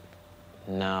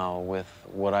now with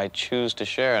what I choose to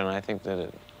share, and I think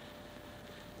that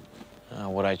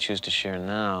what I choose to share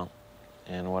now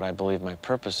and what I believe my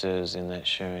purpose is in that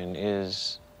sharing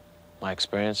is my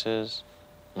experiences,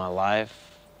 my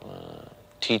life,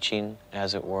 teaching,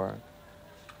 as it were,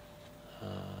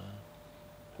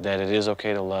 that it is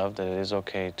okay to love, that it is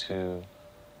okay to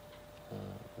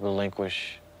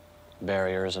relinquish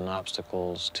barriers and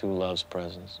obstacles to love's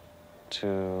presence, to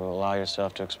allow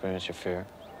yourself to experience your fear,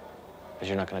 because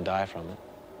you're not going to die from it.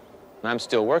 And I'm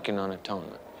still working on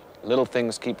atonement. Little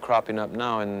things keep cropping up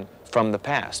now and from the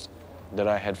past that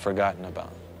I had forgotten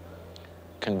about,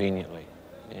 conveniently.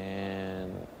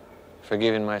 And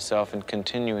forgiving myself and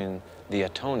continuing the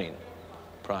atoning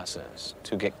process,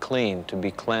 to get clean, to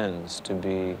be cleansed, to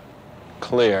be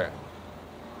clear,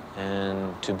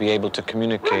 and to be able to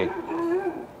communicate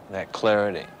that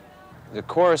clarity. The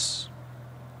Course,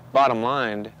 bottom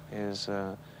line, is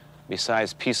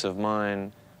besides peace of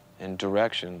mind and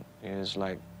direction, is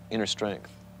like inner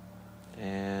strength.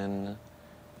 And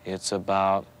it's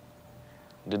about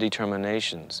the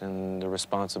determinations and the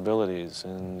responsibilities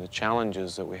and the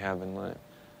challenges that we have in life.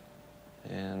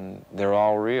 And they're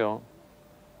all real,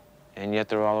 and yet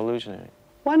they're all illusionary.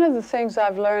 One of the things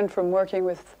I've learned from working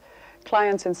with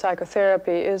clients in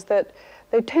psychotherapy is that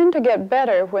they tend to get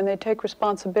better when they take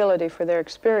responsibility for their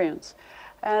experience.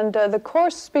 And the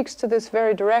Course speaks to this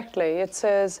very directly. It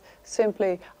says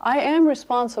simply, I am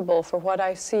responsible for what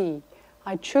I see.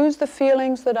 I choose the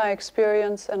feelings that I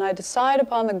experience, and I decide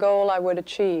upon the goal I would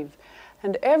achieve.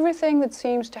 And everything that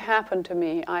seems to happen to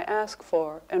me, I ask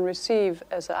for and receive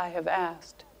as I have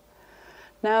asked.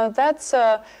 Now, that's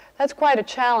quite a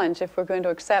challenge if we're going to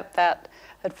accept that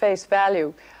at face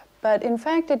value. But in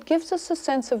fact, it gives us a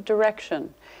sense of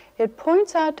direction. It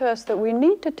points out to us that we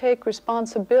need to take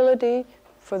responsibility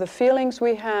for the feelings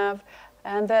we have,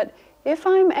 and that if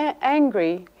I'm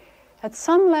angry, at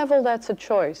some level that's a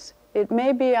choice. It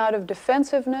may be out of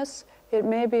defensiveness, it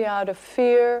may be out of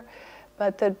fear,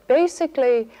 but that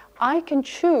basically I can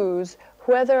choose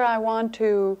whether I want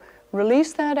to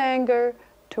release that anger,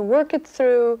 to work it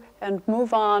through and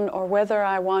move on, or whether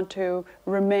I want to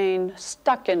remain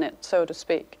stuck in it, so to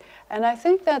speak. And I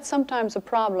think that's sometimes a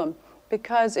problem,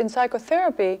 because in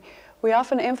psychotherapy, we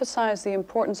often emphasize the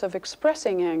importance of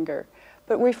expressing anger,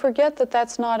 but we forget that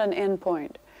that's not an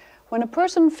endpoint. When a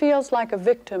person feels like a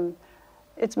victim,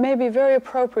 it may be very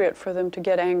appropriate for them to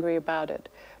get angry about it,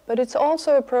 but it's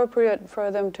also appropriate for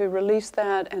them to release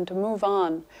that and to move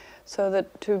on, so that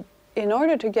in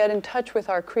order to get in touch with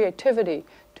our creativity,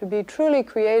 to be truly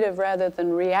creative rather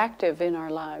than reactive in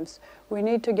our lives, we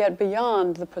need to get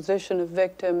beyond the position of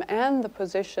victim and the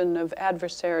position of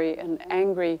adversary and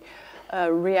angry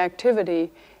reactivity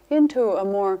into a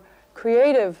more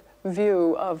creative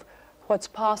view of what's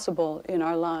possible in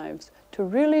our lives, to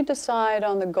really decide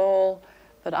on the goal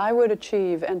that I would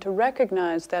achieve and to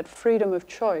recognize that freedom of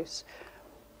choice.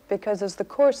 Because as the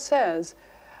Course says,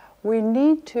 we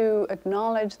need to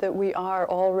acknowledge that we are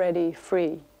already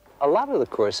free. A lot of the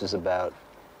Course is about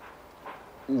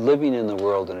living in the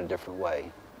world in a different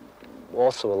way.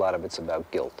 Also, a lot of it's about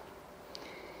guilt.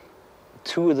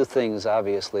 Two of the things,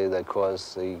 obviously, that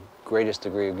cause the greatest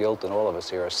degree of guilt in all of us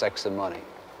here are sex and money.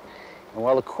 And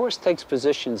while the Course takes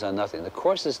positions on nothing, the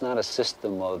Course is not a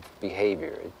system of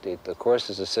behavior. The Course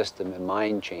is a system in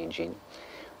mind changing.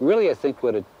 Really, I think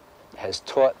what it has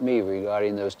taught me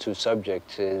regarding those two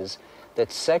subjects is that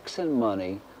sex and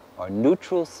money are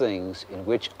neutral things in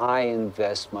which I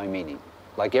invest my meaning.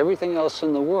 Like everything else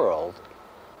in the world,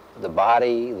 the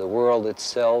body, the world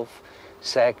itself,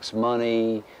 sex,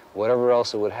 money, whatever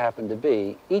else it would happen to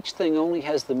be, each thing only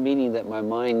has the meaning that my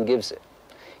mind gives it.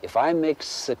 If I make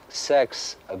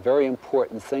sex a very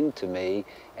important thing to me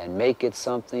and make it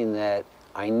something that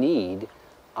I need,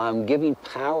 I'm giving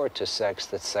power to sex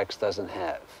that sex doesn't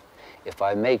have. If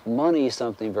I make money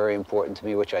something very important to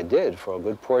me, which I did for a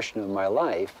good portion of my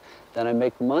life, then I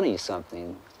make money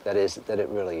something that it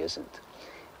really isn't.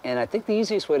 And I think the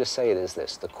easiest way to say it is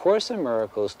this: the Course in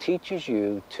Miracles teaches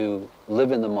you to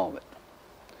live in the moment.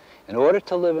 In order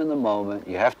to live in the moment,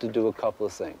 you have to do a couple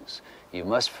of things. You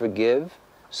must forgive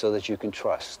so that you can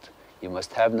trust. You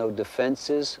must have no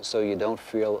defenses so you don't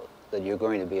feel that you're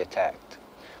going to be attacked.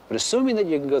 But assuming that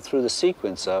you can go through the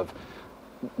sequence of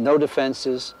no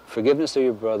defenses, forgiveness of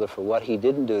your brother for what he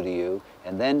didn't do to you,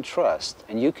 and then trust,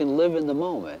 and you can live in the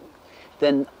moment,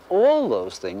 then all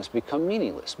those things become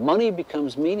meaningless. Money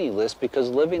becomes meaningless because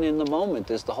living in the moment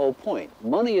is the whole point.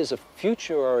 Money is a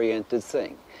future-oriented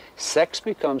thing. Sex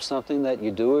becomes something that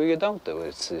you do or you don't do.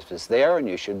 If it's there and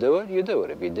you should do it, you do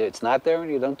it. If it's not there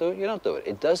and you don't do it, you don't do it.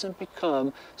 It doesn't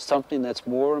become something that's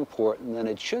more important than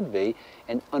it should be.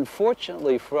 And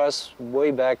unfortunately for us,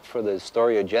 way back for the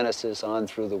story of Genesis on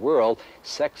through the world,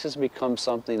 sex has become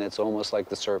something that's almost like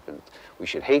the serpent. We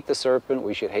should hate the serpent,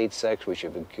 we should hate sex, we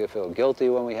should feel guilty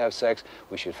when we have sex,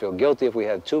 we should feel guilty if we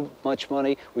have too much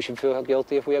money, we should feel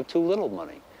guilty if we have too little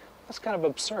money. That's kind of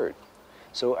absurd.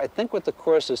 So I think what the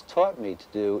Course has taught me to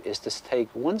do is to take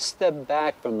one step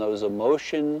back from those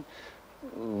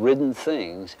emotion-ridden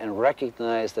things and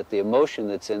recognize that the emotion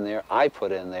that's in there, I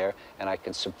put in there, and I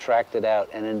can subtract it out,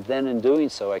 and then in doing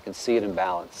so, I can see it in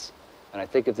balance. And I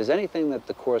think if there's anything that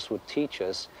the Course would teach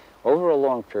us over a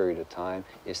long period of time,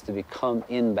 is to become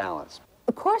in balance.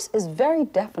 The Course is very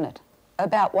definite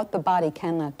about what the body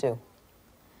cannot do.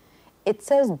 It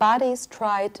says bodies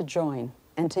try to join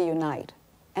and to unite,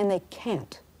 and they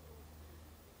can't.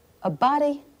 A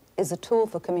body is a tool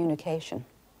for communication,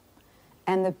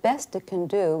 and the best it can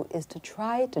do is to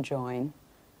try to join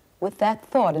with that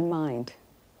thought in mind.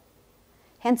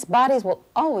 Hence, bodies will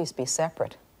always be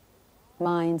separate,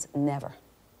 minds never.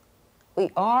 We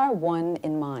are one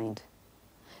in mind.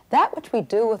 That which we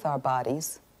do with our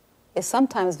bodies is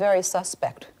sometimes very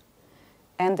suspect,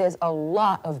 and there's a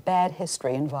lot of bad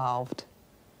history involved,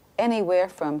 anywhere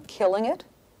from killing it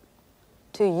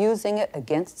to using it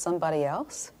against somebody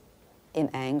else in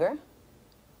anger,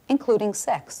 including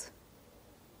sex.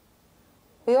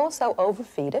 We also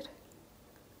overfeed it,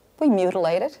 we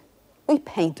mutilate it, we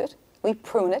paint it, we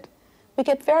prune it, we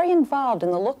get very involved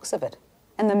in the looks of it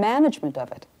and the management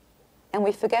of it, and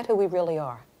we forget who we really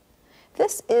are.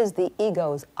 This is the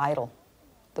ego's idol,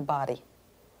 the body.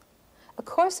 A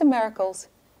Course in Miracles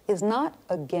is not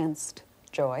against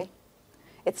joy,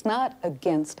 it's not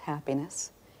against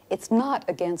happiness, it's not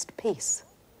against peace.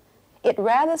 It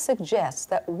rather suggests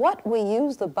that what we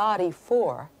use the body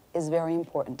for is very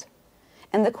important.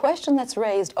 And the question that's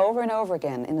raised over and over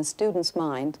again in a student's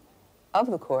mind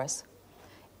of the Course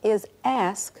is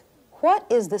ask, what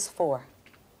is this for?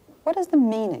 What is the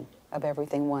meaning of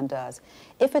everything one does?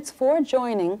 If it's for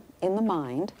joining in the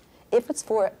mind, if it's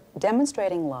for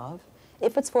demonstrating love,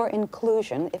 if it's for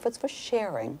inclusion, if it's for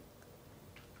sharing,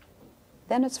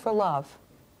 then it's for love,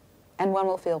 and one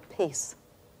will feel peace.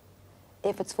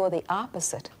 If it's for the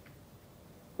opposite,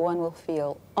 one will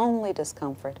feel only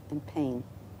discomfort and pain.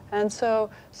 And so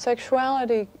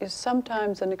sexuality is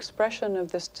sometimes an expression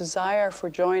of this desire for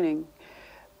joining,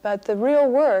 but the real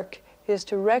work is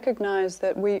to recognize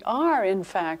that we are, in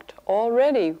fact,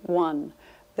 already one,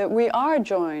 that we are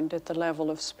joined at the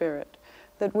level of spirit,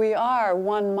 that we are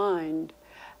one mind,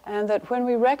 and that when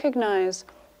we recognize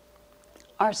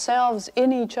ourselves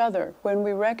in each other, when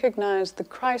we recognize the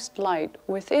Christ light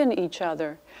within each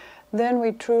other, then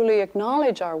we truly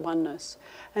acknowledge our oneness.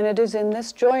 And it is in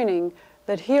this joining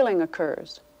that healing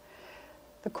occurs.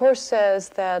 The Course says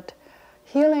that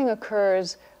healing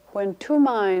occurs when two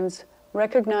minds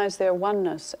recognize their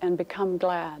oneness and become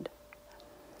glad.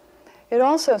 It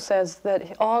also says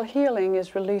that all healing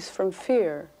is release from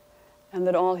fear, and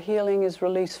that all healing is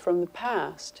release from the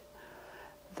past.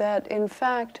 That, in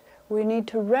fact, we need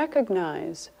to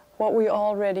recognize what we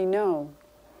already know.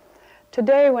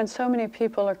 Today, when so many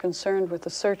people are concerned with the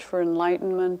search for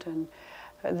enlightenment, and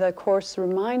the Course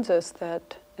reminds us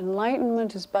that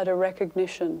enlightenment is but a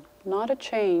recognition, not a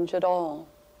change at all.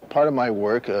 Part of my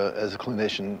work as a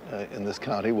clinician in this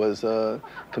county was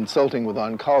consulting with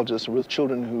oncologists with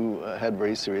children who had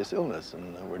very serious illness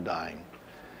and were dying.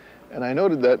 And I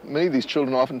noted that many of these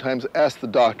children oftentimes asked the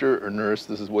doctor or nurse,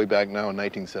 this is way back now in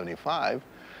 1975,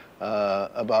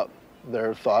 about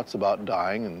their thoughts about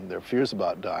dying and their fears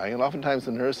about dying, and oftentimes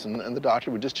the nurse and the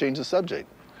doctor would just change the subject.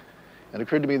 And it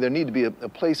occurred to me there needed to be a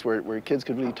place where kids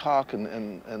could really talk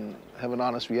and have an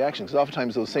honest reaction. Because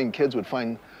oftentimes those same kids would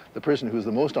find the person who was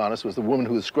the most honest was the woman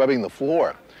who was scrubbing the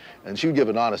floor, and she would give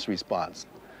an honest response.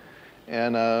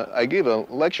 And I gave a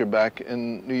lecture back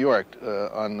in New York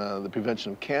on the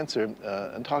prevention of cancer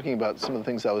and talking about some of the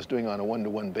things I was doing on a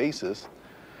one-to-one basis,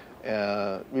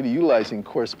 really utilizing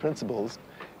course principles.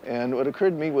 And what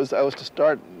occurred to me was I was to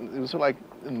start, it was sort of like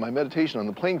in my meditation on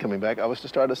the plane coming back, I was to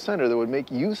start a center that would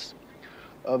make use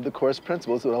of the course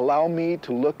principles that would allow me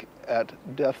to look at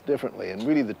death differently. And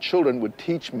really the children would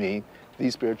teach me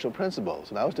these spiritual principles.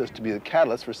 And I was just to be the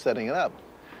catalyst for setting it up.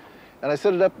 And I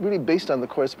set it up really based on the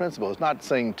course principles, not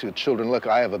saying to children, look,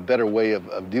 I have a better way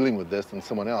of dealing with this than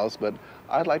someone else, but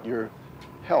I'd like your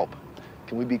help.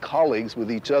 Can we be colleagues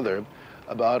with each other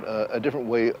about a different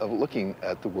way of looking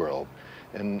at the world?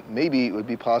 And maybe it would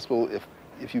be possible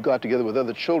if you got together with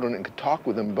other children and could talk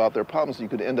with them about their problems, you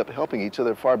could end up helping each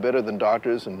other far better than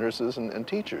doctors and nurses and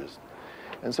teachers.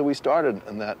 And so we started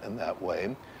in that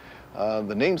way.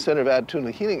 The name Center of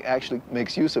Attitudinal Healing actually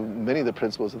makes use of many of the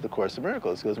principles of the Course in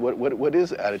Miracles, because what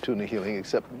is attitudinal healing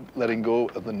except letting go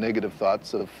of the negative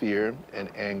thoughts of fear and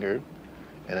anger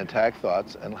and attack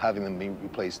thoughts and having them be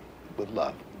replaced with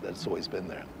love that's always been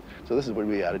there. So this is what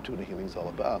really attitudinal healing is all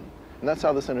about. And that's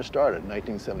how the center started in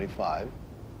 1975.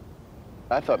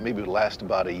 I thought maybe it would last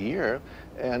about a year,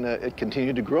 and it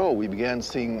continued to grow. We began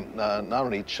seeing not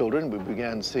only children, we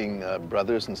began seeing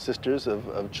brothers and sisters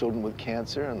of children with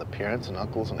cancer, and the parents and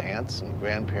uncles and aunts and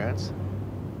grandparents.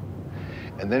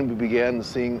 And then we began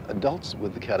seeing adults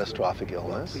with the catastrophic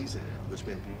illness. Which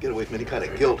meant get away from any kind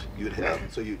of guilt you'd have,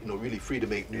 so you're really free to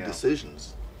make new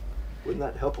decisions. Wouldn't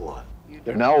that help a lot?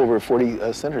 There are now over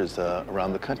 40 centers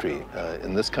around the country,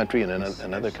 in this country and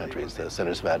in other countries,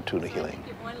 centers of attitudinal healing.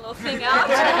 Get one little thing out.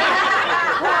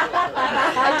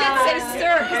 I did say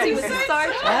sir because he was a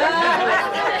sergeant.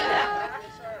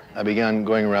 I began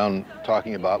going around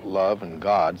talking about love and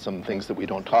God, some things that we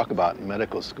don't talk about in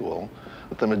medical school.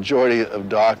 But the majority of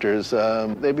doctors,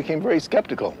 they became very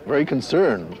skeptical, very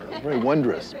concerned, very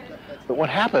wondrous. But what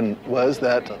happened was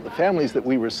that the families that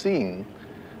we were seeing,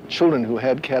 children who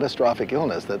had catastrophic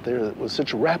illness, that there was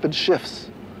such rapid shifts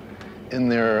in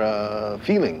their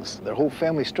feelings. Their whole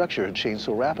family structure had changed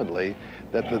so rapidly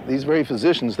that these very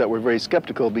physicians that were very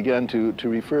skeptical began to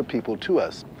refer people to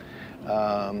us.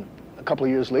 A couple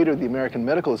of years later, the American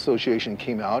Medical Association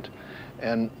came out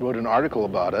and wrote an article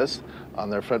about us on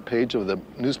their front page of the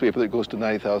newspaper that goes to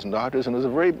 90,000 doctors, and it was a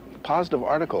very positive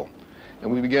article.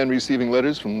 And we began receiving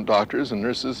letters from doctors and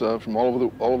nurses from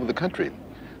all over the country.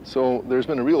 So there's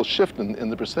been a real shift in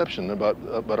the perception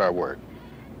about our work.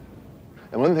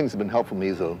 And one of the things that's been helpful to me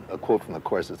is a quote from the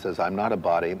Course that says, "I'm not a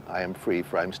body, I am free,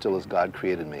 for I am still as God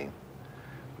created me.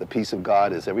 The peace of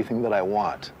God is everything that I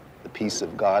want. The peace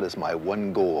of God is my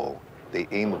one goal, the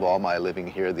aim of all my living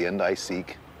here, the end I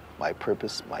seek, my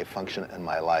purpose, my function, and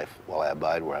my life, while I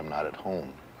abide where I'm not at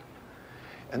home."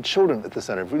 And children at the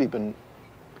center have really been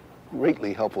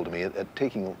greatly helpful to me at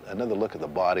taking another look at the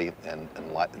body and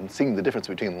seeing the difference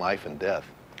between life and death.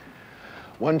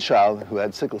 One child who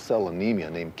had sickle cell anemia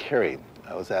named Kerry,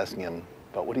 I was asking him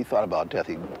about what he thought about death.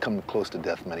 He'd come close to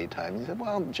death many times. He said,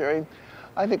 "Well, Jerry,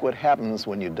 I think what happens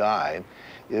when you die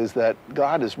is that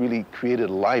God has really created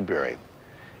a library,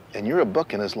 and you're a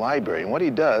book in his library. And what he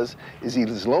does is he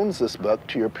loans this book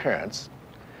to your parents,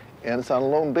 and it's on a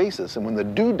loan basis. And when the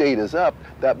due date is up,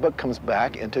 that book comes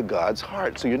back into God's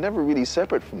heart. So you're never really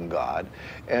separate from God.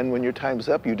 And when your time's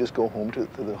up, you just go home to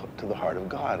the heart of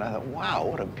God." And I thought, wow,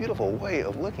 what a beautiful way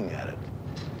of looking at it.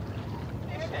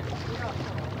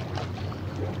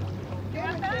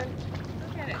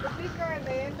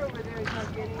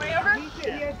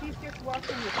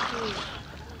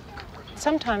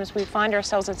 Sometimes we find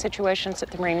ourselves in situations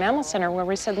at the Marine Mammal Center where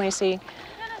we suddenly see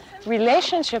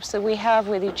relationships that we have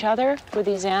with each other, with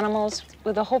these animals,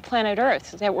 with the whole planet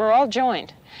Earth, that we're all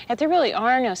joined, that there really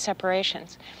are no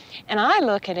separations. And I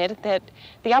look at it that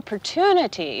the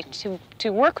opportunity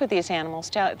to work with these animals,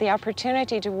 the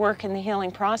opportunity to work in the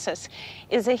healing process,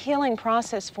 is a healing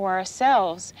process for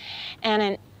ourselves and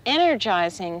an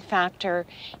energizing factor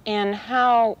in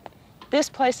how this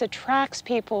place attracts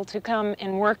people to come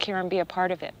and work here and be a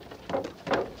part of it.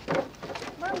 Come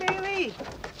on, Bailey.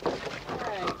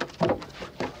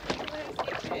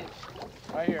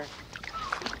 Right here.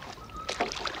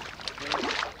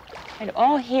 And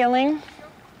all healing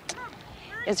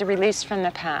is a release from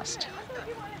the past,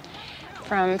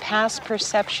 from past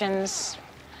perceptions,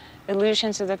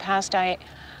 illusions of the past. I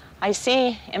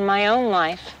see in my own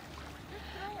life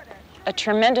a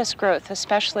tremendous growth,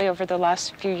 especially over the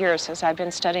last few years as I've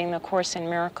been studying the Course in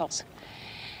Miracles.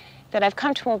 that I've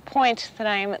come to a point that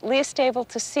I am at least able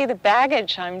to see the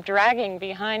baggage I'm dragging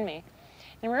behind me,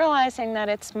 and realizing that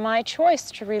it's my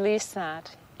choice to release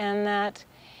that, and that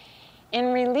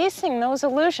in releasing those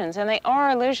illusions, and they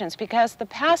are illusions because the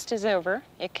past is over,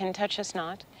 it can touch us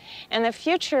not, and the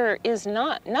future is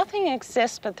not. Nothing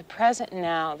exists but the present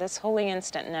now, this holy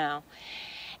instant now.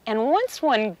 And once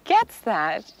one gets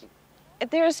that,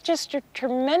 there's just a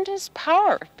tremendous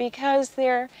power, because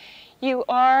you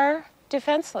are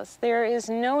defenseless. There is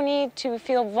no need to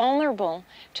feel vulnerable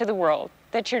to the world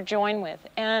that you're joined with.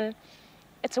 And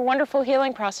it's a wonderful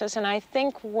healing process, and I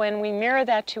think when we mirror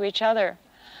that to each other,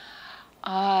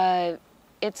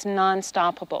 it's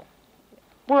non-stoppable.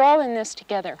 We're all in this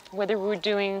together, whether we're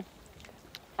doing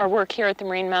our work here at the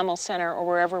Marine Mammal Center or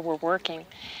wherever we're working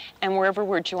and wherever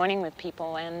we're joining with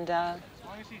people, and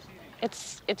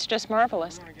it's just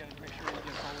marvelous.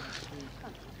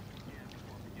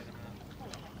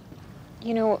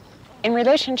 You know, in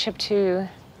relationship to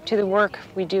the work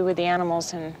we do with the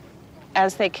animals, and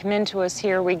as they come into us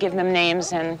here, we give them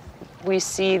names and we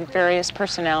see various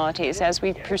personalities as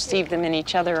we perceive them in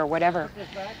each other or whatever.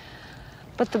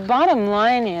 But the bottom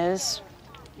line is,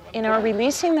 in our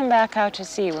releasing them back out to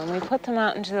sea, when we put them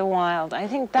out into the wild, I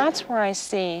think that's where I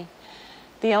see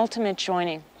the ultimate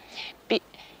joining.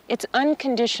 It's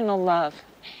unconditional love.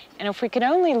 And if we could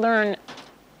only learn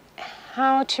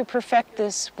how to perfect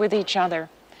this with each other,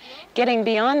 getting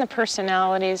beyond the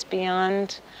personalities,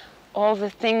 beyond all the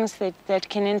things that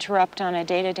can interrupt on a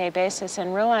day-to-day basis,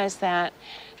 and realize that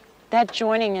that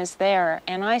joining is there.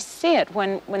 And I see it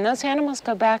when those animals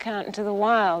go back out into the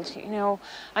wild. You know,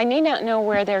 I need not know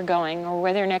where they're going or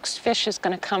where their next fish is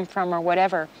going to come from or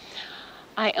whatever.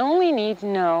 I only need to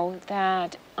know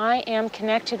that I am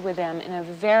connected with them in a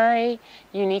very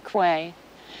unique way.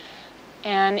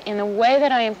 And in the way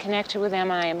that I am connected with them,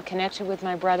 I am connected with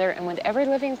my brother and with every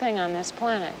living thing on this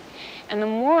planet. And the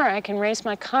more I can raise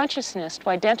my consciousness to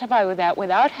identify with that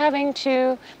without having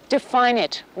to define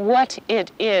it, what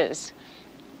it is,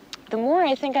 the more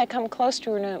I think I come close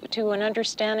to an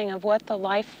understanding of what the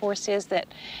life force is that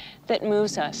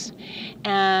moves us,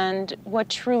 and what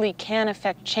truly can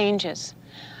affect changes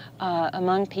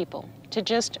among people. To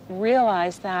just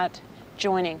realize that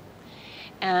joining.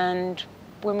 And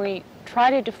when we try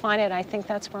to define it, I think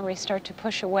that's where we start to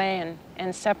push away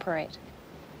and separate.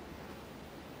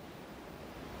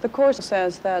 The Course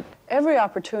says that every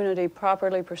opportunity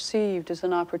properly perceived is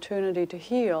an opportunity to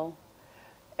heal.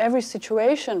 Every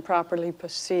situation properly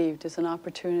perceived is an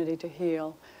opportunity to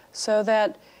heal. So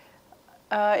that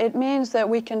it means that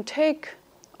we can take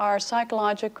our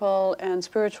psychological and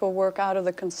spiritual work out of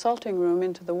the consulting room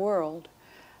into the world.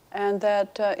 And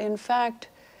that, in fact,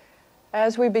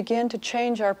 as we begin to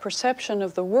change our perception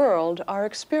of the world, our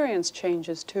experience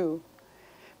changes too.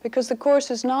 Because the Course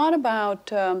is not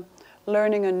about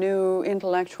learning a new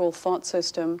intellectual thought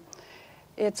system.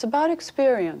 It's about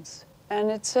experience.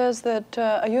 And it says that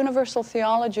a universal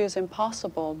theology is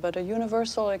impossible, but a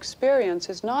universal experience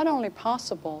is not only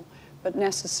possible, but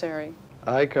necessary.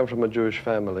 I come from a Jewish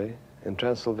family in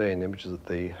Transylvania, which is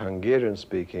the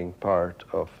Hungarian-speaking part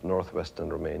of northwestern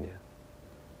Romania.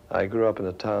 I grew up in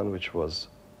a town which was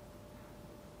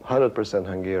 100%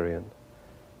 Hungarian,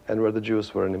 and where the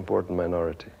Jews were an important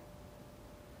minority.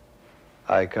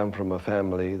 I come from a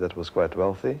family that was quite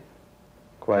wealthy,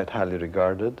 quite highly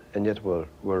regarded, and yet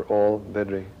were all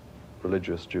very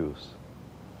religious Jews.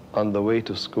 On the way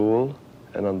to school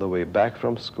and on the way back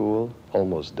from school,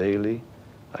 almost daily,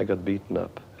 I got beaten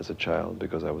up as a child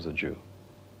because I was a Jew.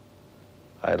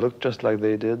 I looked just like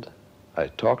they did, I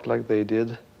talked like they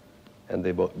did, and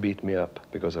they both beat me up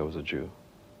because I was a Jew.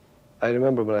 I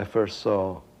remember when I first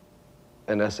saw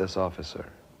an SS officer.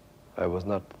 I was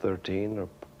not 13 or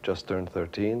just turned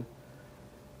 13,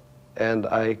 and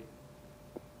I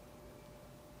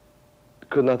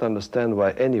could not understand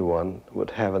why anyone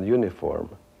would have a uniform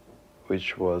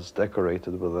which was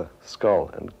decorated with a skull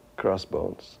and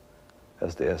crossbones,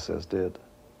 as the SS did.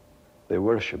 They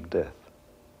worshiped death.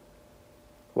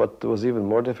 What was even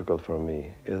more difficult for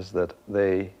me is that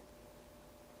they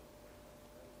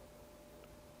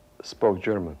spoke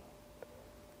German.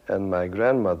 And my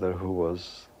grandmother, who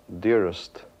was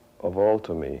dearest of all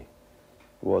to me,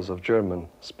 was of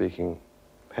German-speaking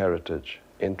heritage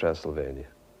in Transylvania.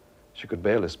 She could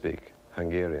barely speak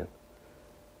Hungarian.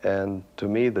 And to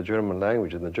me, the German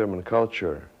language and the German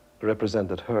culture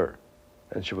represented her.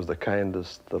 And she was the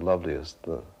kindest, the loveliest,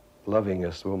 the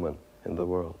lovingest woman in the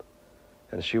world.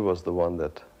 And she was the one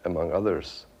that, among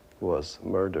others, was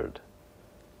murdered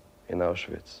in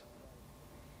Auschwitz.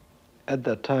 At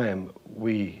that time,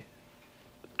 we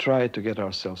tried to get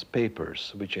ourselves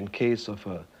papers, which in case of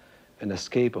a an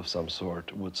escape of some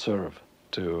sort would serve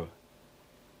to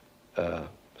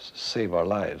save our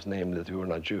lives, namely that we were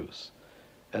not Jews.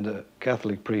 And a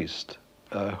Catholic priest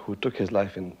who took his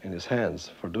life in his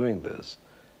hands for doing this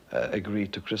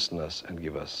agreed to christen us and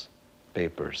give us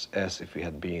papers as if we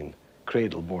had been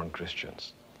cradle-born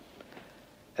Christians.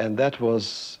 And that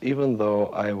was, even though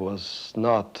I was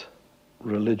not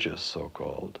religious,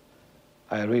 so-called,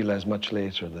 I realized much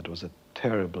later that it was a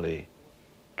terribly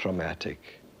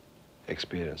traumatic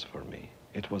experience for me.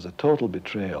 It was a total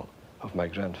betrayal of my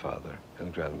grandfather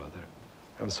and grandmother.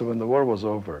 And so when the war was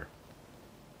over,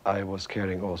 I was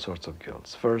carrying all sorts of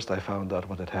guilt. First, I found out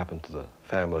what had happened to the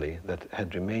family that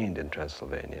had remained in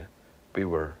Transylvania. We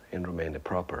were in Romania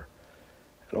proper,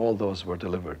 and all those were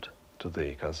delivered to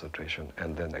the concentration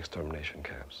and then extermination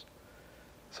camps.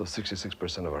 So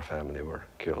 66% of our family were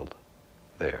killed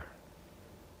there.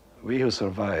 We who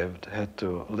survived had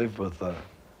to live with the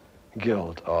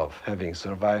guilt of having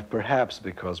survived, perhaps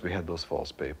because we had those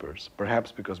false papers,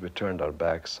 perhaps because we turned our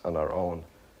backs on our own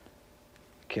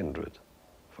kindred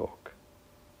folk.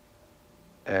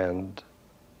 And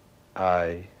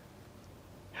I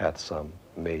had some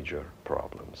major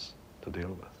problems to deal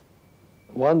with.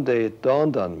 One day it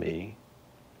dawned on me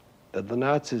that the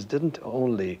Nazis didn't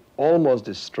only almost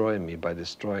destroy me by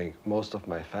destroying most of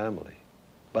my family,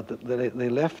 but that they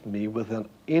left me with an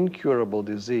incurable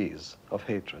disease of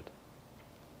hatred.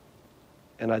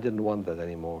 And I didn't want that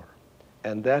anymore.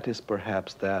 And that is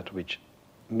perhaps that which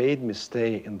made me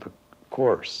stay in the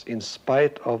course, in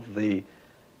spite of the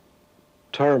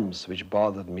terms which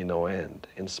bothered me no end,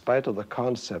 in spite of the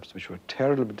concepts which were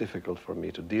terribly difficult for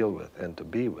me to deal with and to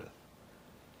be with.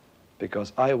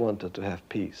 Because I wanted to have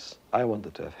peace, I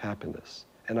wanted to have happiness,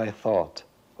 and I thought,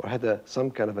 or had some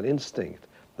kind of an instinct,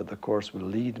 that the course will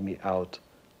lead me out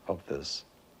of this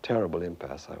terrible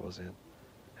impasse I was in.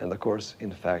 And the course,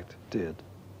 in fact, did.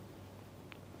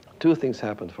 Two things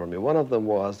happened for me. One of them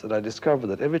was that I discovered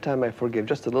that every time I forgave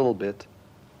just a little bit,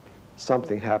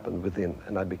 something happened within,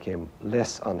 and I became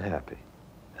less unhappy,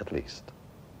 at least.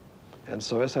 And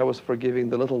so as I was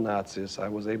forgiving the little Nazis, I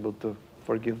was able to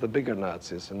forgive the bigger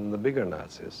Nazis and the bigger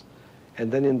Nazis.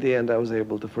 And then in the end, I was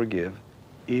able to forgive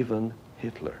even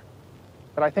Hitler.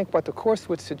 But I think what the Course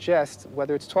would suggest,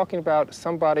 whether it's talking about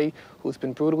somebody who's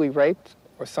been brutally raped,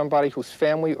 or somebody whose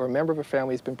family or member of a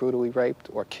family has been brutally raped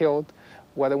or killed,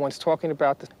 whether one's talking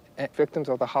about the victims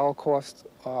of the Holocaust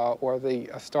or the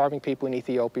starving people in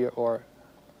Ethiopia, or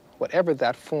whatever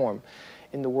that form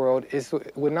in the world,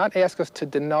 would not ask us to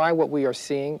deny what we are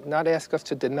seeing, not ask us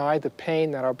to deny the pain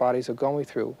that our bodies are going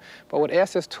through, but would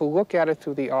ask us to look at it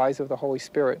through the eyes of the Holy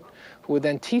Spirit, who would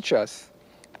then teach us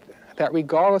that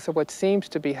regardless of what seems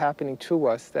to be happening to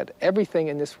us, that everything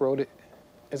in this world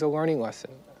is a learning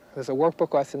lesson. There's a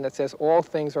workbook lesson that says all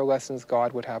things are lessons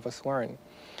God would have us learn.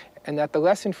 And that the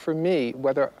lesson for me,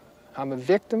 whether I'm a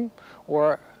victim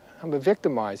or I'm a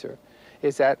victimizer,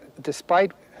 is that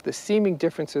despite the seeming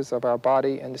differences of our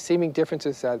body and the seeming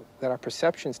differences that our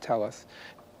perceptions tell us,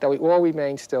 that we all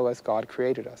remain still as God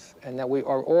created us, and that we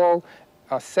are all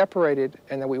separated,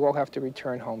 and that we all have to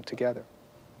return home together.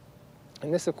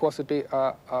 And this, of course, would be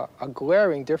a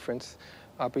glaring difference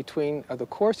between the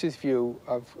Course's view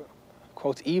of,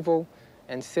 quote, evil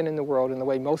and sin in the world and the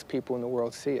way most people in the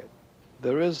world see it.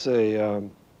 There is a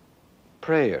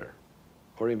prayer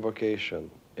or invocation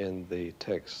in the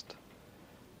text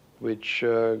which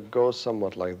goes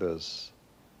somewhat like this.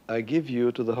 I give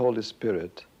you to the Holy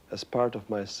Spirit as part of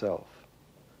myself.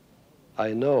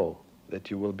 I know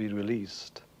that you will be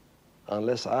released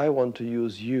unless I want to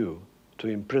use you to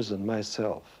imprison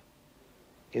myself.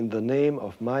 In the name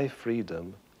of my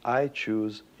freedom, I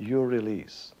choose your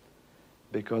release,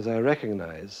 because I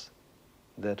recognize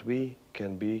that we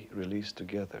can be released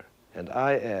together. And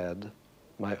I add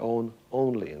my own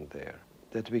only in there,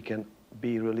 that we can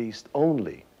be released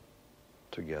only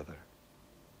together.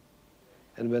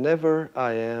 And whenever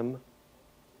I am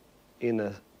in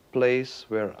a place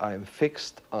where I'm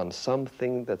fixed on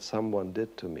something that someone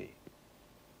did to me,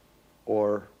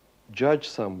 or judge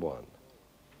someone,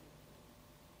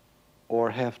 or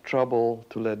have trouble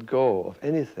to let go of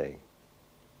anything,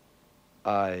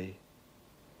 I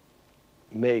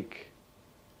make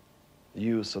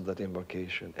use of that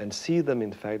invocation and see them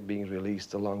in fact being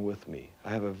released along with me.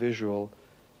 I have a visual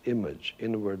image,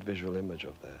 inward visual image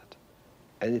of that.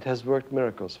 And it has worked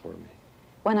miracles for me.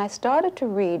 When I started to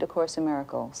read A Course in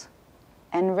Miracles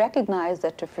and recognized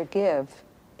that to forgive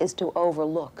is to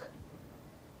overlook,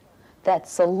 that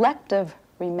selective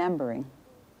remembering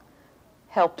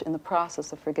helped in the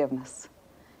process of forgiveness.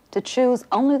 To choose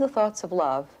only the thoughts of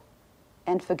love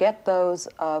and forget those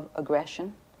of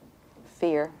aggression,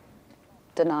 fear,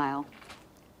 denial,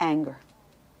 anger.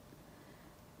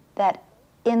 That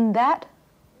in that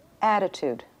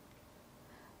attitude,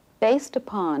 based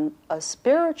upon a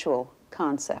spiritual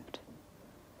concept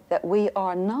that we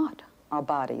are not our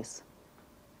bodies,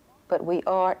 but we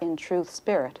are in truth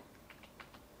spirit,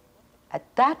 at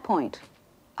that point,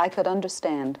 I could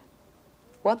understand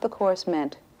what the Course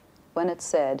meant when it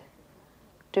said,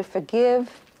 to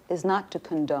forgive is not to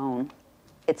condone,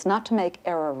 it's not to make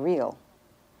error real,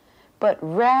 but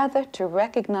rather to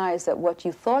recognize that what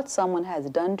you thought someone has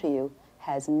done to you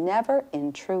has never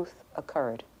in truth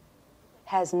occurred.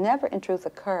 Has never in truth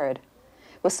occurred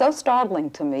was so startling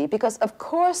to me because of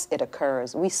course it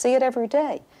occurs. We see it every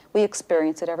day. We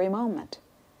experience it every moment.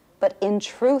 But in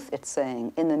truth, it's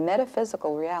saying, in the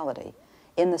metaphysical reality,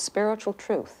 in the spiritual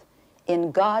truth,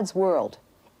 in God's world,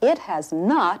 it has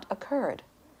not occurred.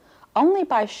 Only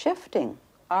by shifting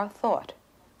our thought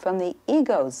from the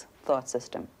ego's thought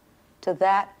system to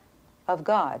that of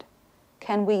God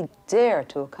can we dare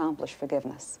to accomplish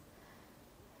forgiveness.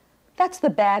 That's the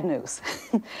bad news.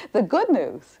 The good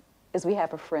news is we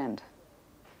have a friend,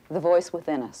 the voice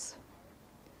within us,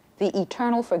 the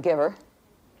eternal forgiver,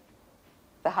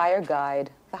 the higher guide,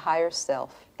 the higher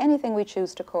self, anything we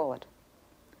choose to call it.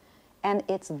 And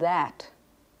it's that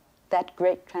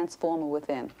great transformer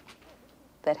within,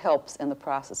 that helps in the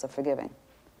process of forgiving.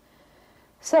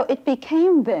 So it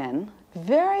became then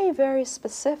very, very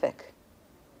specific,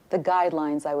 the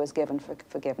guidelines I was given for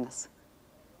forgiveness.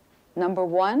 Number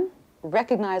one,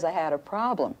 recognize I had a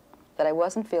problem, that I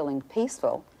wasn't feeling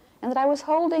peaceful, and that I was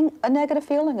holding a negative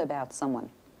feeling about someone.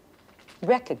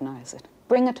 Recognize it,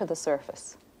 bring it to the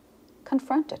surface,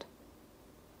 confront it.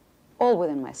 All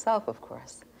within myself, of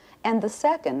course. And the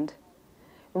second,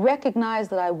 recognize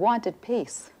that I wanted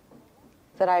peace,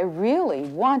 that I really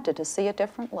wanted to see it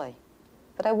differently,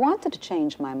 that I wanted to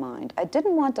change my mind. I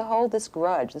didn't want to hold this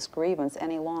grudge, this grievance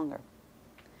any longer.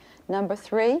 Number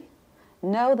three,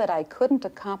 know that I couldn't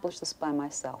accomplish this by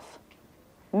myself,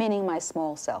 meaning my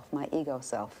small self, my ego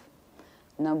self.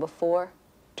 Number four,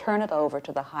 turn it over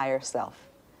to the higher self.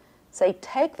 Say,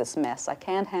 take this mess, I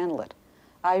can't handle it.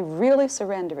 I really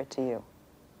surrender it to you.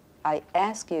 I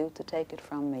ask you to take it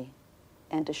from me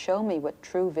and to show me what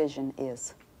true vision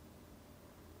is.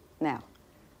 Now,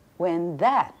 when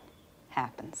that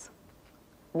happens,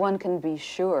 one can be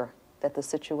sure that the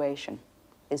situation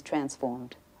is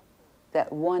transformed,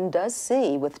 that one does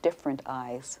see with different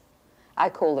eyes. I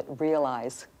call it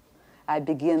realize. I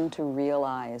begin to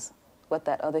realize what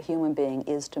that other human being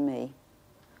is to me,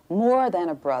 more than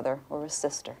a brother or a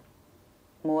sister,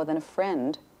 more than a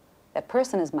friend. That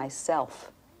person is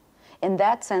myself. In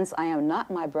that sense, I am not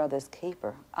my brother's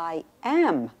keeper. I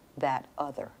am that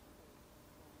other.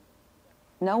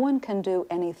 No one can do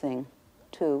anything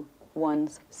to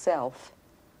one's self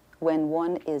when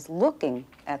one is looking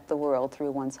at the world through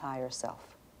one's higher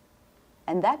self.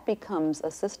 And that becomes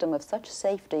a system of such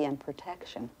safety and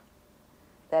protection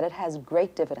that it has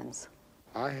great dividends.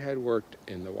 I had worked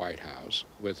in the White House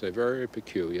with a very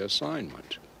peculiar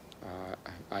assignment.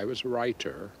 I was a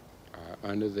writer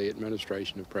under the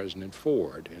administration of President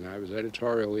Ford, and I was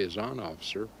editorial liaison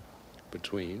officer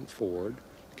between Ford,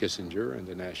 Kissinger, and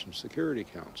the National Security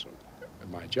Council.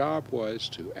 My job was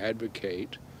to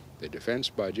advocate the defense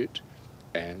budget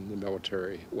and the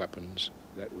military weapons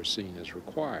that were seen as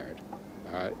required.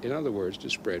 In other words, to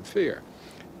spread fear.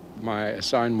 My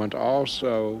assignment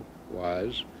also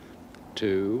was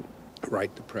to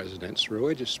write the president's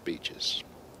religious speeches,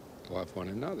 love one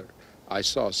another. I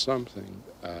saw something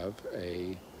of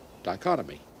a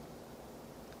dichotomy.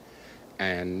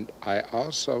 And I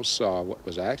also saw what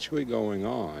was actually going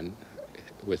on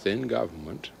within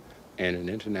government and in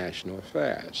international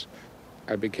affairs.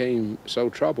 I became so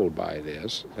troubled by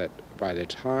this that by the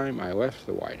time I left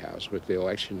the White House with the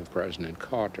election of President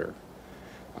Carter,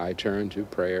 I turned to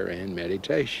prayer and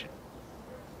meditation.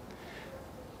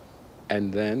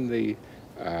 And then the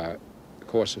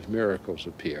Course of Miracles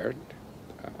appeared,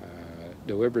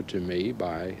 delivered to me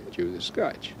by Judith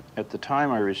Skutch. At the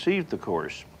time I received the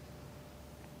Course,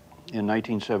 in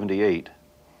 1978,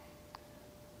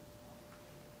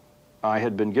 I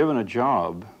had been given a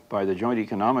job by the Joint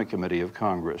Economic Committee of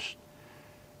Congress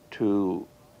to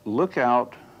look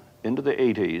out into the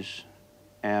 80s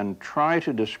and try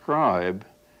to describe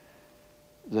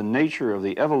the nature of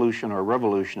the evolution or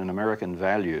revolution in American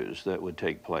values that would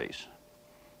take place.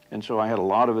 And so I had a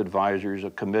lot of advisors, a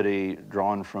committee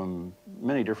drawn from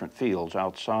many different fields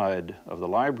outside of the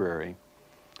library,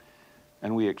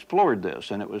 and we explored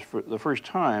this, and it was for the first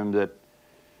time that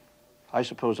I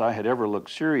suppose I had ever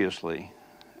looked seriously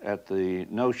at the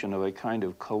notion of a kind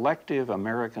of collective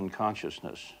American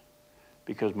consciousness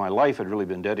because my life had really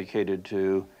been dedicated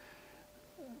to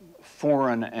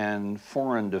foreign and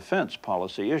foreign defense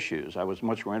policy issues. I was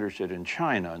much more interested in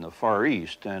China and the Far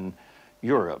East and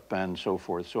Europe and so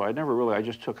forth. So I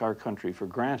just took our country for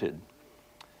granted.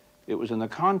 It was in the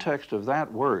context of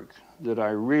that work that I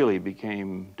really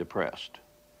became depressed.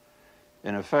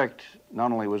 In effect,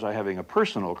 not only was I having a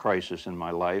personal crisis in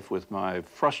my life with my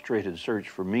frustrated search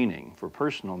for meaning, for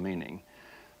personal meaning,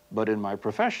 but in my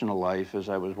professional life, as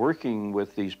I was working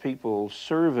with these people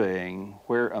surveying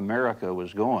where America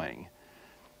was going,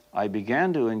 I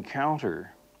began to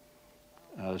encounter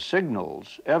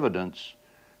signals, evidence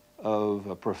of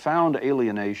a profound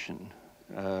alienation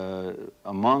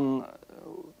among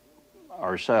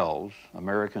ourselves,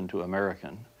 American to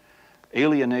American,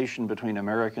 alienation between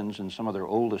Americans and some of their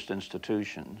oldest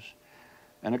institutions,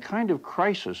 and a kind of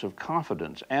crisis of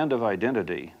confidence and of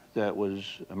identity that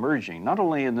was emerging, not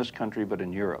only in this country, but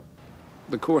in Europe.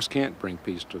 The Course can't bring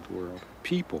peace to the world.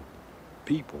 People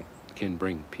can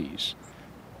bring peace.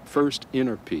 First,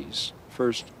 inner peace.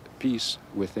 First, peace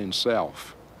within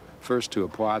self. First, to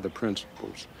apply the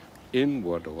principles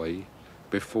inwardly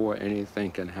before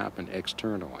anything can happen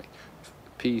externally.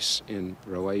 Peace in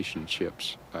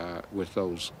relationships with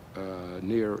those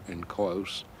near and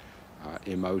close,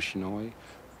 emotionally,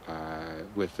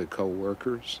 with the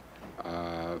co-workers,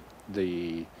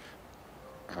 the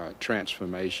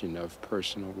transformation of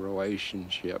personal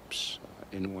relationships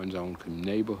in one's own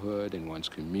neighborhood, in one's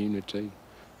community,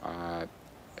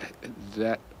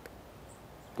 that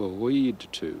will lead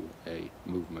to a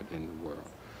movement in the world.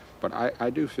 But I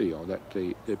do feel that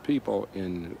the people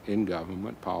in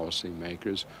government,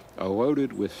 policymakers, are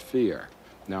loaded with fear.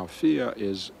 Now, fear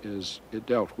is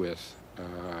dealt with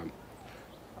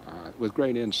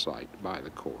great insight by the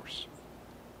Course.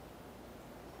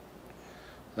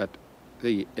 That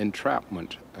the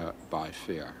entrapment by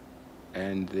fear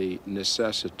and the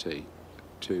necessity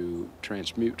to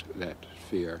transmute that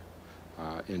fear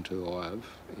into love,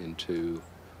 into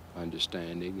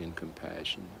understanding and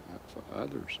compassion for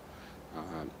others.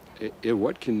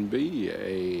 What can be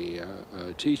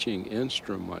a teaching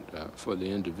instrument for the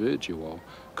individual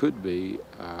could be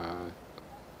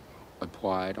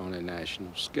applied on a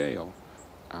national scale.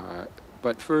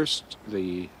 But first,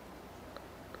 the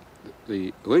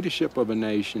leadership of a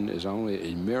nation is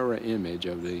only a mirror image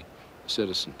of the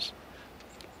citizens.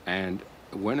 And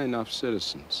when enough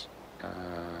citizens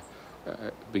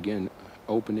begin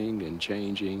opening and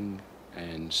changing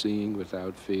and seeing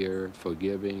without fear,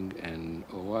 forgiving and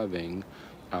loving,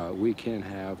 we can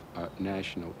have a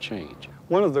national change.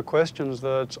 One of the questions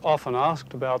that's often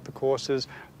asked about the Course is,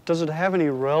 does it have any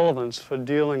relevance for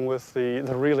dealing with the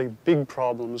really big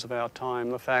problems of our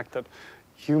time, the fact that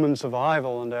human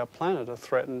survival and our planet are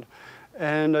threatened?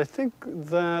 And I think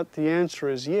that the answer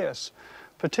is yes,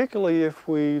 particularly if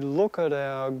we look at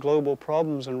our global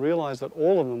problems and realize that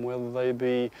all of them, whether they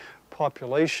be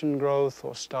population growth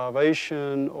or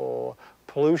starvation or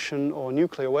pollution or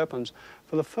nuclear weapons,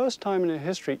 for the first time in our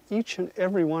history, each and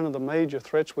every one of the major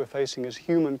threats we're facing is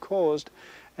human-caused,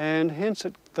 and hence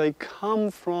they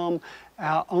come from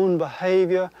our own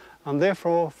behavior and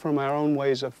therefore from our own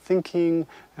ways of thinking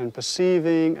and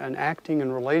perceiving and acting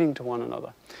and relating to one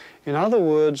another. In other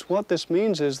words, what this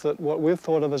means is that what we've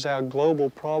thought of as our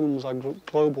global problems are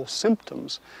global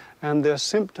symptoms, and they're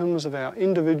symptoms of our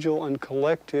individual and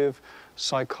collective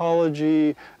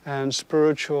psychology and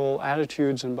spiritual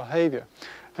attitudes and behavior.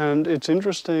 And it's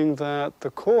interesting that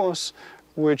the Course,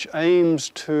 which aims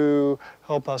to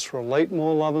help us relate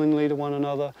more lovingly to one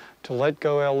another, to let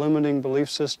go our limiting belief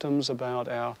systems about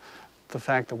the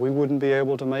fact that we wouldn't be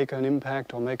able to make an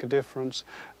impact or make a difference,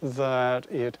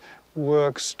 that it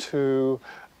works to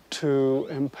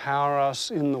empower us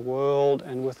in the world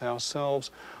and with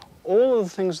ourselves. All of the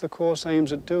things the Course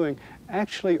aims at doing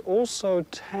actually also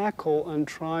tackle and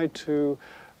try to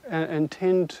and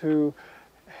tend to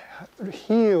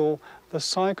heal the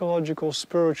psychological,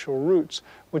 spiritual roots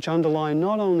which underlie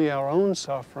not only our own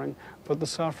suffering, but the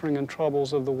suffering and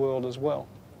troubles of the world as well.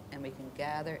 And we can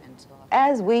gather and talk.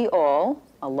 As we all,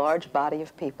 a large body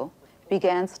of people,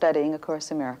 began studying A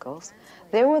Course in Miracles,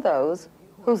 there were those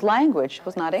whose language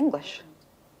was not English.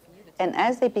 And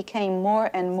as they became more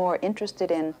and more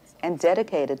interested in and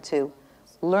dedicated to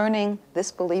learning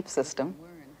this belief system,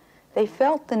 they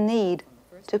felt the need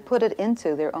to put it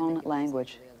into their own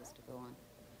language.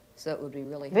 So it would be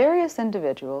really various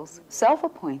individuals,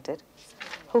 self-appointed,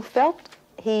 who felt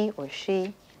he or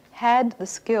she had the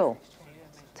skill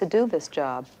to do this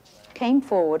job, came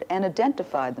forward and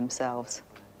identified themselves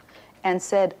and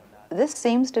said, this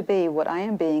seems to be what I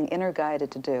am being inner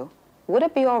guided to do. Would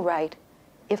it be all right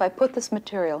if I put this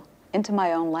material into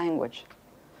my own language.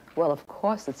 Well, of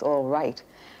course it's all right,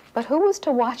 but who was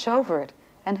to watch over it,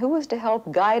 and who was to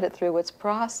help guide it through its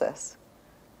process?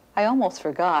 I almost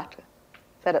forgot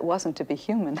that it wasn't to be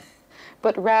human,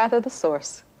 but rather the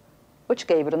source, which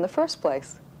gave it in the first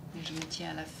place.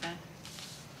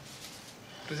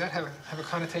 Does that have a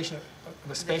connotation,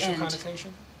 a spatial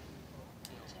connotation?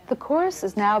 The course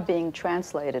is now being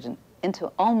translated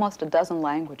into almost a dozen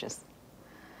languages.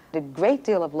 A great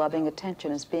deal of loving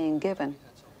attention is being given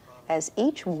as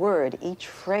each word, each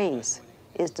phrase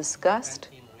is discussed,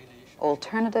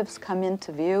 alternatives come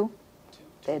into view,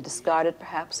 they're discarded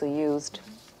perhaps or used,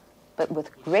 but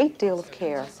with great deal of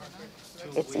care,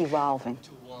 it's evolving.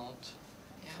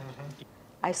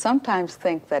 I sometimes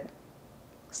think that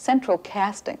central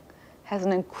casting has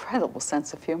an incredible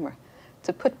sense of humor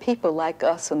to put people like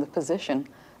us in the position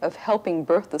of helping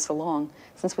birth this along,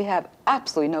 since we have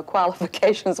absolutely no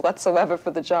qualifications whatsoever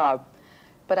for the job.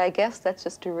 But I guess that's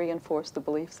just to reinforce the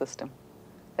belief system,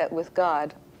 that with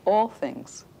God, all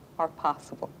things are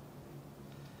possible.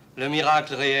 Le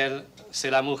miracle réel,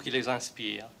 c'est l'amour qui les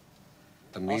inspire.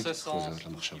 תמיד חוזרת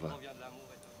למחשבה.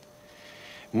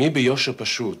 מי ביושר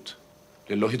פשוט,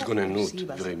 ללא התגוננות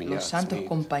ורמייה Los santos עצמית,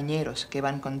 compañeros que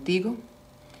van contigo,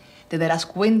 te darás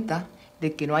cuenta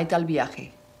de que no hay tal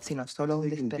viaje, sino solo un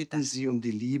Deswegen despertar. bitten sie um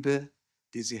die Liebe,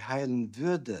 die sie heilen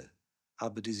würde,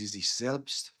 aber die sie sich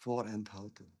selbst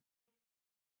vorenthalten.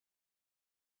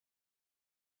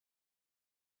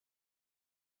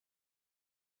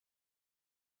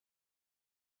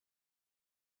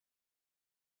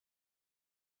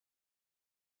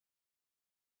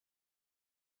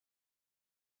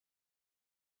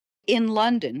 In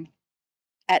London,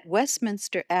 at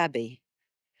Westminster Abbey,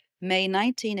 May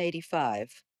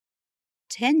 1985,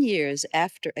 10 years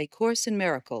after A Course in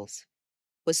Miracles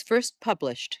was first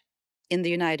published in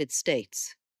the United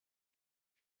States.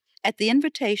 At the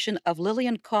invitation of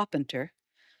Lillian Carpenter,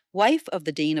 wife of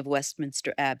the Dean of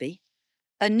Westminster Abbey,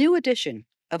 a new edition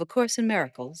of A Course in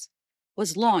Miracles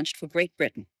was launched for Great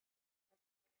Britain.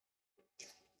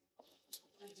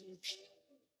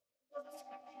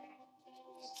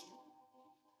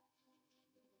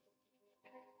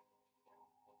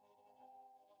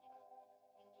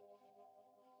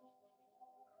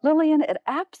 Lillian, it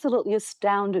absolutely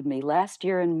astounded me last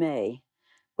year in May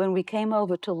when we came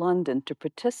over to London to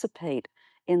participate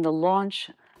in the launch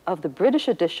of the British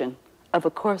edition of A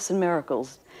Course in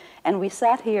Miracles. And we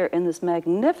sat here in this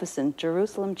magnificent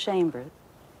Jerusalem chamber.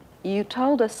 You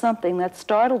told us something that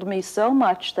startled me so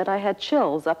much that I had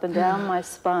chills up and down my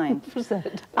spine. What was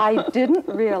that? I didn't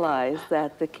realize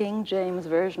that the King James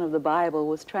Version of the Bible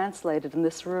was translated in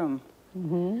this room.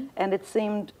 Mm-hmm. And it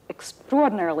seemed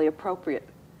extraordinarily appropriate.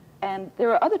 And there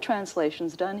are other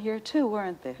translations done here too,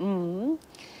 weren't there? Mm-hmm.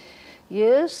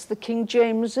 Yes, the King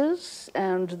James's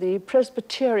and the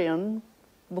Presbyterian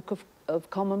Book of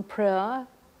Common Prayer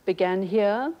began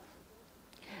here,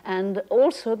 and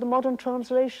also the modern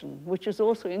translation, which is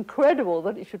also incredible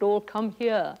that it should all come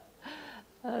here.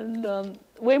 And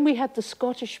when we had the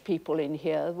Scottish people in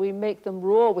here, we make them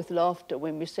roar with laughter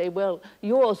when we say, well,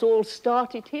 yours all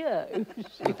started here.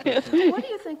 What do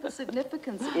you think the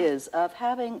significance is of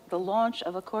having the launch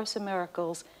of A Course in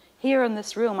Miracles here in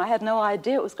this room? I had no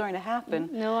idea it was going to happen.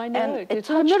 No, I know. And It's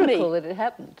a miracle that it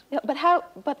happened. Yeah,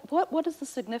 but what is the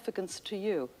significance to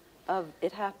you of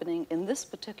it happening in this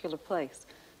particular place?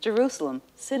 Jerusalem,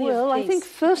 city of peace. Well, I think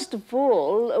first of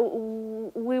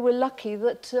all, we were lucky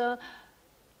that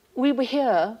we were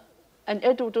here and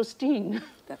Edward was Dean.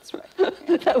 That's right.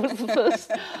 That was the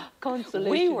first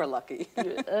consolation. We were lucky.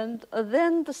 And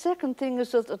then the second thing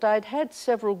is that I'd had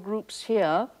several groups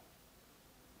here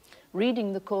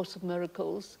reading the Course of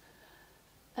Miracles.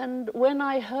 And when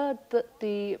I heard that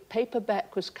the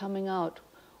paperback was coming out,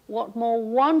 what more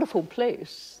wonderful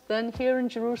place than here in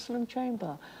Jerusalem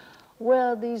Chamber,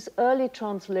 where these early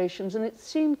translations, and it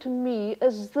seemed to me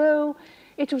as though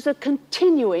it was a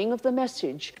continuing of the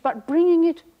message, but bringing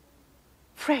it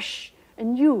fresh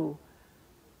and new,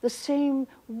 the same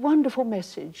wonderful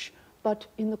message, but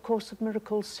in the Course of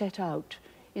Miracles set out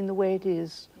in the way it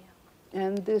is. Yeah.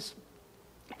 And this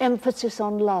emphasis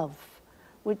on love,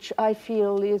 which I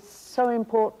feel is so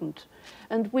important.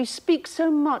 And we speak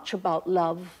so much about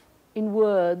love in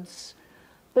words,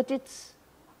 but it's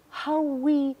how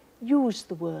we use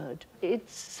the word.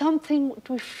 It's something that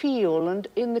we feel, and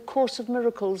in the Course of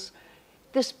Miracles,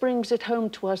 this brings it home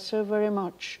to us so very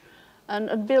much.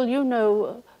 And Bill, you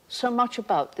know so much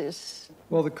about this.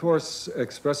 Well, the Course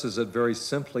expresses it very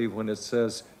simply when it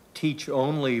says, teach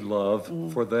only love,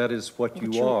 for that is what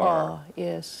you are.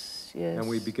 Yes, yes. And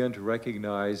we begin to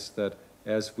recognize that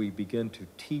as we begin to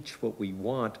teach what we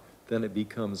want, then it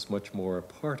becomes much more a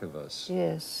part of us.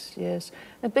 Yes, yes.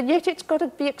 But yet it's got to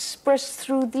be expressed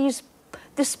through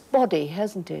this body,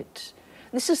 hasn't it?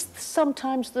 This is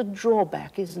sometimes the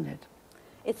drawback, isn't it?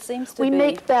 It seems to be. We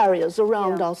make barriers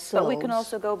around ourselves. But we can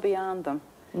also go beyond them.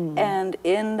 And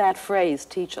in that phrase,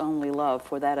 teach only love,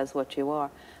 for that is what you are.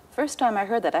 First time I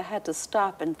heard that, I had to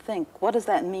stop and think, what does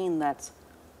that mean that's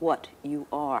what you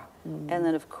are? And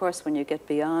then, of course, when you get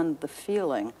beyond the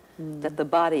feeling that the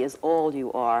body is all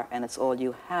you are and it's all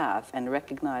you have, and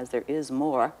recognize there is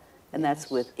more, and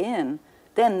that's within,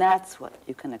 then that's what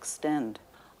you can extend.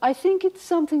 I think it's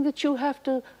something that you have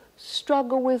to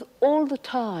struggle with all the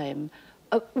time,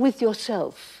 with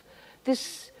yourself,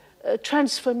 this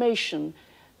transformation.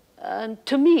 And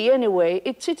to me, anyway,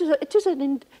 it is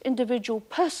an individual,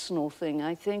 personal thing,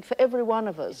 I think, for every one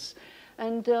of us.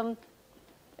 And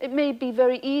it may be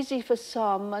very easy for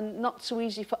some and not so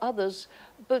easy for others,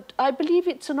 but I believe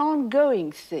it's an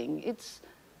ongoing thing. It's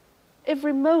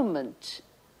every moment.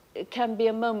 It can be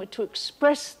a moment to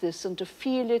express this and to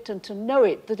feel it and to know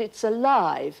it, that it's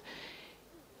alive.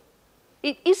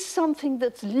 It is something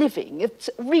that's living, it's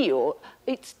real.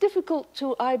 It's difficult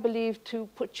to, I believe, to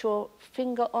put your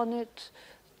finger on it,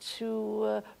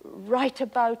 to write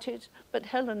about it, but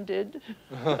Helen did.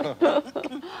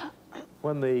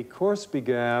 When the course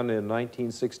began in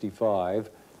 1965,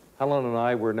 Helen and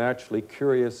I were naturally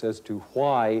curious as to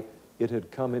why it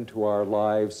had come into our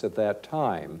lives at that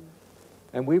time.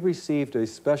 And we received a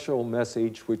special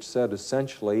message which said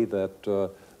essentially that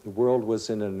the world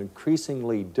was in an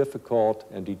increasingly difficult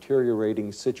and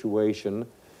deteriorating situation,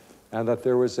 and that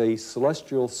there was a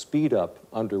celestial speed-up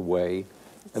underway.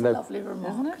 It's a lovely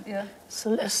remark, isn't it? Yeah.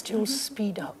 Celestial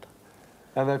speed-up.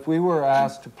 And that we were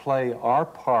asked to play our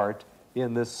part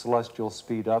in this celestial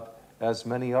speed-up, as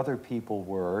many other people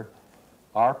were.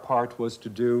 Our part was to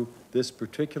do this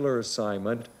particular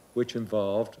assignment, which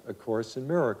involved A Course in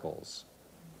Miracles.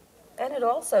 And it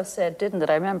also said, didn't it,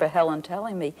 I remember Helen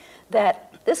telling me, that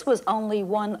this was only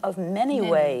one of many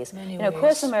ways. Many you know, ways.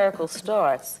 Course in Miracles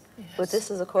starts with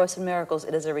this is A Course in Miracles,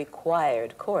 it is a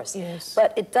required course. Yes.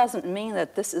 But it doesn't mean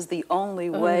that this is the only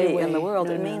way in the world.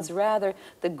 No, it means rather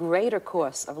the greater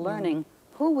course of learning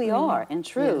who we are in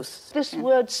truth. Yes. This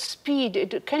word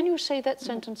speed, can you say that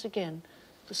sentence again?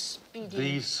 The speedy.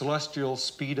 The celestial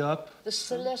speed-up? The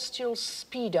celestial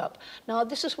speed-up. Now,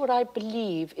 this is what I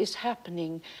believe is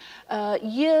happening.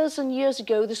 Years and years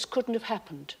ago, this couldn't have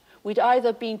happened. We'd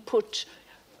either been put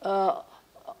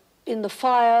in the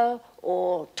fire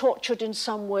or tortured in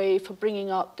some way for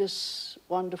bringing out this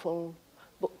wonderful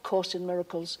book, Course in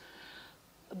Miracles.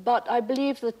 But I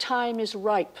believe the time is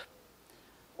ripe.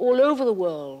 All over the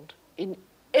world, in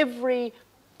every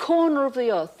corner of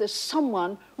the earth, there's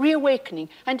someone reawakening.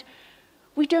 And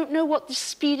we don't know what this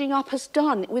speeding up has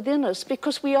done within us,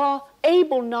 because we are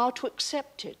able now to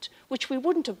accept it, which we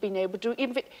wouldn't have been able to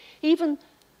do. Even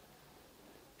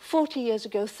 40 years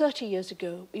ago, 30 years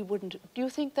ago, we wouldn't. Do you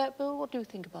think that, Bill? What do you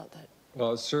think about that?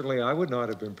 Well, certainly I would not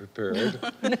have been prepared.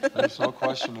 There's no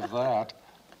question of that.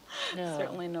 No.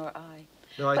 Certainly nor I.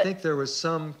 No, I think there was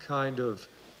some kind of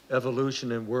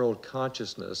evolution in world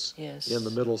consciousness in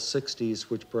the middle 60s,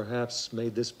 which perhaps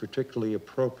made this particularly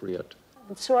appropriate.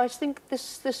 And so I think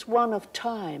this one of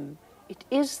time, it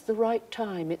is the right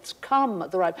time. It's come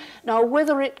at the right. Now,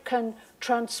 whether it can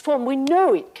transform, we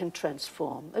know it can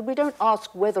transform. We don't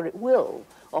ask whether it will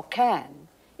or can.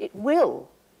 It will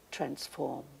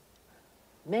transform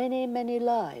many, many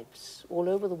lives all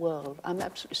over the world. I'm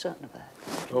absolutely certain of that.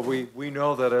 Well, we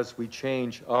know that as we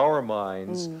change our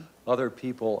minds, other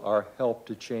people are helped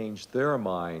to change their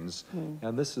minds.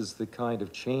 And this is the kind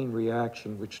of chain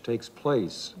reaction which takes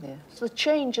place. Yes. The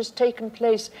change has taken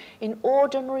place in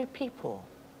ordinary people,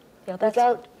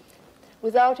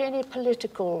 without any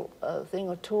political thing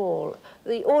at all.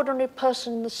 The ordinary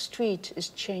person in the street is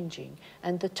changing,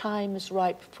 and the time is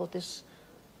ripe for this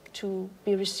to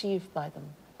be received by them.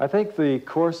 I think the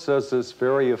Course says this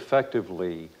very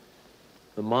effectively.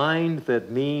 The mind that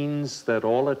means that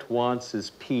all it wants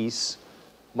is peace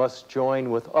must join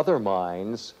with other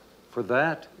minds, for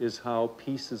that is how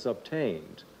peace is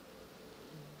obtained.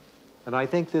 And I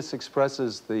think this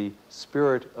expresses the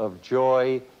spirit of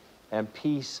joy and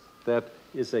peace that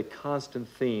is a constant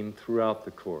theme throughout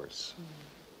the Course.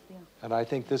 And I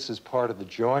think this is part of the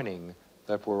joining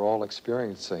that we're all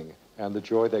experiencing, and the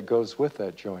joy that goes with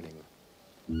that joining.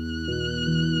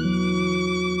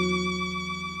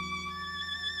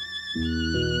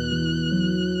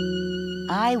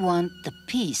 I want the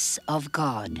peace of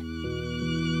God.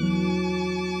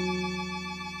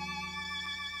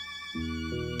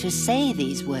 To say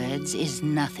these words is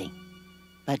nothing,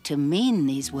 but to mean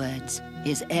these words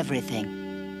is everything.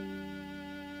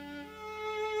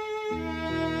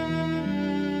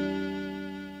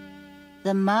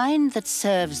 The mind that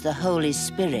serves the Holy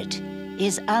Spirit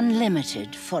is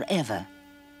unlimited forever.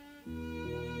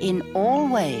 In all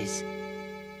ways,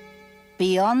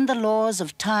 beyond the laws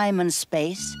of time and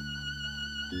space,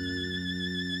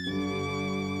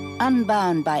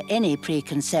 unbound by any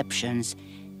preconceptions,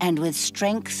 and with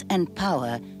strength and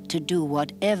power to do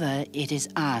whatever it is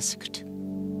asked.